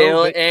shit, bro.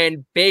 Bill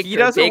and Baker. He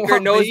doesn't Baker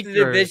want knows Baker. the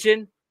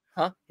division.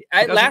 Huh?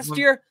 Last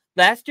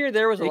year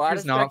there was a lot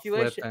of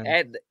speculation.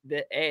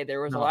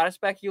 There was a lot of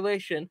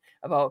speculation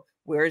about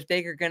where is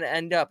Baker going to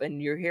end up,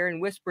 and you're hearing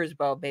whispers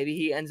about maybe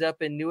he ends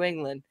up in New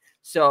England.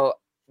 So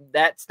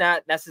that's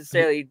not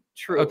necessarily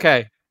true.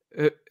 Okay,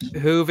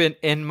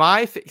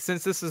 Hoov,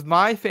 since this is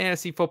my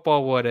fantasy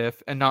football what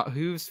if and not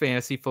Hoov's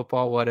fantasy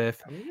football what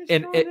if,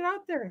 and it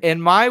out there.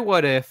 In my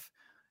what if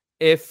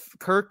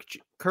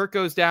Kirk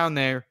goes down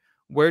there,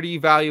 where do you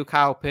value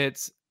Kyle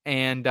Pitts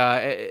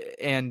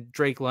and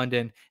Drake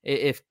London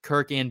if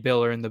Kirk and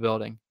Bill are in the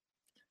building?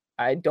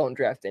 I don't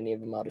draft any of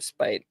them out of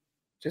spite,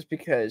 just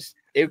because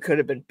it could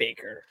have been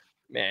Baker.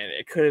 Man,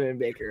 it could have been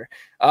Baker.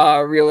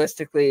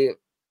 Realistically,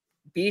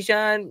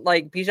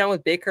 Bijan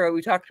with Baker,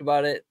 we talked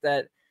about it,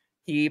 that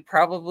he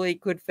probably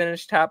could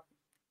finish top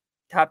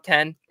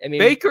 10. I mean,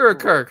 Baker or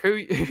Kirk? Who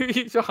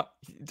you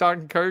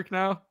talking Kirk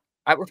now?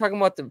 We're talking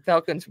about the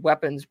Falcons'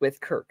 weapons with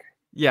Kirk.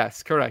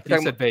 Yes, correct.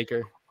 You said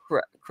Baker.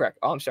 Correct.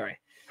 Oh, I'm sorry.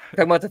 We're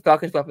talking about the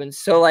Falcons' weapons.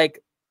 So, like,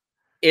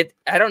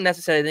 I don't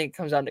necessarily think it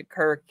comes down to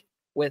Kirk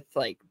with,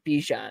 like,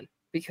 Bijan,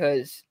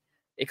 because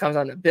it comes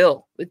down to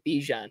Bill with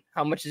Bijan.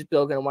 How much is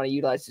Bill going to want to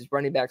utilize his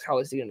running backs? How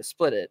is he going to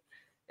split it?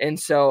 And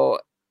so,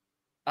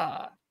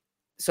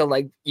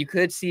 like, you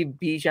could see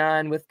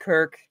Bijan with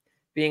Kirk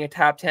being a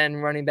top 10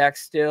 running back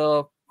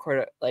still.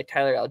 Like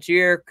Tyler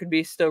Algier could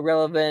be still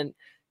relevant.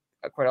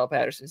 Cordell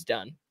Patterson's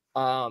done.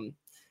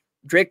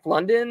 Drake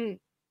London,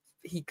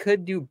 he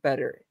could do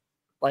better.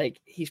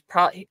 Like,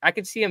 I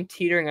could see him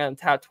teetering on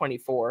top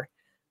 24,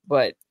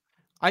 but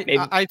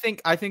I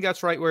think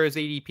that's right where his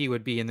ADP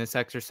would be in this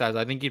exercise.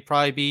 I think he'd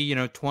probably be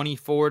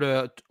 24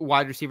 to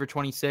wide receiver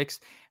 26,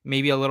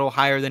 maybe a little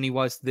higher than he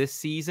was this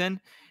season.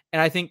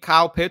 And I think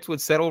Kyle Pitts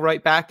would settle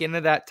right back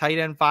into that tight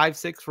end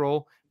 5-6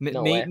 role.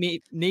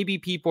 Maybe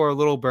people are a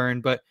little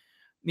burned, but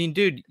I mean,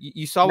 dude,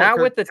 you saw not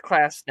with this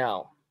class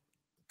now.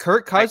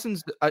 Kirk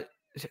Cousins, at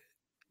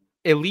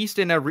least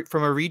from a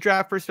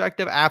redraft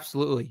perspective,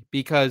 absolutely,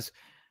 because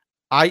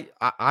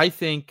I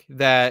think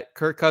that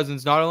Kirk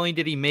Cousins, not only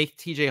did he make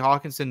TJ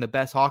Hawkinson the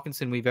best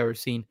Hawkinson we've ever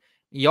seen,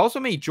 he also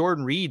made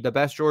Jordan Reed the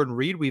best Jordan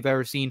Reed we've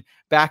ever seen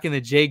back in the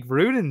Jake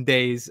Gruden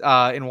days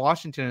in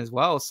Washington as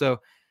well.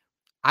 So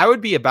I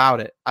would be about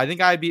it. I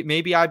think I'd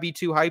be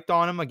too hyped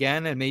on him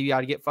again, and maybe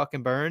I'd get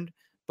fucking burned,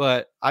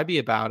 but I'd be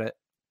about it.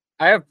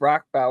 I have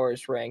Brock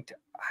Bowers ranked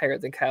higher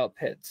than Kyle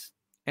Pitts.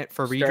 And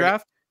for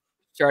redraft?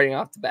 Starting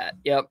off the bat.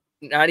 Yep.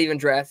 Not even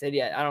drafted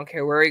yet. I don't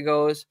care where he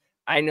goes.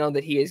 I know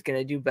that he is going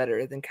to do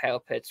better than Kyle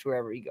Pitts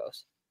wherever he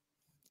goes.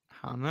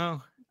 I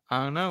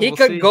don't know. He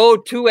could go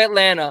to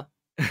Atlanta,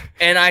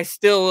 and I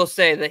still will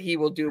say that he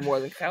will do more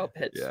than Kyle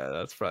Pitts. Yeah,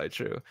 that's probably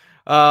true.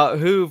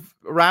 Who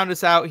round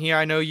us out here?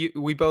 I know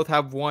we both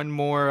have one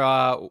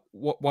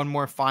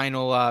more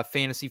final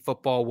fantasy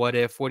football what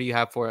if. What do you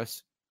have for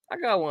us? I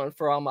got one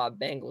for all my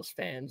Bengals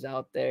fans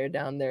out there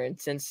down there in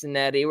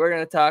Cincinnati. We're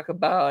going to talk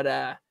about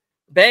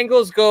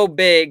Bengals go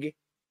big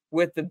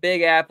with the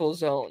Big Apple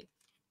Zone,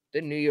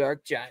 the New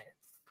York Giants.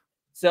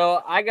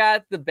 So I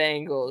got the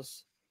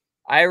Bengals.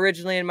 I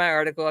originally, in my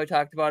article, I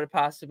talked about it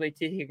possibly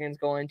T. Higgins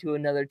going to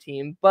another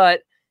team.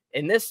 But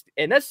in this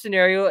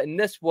scenario, in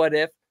this what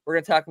if, we're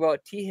going to talk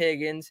about T.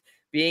 Higgins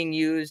being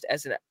used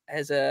as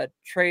a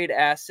trade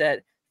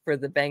asset for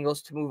the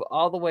Bengals to move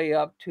all the way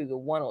up to the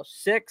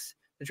 106.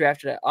 The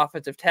drafted an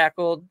offensive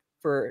tackle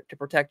to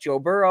protect Joe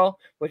Burrow,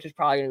 which is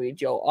probably going to be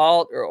Joe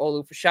Alt or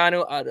Olu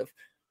Fashanu out of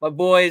my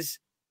boys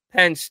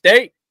Penn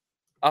State,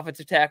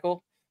 offensive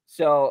tackle.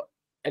 So,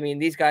 I mean,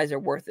 these guys are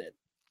worth it.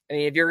 I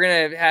mean, if you're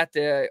going to have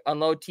to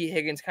unload T.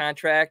 Higgins'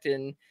 contract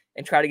and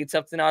try to get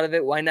something out of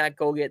it, why not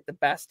go get the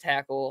best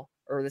tackle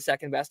or the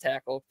second best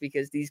tackle?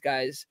 Because these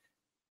guys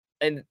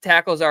and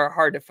tackles are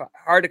hard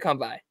to come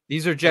by.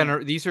 These are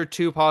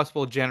two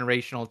possible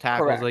generational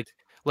tackles. Correct.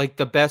 Like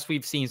the best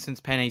we've seen since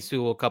Penei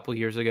Sewell a couple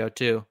years ago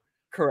too.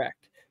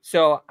 Correct.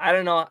 So I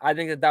don't know. I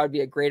think that would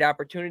be a great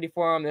opportunity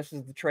for him. This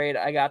is the trade.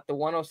 I got the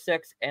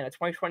 106 and a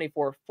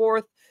 2024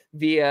 fourth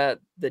via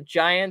the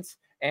Giants,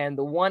 and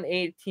the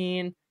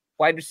 118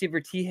 wide receiver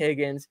T.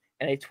 Higgins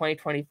and a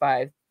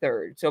 2025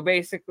 third. So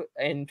basically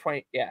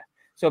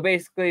So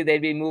basically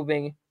they'd be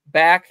moving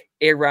back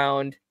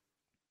around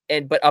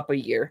but up a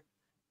year.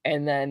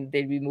 And then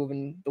they'd be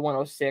moving the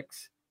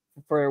 106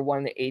 for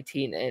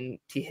 118 and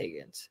T.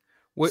 Higgins.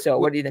 What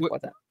do you think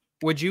about that?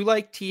 Would you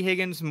like T.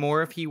 Higgins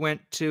more if he went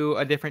to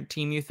a different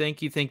team, you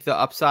think? You think the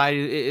upside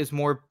is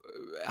more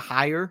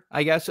higher,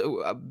 I guess,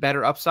 a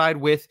better upside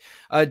with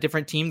a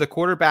different team? The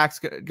quarterback's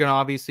going to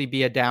obviously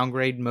be a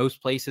downgrade in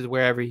most places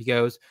wherever he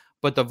goes,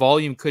 but the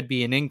volume could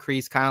be an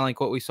increase, kind of like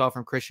what we saw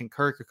from Christian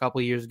Kirk a couple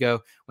of years ago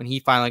when he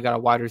finally got a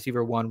wide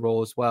receiver one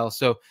role as well.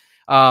 So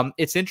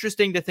it's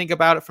interesting to think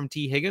about it from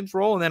T. Higgins'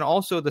 role, and then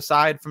also the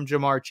side from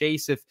Jamar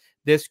Chase. If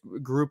this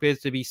group is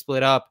to be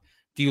split up,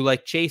 do you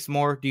like Chase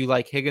more? Do you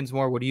like Higgins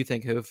more? What do you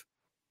think, Hoov?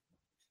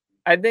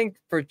 I think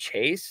for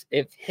Chase,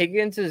 if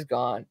Higgins is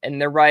gone and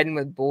they're riding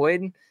with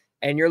Boyd,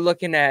 and you're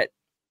looking at,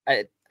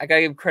 I got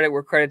to give credit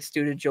where credit's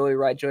due to Joey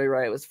Wright. Joey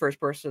Wright was the first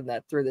person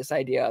that threw this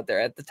idea out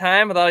there. At the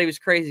time, I thought he was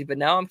crazy, but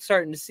now I'm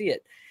starting to see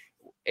it.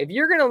 If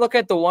you're going to look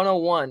at the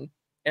 101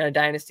 in a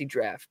dynasty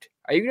draft,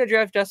 are you going to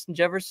draft Justin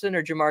Jefferson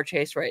or Jamar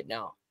Chase right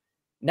now?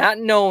 Not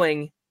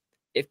knowing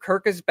if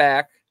Kirk is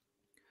back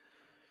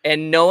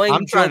and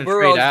knowing Joe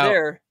Burrow's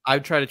there.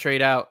 I'd try to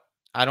trade out.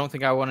 I don't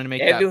think I wanted to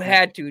make that. If you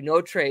had to,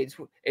 no trades.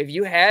 If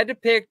you had to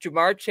pick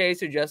Jamar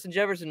Chase or Justin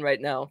Jefferson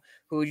right now,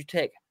 who would you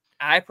take?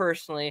 I'm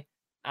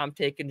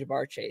taking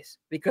Jamar Chase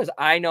because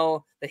I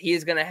know that he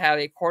is going to have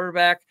a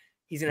quarterback.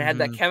 He's going to have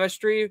that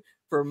chemistry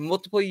for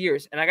multiple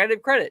years. And I got to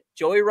give credit.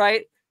 Joey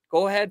Wright,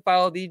 go ahead,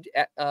 follow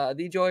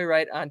the Joey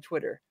Wright on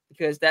Twitter,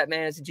 because that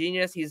man is a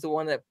genius. He's the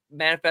one that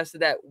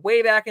manifested that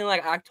way back in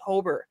like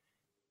October.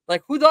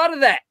 Like, who thought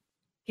of that?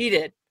 He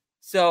did.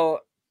 So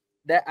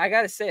that, I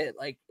got to say it,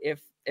 like, if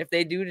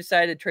they do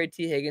decide to trade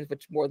T. Higgins,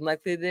 which more than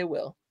likely they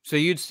will. So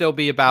you'd still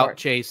be about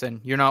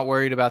chasing. You're not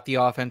worried about the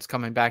offense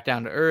coming back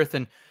down to earth.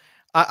 And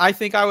I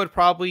think I would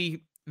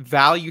probably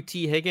value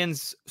T.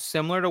 Higgins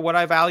similar to what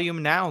I value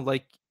him now.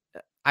 Like,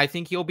 I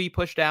think he'll be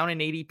pushed down in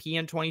ADP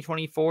in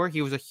 2024.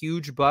 He was a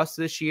huge bust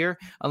this year,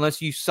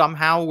 unless you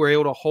somehow were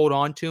able to hold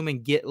on to him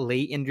and get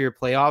late into your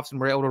playoffs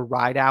and were able to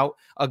ride out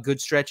a good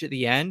stretch at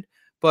the end.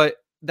 But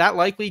that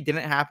likely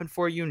didn't happen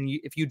for you. And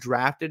if you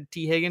drafted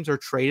T. Higgins or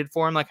traded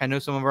for him, like I know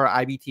some of our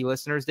IBT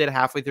listeners did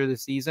halfway through the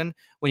season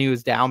when he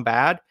was down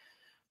bad,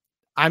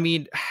 I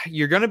mean,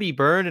 you're going to be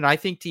burned. And I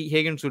think T.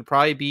 Higgins would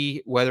probably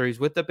be, whether he's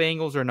with the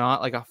Bengals or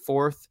not, like a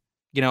fourth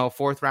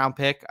round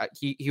pick.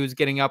 He was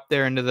getting up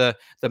there into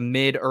the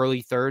mid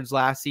early thirds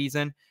last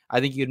season.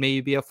 I think you'd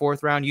maybe be a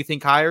fourth round. You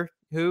think higher,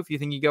 Hoov? You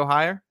think you go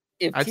higher?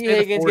 If T.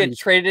 Higgins gets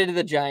traded to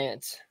the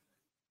Giants,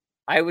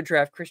 I would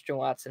draft Christian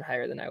Watson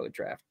higher than I would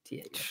draft T.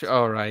 Higgins.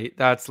 All right.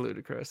 That's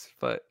ludicrous.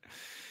 But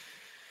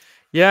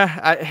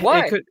yeah,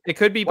 it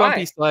could be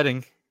bumpy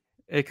sledding.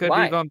 It could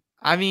be bumpy.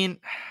 I mean,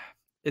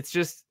 it's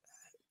just,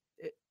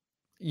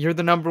 you're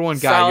the number one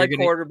guy. Solid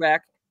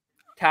quarterback,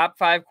 top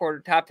 10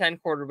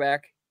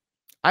 quarterback.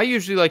 I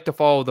usually like to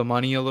follow the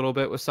money a little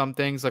bit with some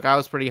things. Like I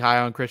was pretty high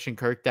on Christian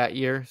Kirk that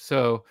year.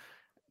 So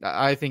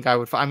I think I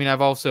would,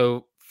 I've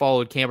also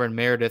followed Cameron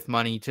Meredith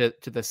money to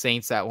the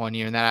Saints that one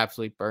year, and that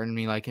absolutely burned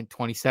me like in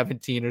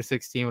 2017 or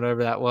 16,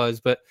 whatever that was.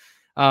 But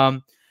I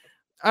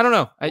don't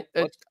know.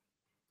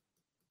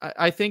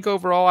 I think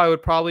overall I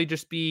would probably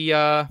just be,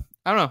 I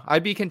don't know.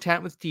 I'd be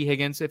content with T.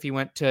 Higgins if he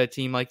went to a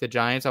team like the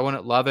Giants. I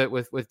wouldn't love it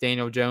with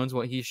Daniel Jones,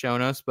 what he's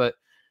shown us, but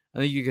I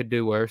think you could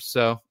do worse.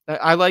 So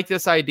I like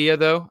this idea,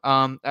 though.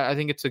 I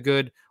think it's a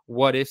good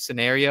what-if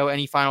scenario.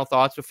 Any final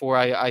thoughts before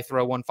I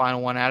throw one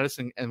final one at us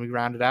and we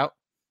round it out?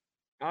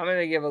 I'm going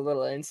to give a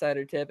little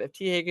insider tip. If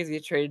T. Higgins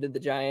gets traded to the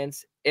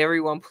Giants,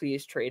 everyone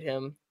please trade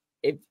him.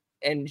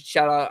 And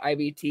shout out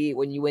IBT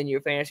when you win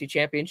your fantasy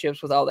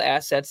championships with all the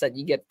assets that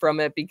you get from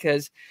it,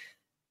 because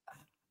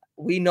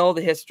we know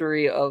the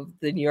history of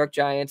the New York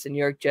Giants and New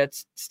York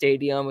Jets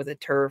stadium with the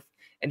turf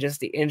and just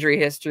the injury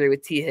history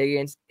with T.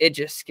 Higgins. It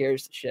just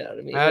scares the shit out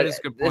of me. That is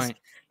a good point.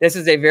 This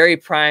is a very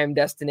prime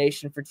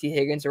destination for T.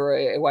 Higgins or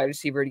a wide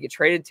receiver to get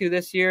traded to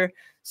this year.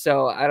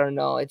 So I don't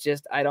know. It's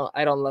just, I don't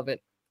love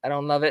it. I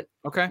don't love it.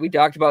 Okay. We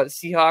talked about the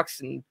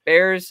Seahawks and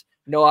Bears.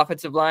 No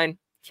offensive line.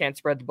 Can't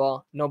spread the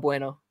ball. No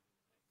bueno.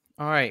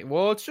 All right.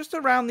 Well, it's just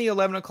around the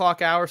 11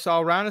 o'clock hour, so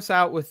I'll round us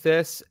out with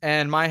this.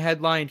 And my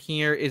headline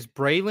here is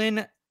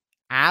Braylon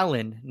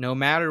Allen. No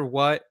matter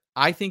what,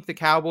 I think the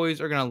Cowboys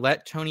are going to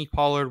let Tony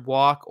Pollard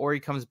walk, or he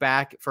comes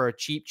back for a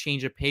cheap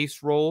change of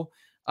pace role.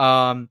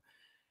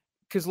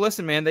 Because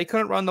listen, man, they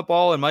couldn't run the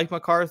ball, and Mike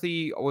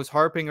McCarthy was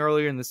harping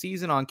earlier in the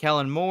season on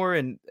Kellen Moore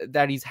and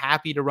that he's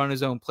happy to run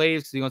his own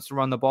plays because he wants to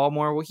run the ball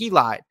more. Well, he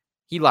lied.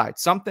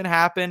 Something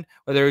happened,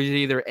 whether it was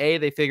either A,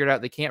 they figured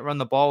out they can't run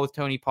the ball with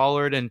Tony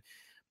Pollard, and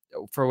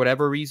for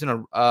whatever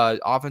reason,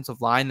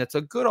 offensive line that's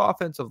a good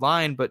offensive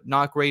line, but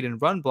not great in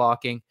run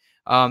blocking.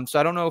 So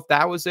I don't know if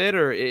that was it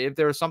or if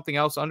there was something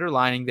else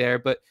underlining there,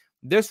 but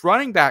this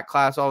running back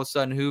class all of a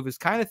sudden, Hoov, is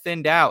kind of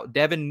thinned out.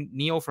 Devin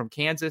Neal from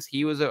Kansas,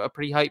 he was a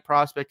pretty hype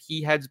prospect.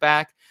 He heads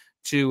back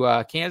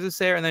to Kansas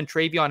there. And then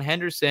Travion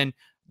Henderson,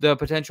 the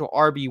potential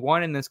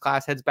RB1 in this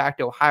class, heads back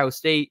to Ohio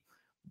State.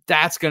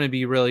 That's going to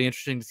be really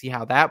interesting to see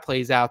how that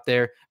plays out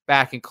there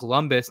back in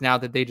Columbus now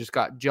that they just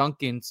got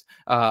Junkins,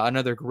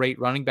 another great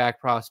running back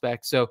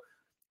prospect. So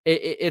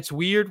it's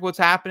weird what's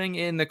happening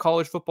in the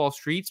college football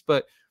streets,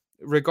 but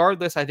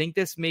regardless, I think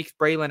this makes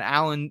Braylon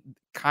Allen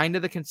kind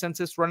of the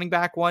consensus running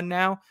back one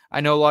now.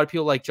 I know a lot of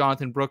people like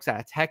Jonathan Brooks out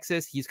of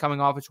Texas. He's coming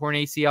off a torn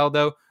ACL,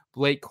 though.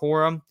 Blake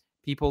Corum,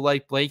 people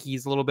like Blake.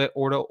 He's a little bit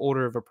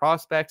older of a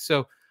prospect.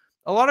 So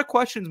a lot of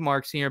questions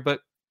marks here,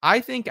 but I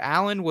think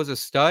Allen was a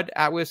stud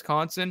at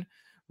Wisconsin,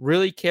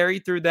 really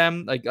carried through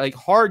them like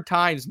hard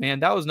times, man.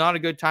 That was not a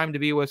good time to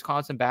be a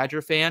Wisconsin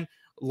Badger fan.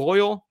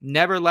 Loyal,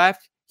 never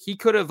left. He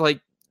could have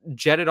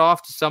jetted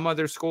off to some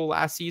other school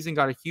last season,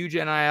 got a huge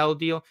NIL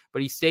deal,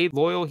 but he stayed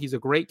loyal. He's a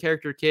great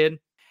character kid.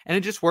 And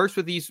it just works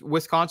with these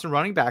Wisconsin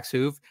running backs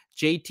who've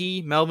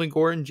JT, Melvin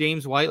Gordon,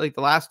 James White, like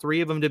the last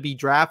three of them to be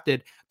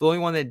drafted. The only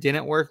one that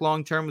didn't work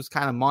long-term was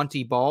kind of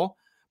Monty Ball.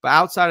 But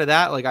outside of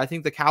that, I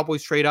think the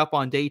Cowboys trade up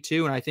on day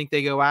two, and I think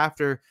they go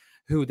after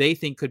who they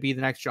think could be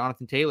the next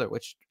Jonathan Taylor,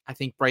 which I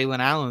think Braylon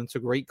Allen's a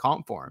great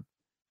comp for him.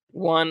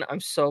 One, I'm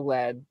so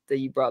glad that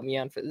you brought me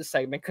on for this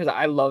segment because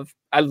I love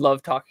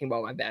talking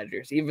about my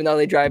Badgers. Even though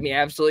they drive me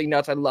absolutely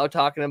nuts, I love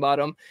talking about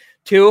them.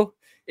 Two,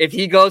 if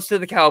he goes to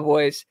the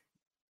Cowboys,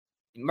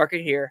 mark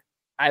it here,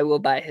 I will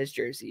buy his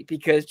jersey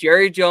because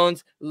Jerry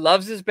Jones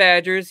loves his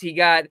Badgers. He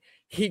got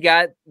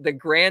the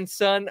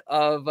grandson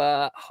of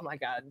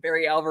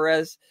Barry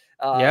Alvarez.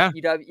 Yeah.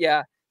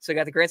 Yeah. So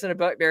got the grandson of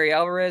Barry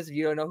Alvarez. If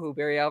you don't know who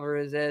Barry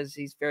Alvarez is,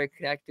 he's very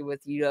connected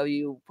with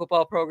UW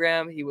football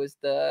program. He was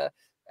the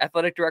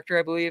athletic director,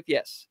 I believe.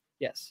 Yes.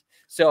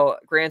 So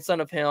grandson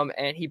of him,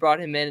 and he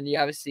brought him in, and you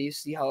obviously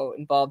see how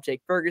involved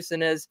Jake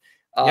Ferguson is.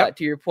 To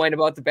your point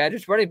about the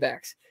Badgers running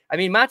backs. I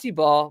mean, Monty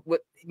Ball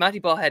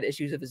had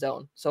issues of his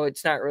own, so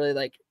it's not really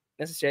like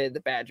necessarily the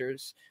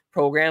Badgers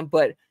program,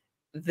 but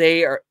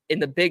they are in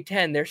the Big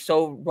Ten. They're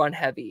so run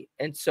heavy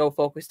and so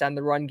focused on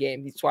the run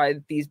game. That's why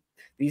these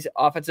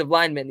offensive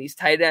linemen, these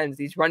tight ends,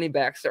 these running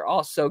backs, they're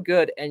all so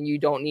good. And you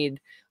don't need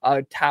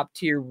a top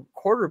tier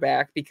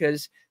quarterback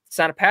because it's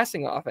not a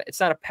passing offense. It's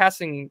not a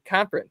passing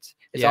conference.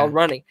 It's all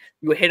running.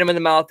 You would hit them in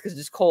the mouth because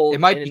it's cold.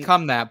 It might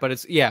become that, but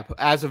it's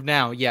as of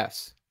now,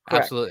 yes,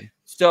 correct. Absolutely.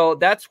 So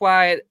that's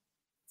why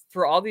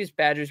for all these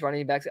Badgers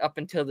running backs up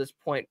until this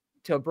point,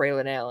 till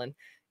Braylon Allen,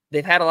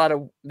 they've had a lot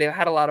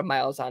of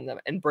miles on them,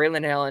 and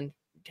Braylon Allen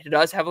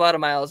does have a lot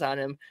of miles on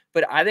him.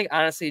 But I think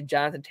honestly,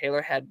 Jonathan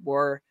Taylor had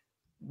more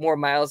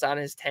miles on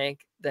his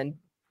tank than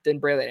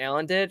Braylon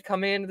Allen did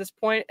coming into this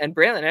point. And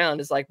Braylon Allen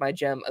is like my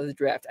gem of the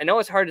draft. I know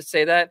it's hard to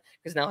say that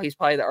because now he's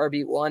probably the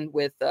RB1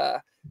 with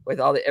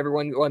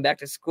everyone going back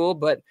to school.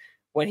 But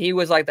when he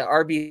was like the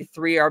RB3,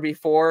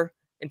 RB4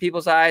 in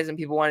people's eyes, and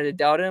people wanted to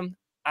doubt him,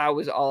 I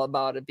was all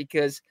about it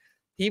because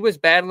he was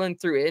battling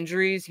through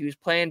injuries. He was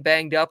playing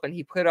banged up, and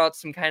he put out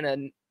some kind of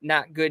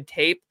not good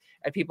tape,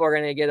 and people are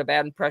going to get a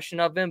bad impression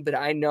of him. But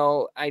I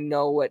know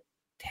what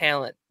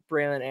talent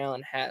Braylon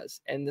Allen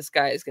has, and this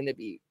guy is going to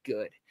be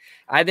good.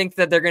 I think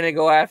that they're going to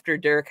go after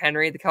Derrick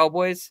Henry, the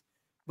Cowboys.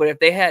 But if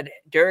they had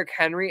Derrick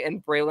Henry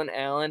and Braylon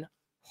Allen,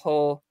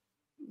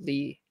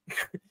 holy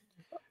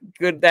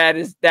good,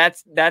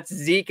 that's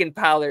Zeke and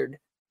Pollard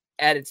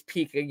at its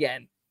peak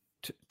again.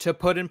 To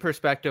put in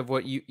perspective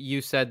what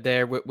you said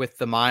there with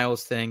the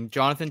miles thing,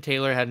 Jonathan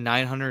Taylor had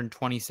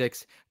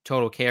 926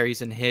 total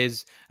carries in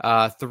his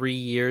 3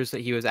 years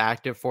that he was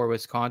active for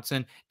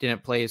Wisconsin.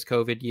 Didn't play his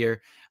COVID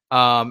year.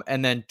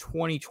 And then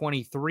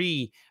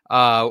 2023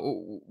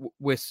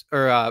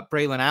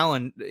 Braylon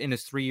Allen in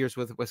his 3 years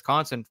with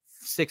Wisconsin,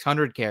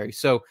 600 carries.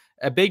 So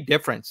a big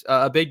difference,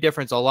 a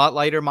lot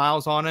lighter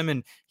miles on him,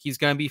 and he's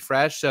going to be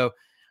fresh. So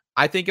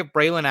I think if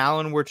Braylon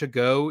Allen were to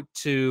go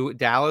to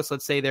Dallas,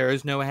 let's say there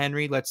is no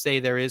Henry, let's say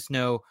there is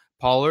no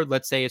Pollard,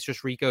 let's say it's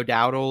just Rico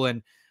Dowdle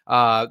and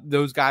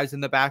those guys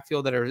in the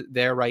backfield that are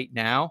there right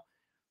now,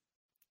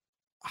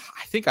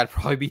 I think I'd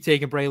probably be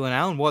taking Braylon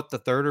Allen, the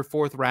third or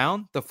fourth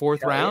round, the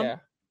fourth round. Yeah.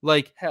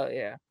 Like, hell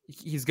yeah.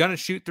 He's going to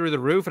shoot through the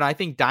roof. And I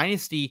think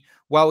Dynasty,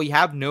 while we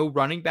have no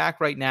running back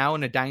right now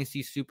in a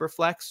Dynasty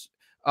Superflex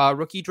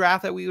rookie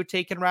draft that we would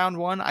take in round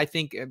one, I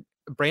think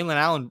Braylon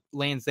Allen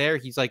lands there.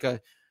 He's like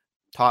a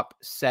top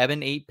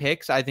 7-8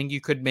 picks. I think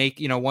you could make,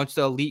 once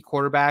the elite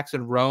quarterbacks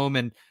and Rome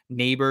and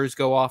Neighbors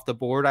go off the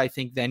board, I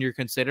think then you're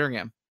considering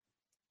him.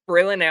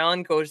 Braylon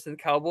Allen goes to the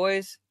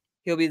Cowboys.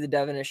 He'll be the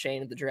Devin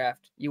Ashane of the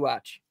draft. You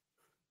watch.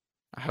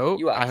 I hope.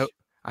 You watch.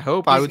 I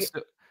hope.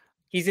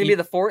 He's gonna be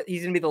the fourth.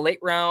 He's gonna be the late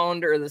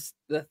round or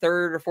the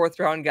third or fourth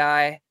round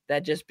guy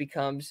that just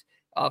becomes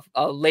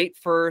a late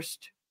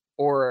first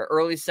or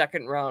early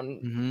second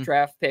round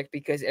draft pick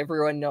because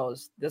everyone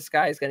knows this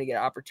guy is gonna get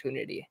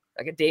opportunity,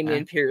 like a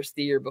Dameon Pierce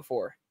the year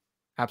before.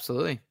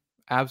 Absolutely.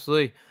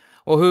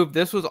 Well, Hoov,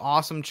 this was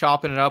awesome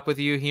chopping it up with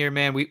you here,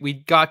 man. We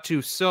got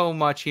to so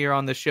much here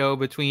on the show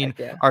between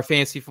our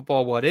fantasy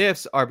football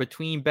what-ifs, our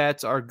between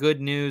bets, our good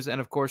news, and,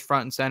 of course,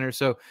 front and center.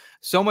 So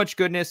much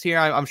goodness here.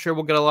 I'm sure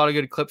we'll get a lot of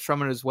good clips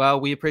from it as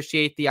well. We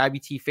appreciate the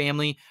IBT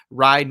family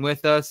riding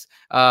with us.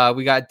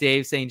 We got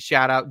Dave saying,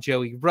 shout out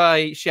Joey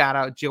Wright, shout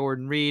out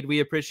Jordan Reed. We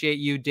appreciate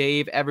you,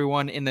 Dave,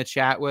 everyone in the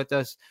chat with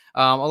us.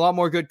 A lot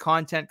more good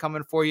content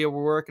coming for you.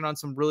 We're working on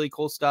some really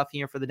cool stuff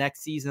here for the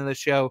next season of the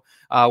show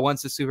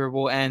once the Super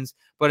Bowl ends.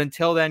 But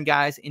until then,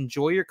 guys,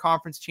 enjoy your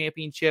conference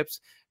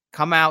championships.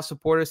 Come out,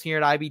 support us here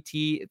at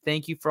IBT.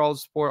 Thank you for all the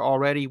support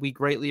already. We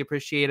greatly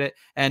appreciate it.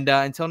 And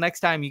until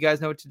next time, you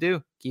guys know what to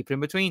do. Keep it in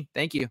between.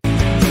 Thank you.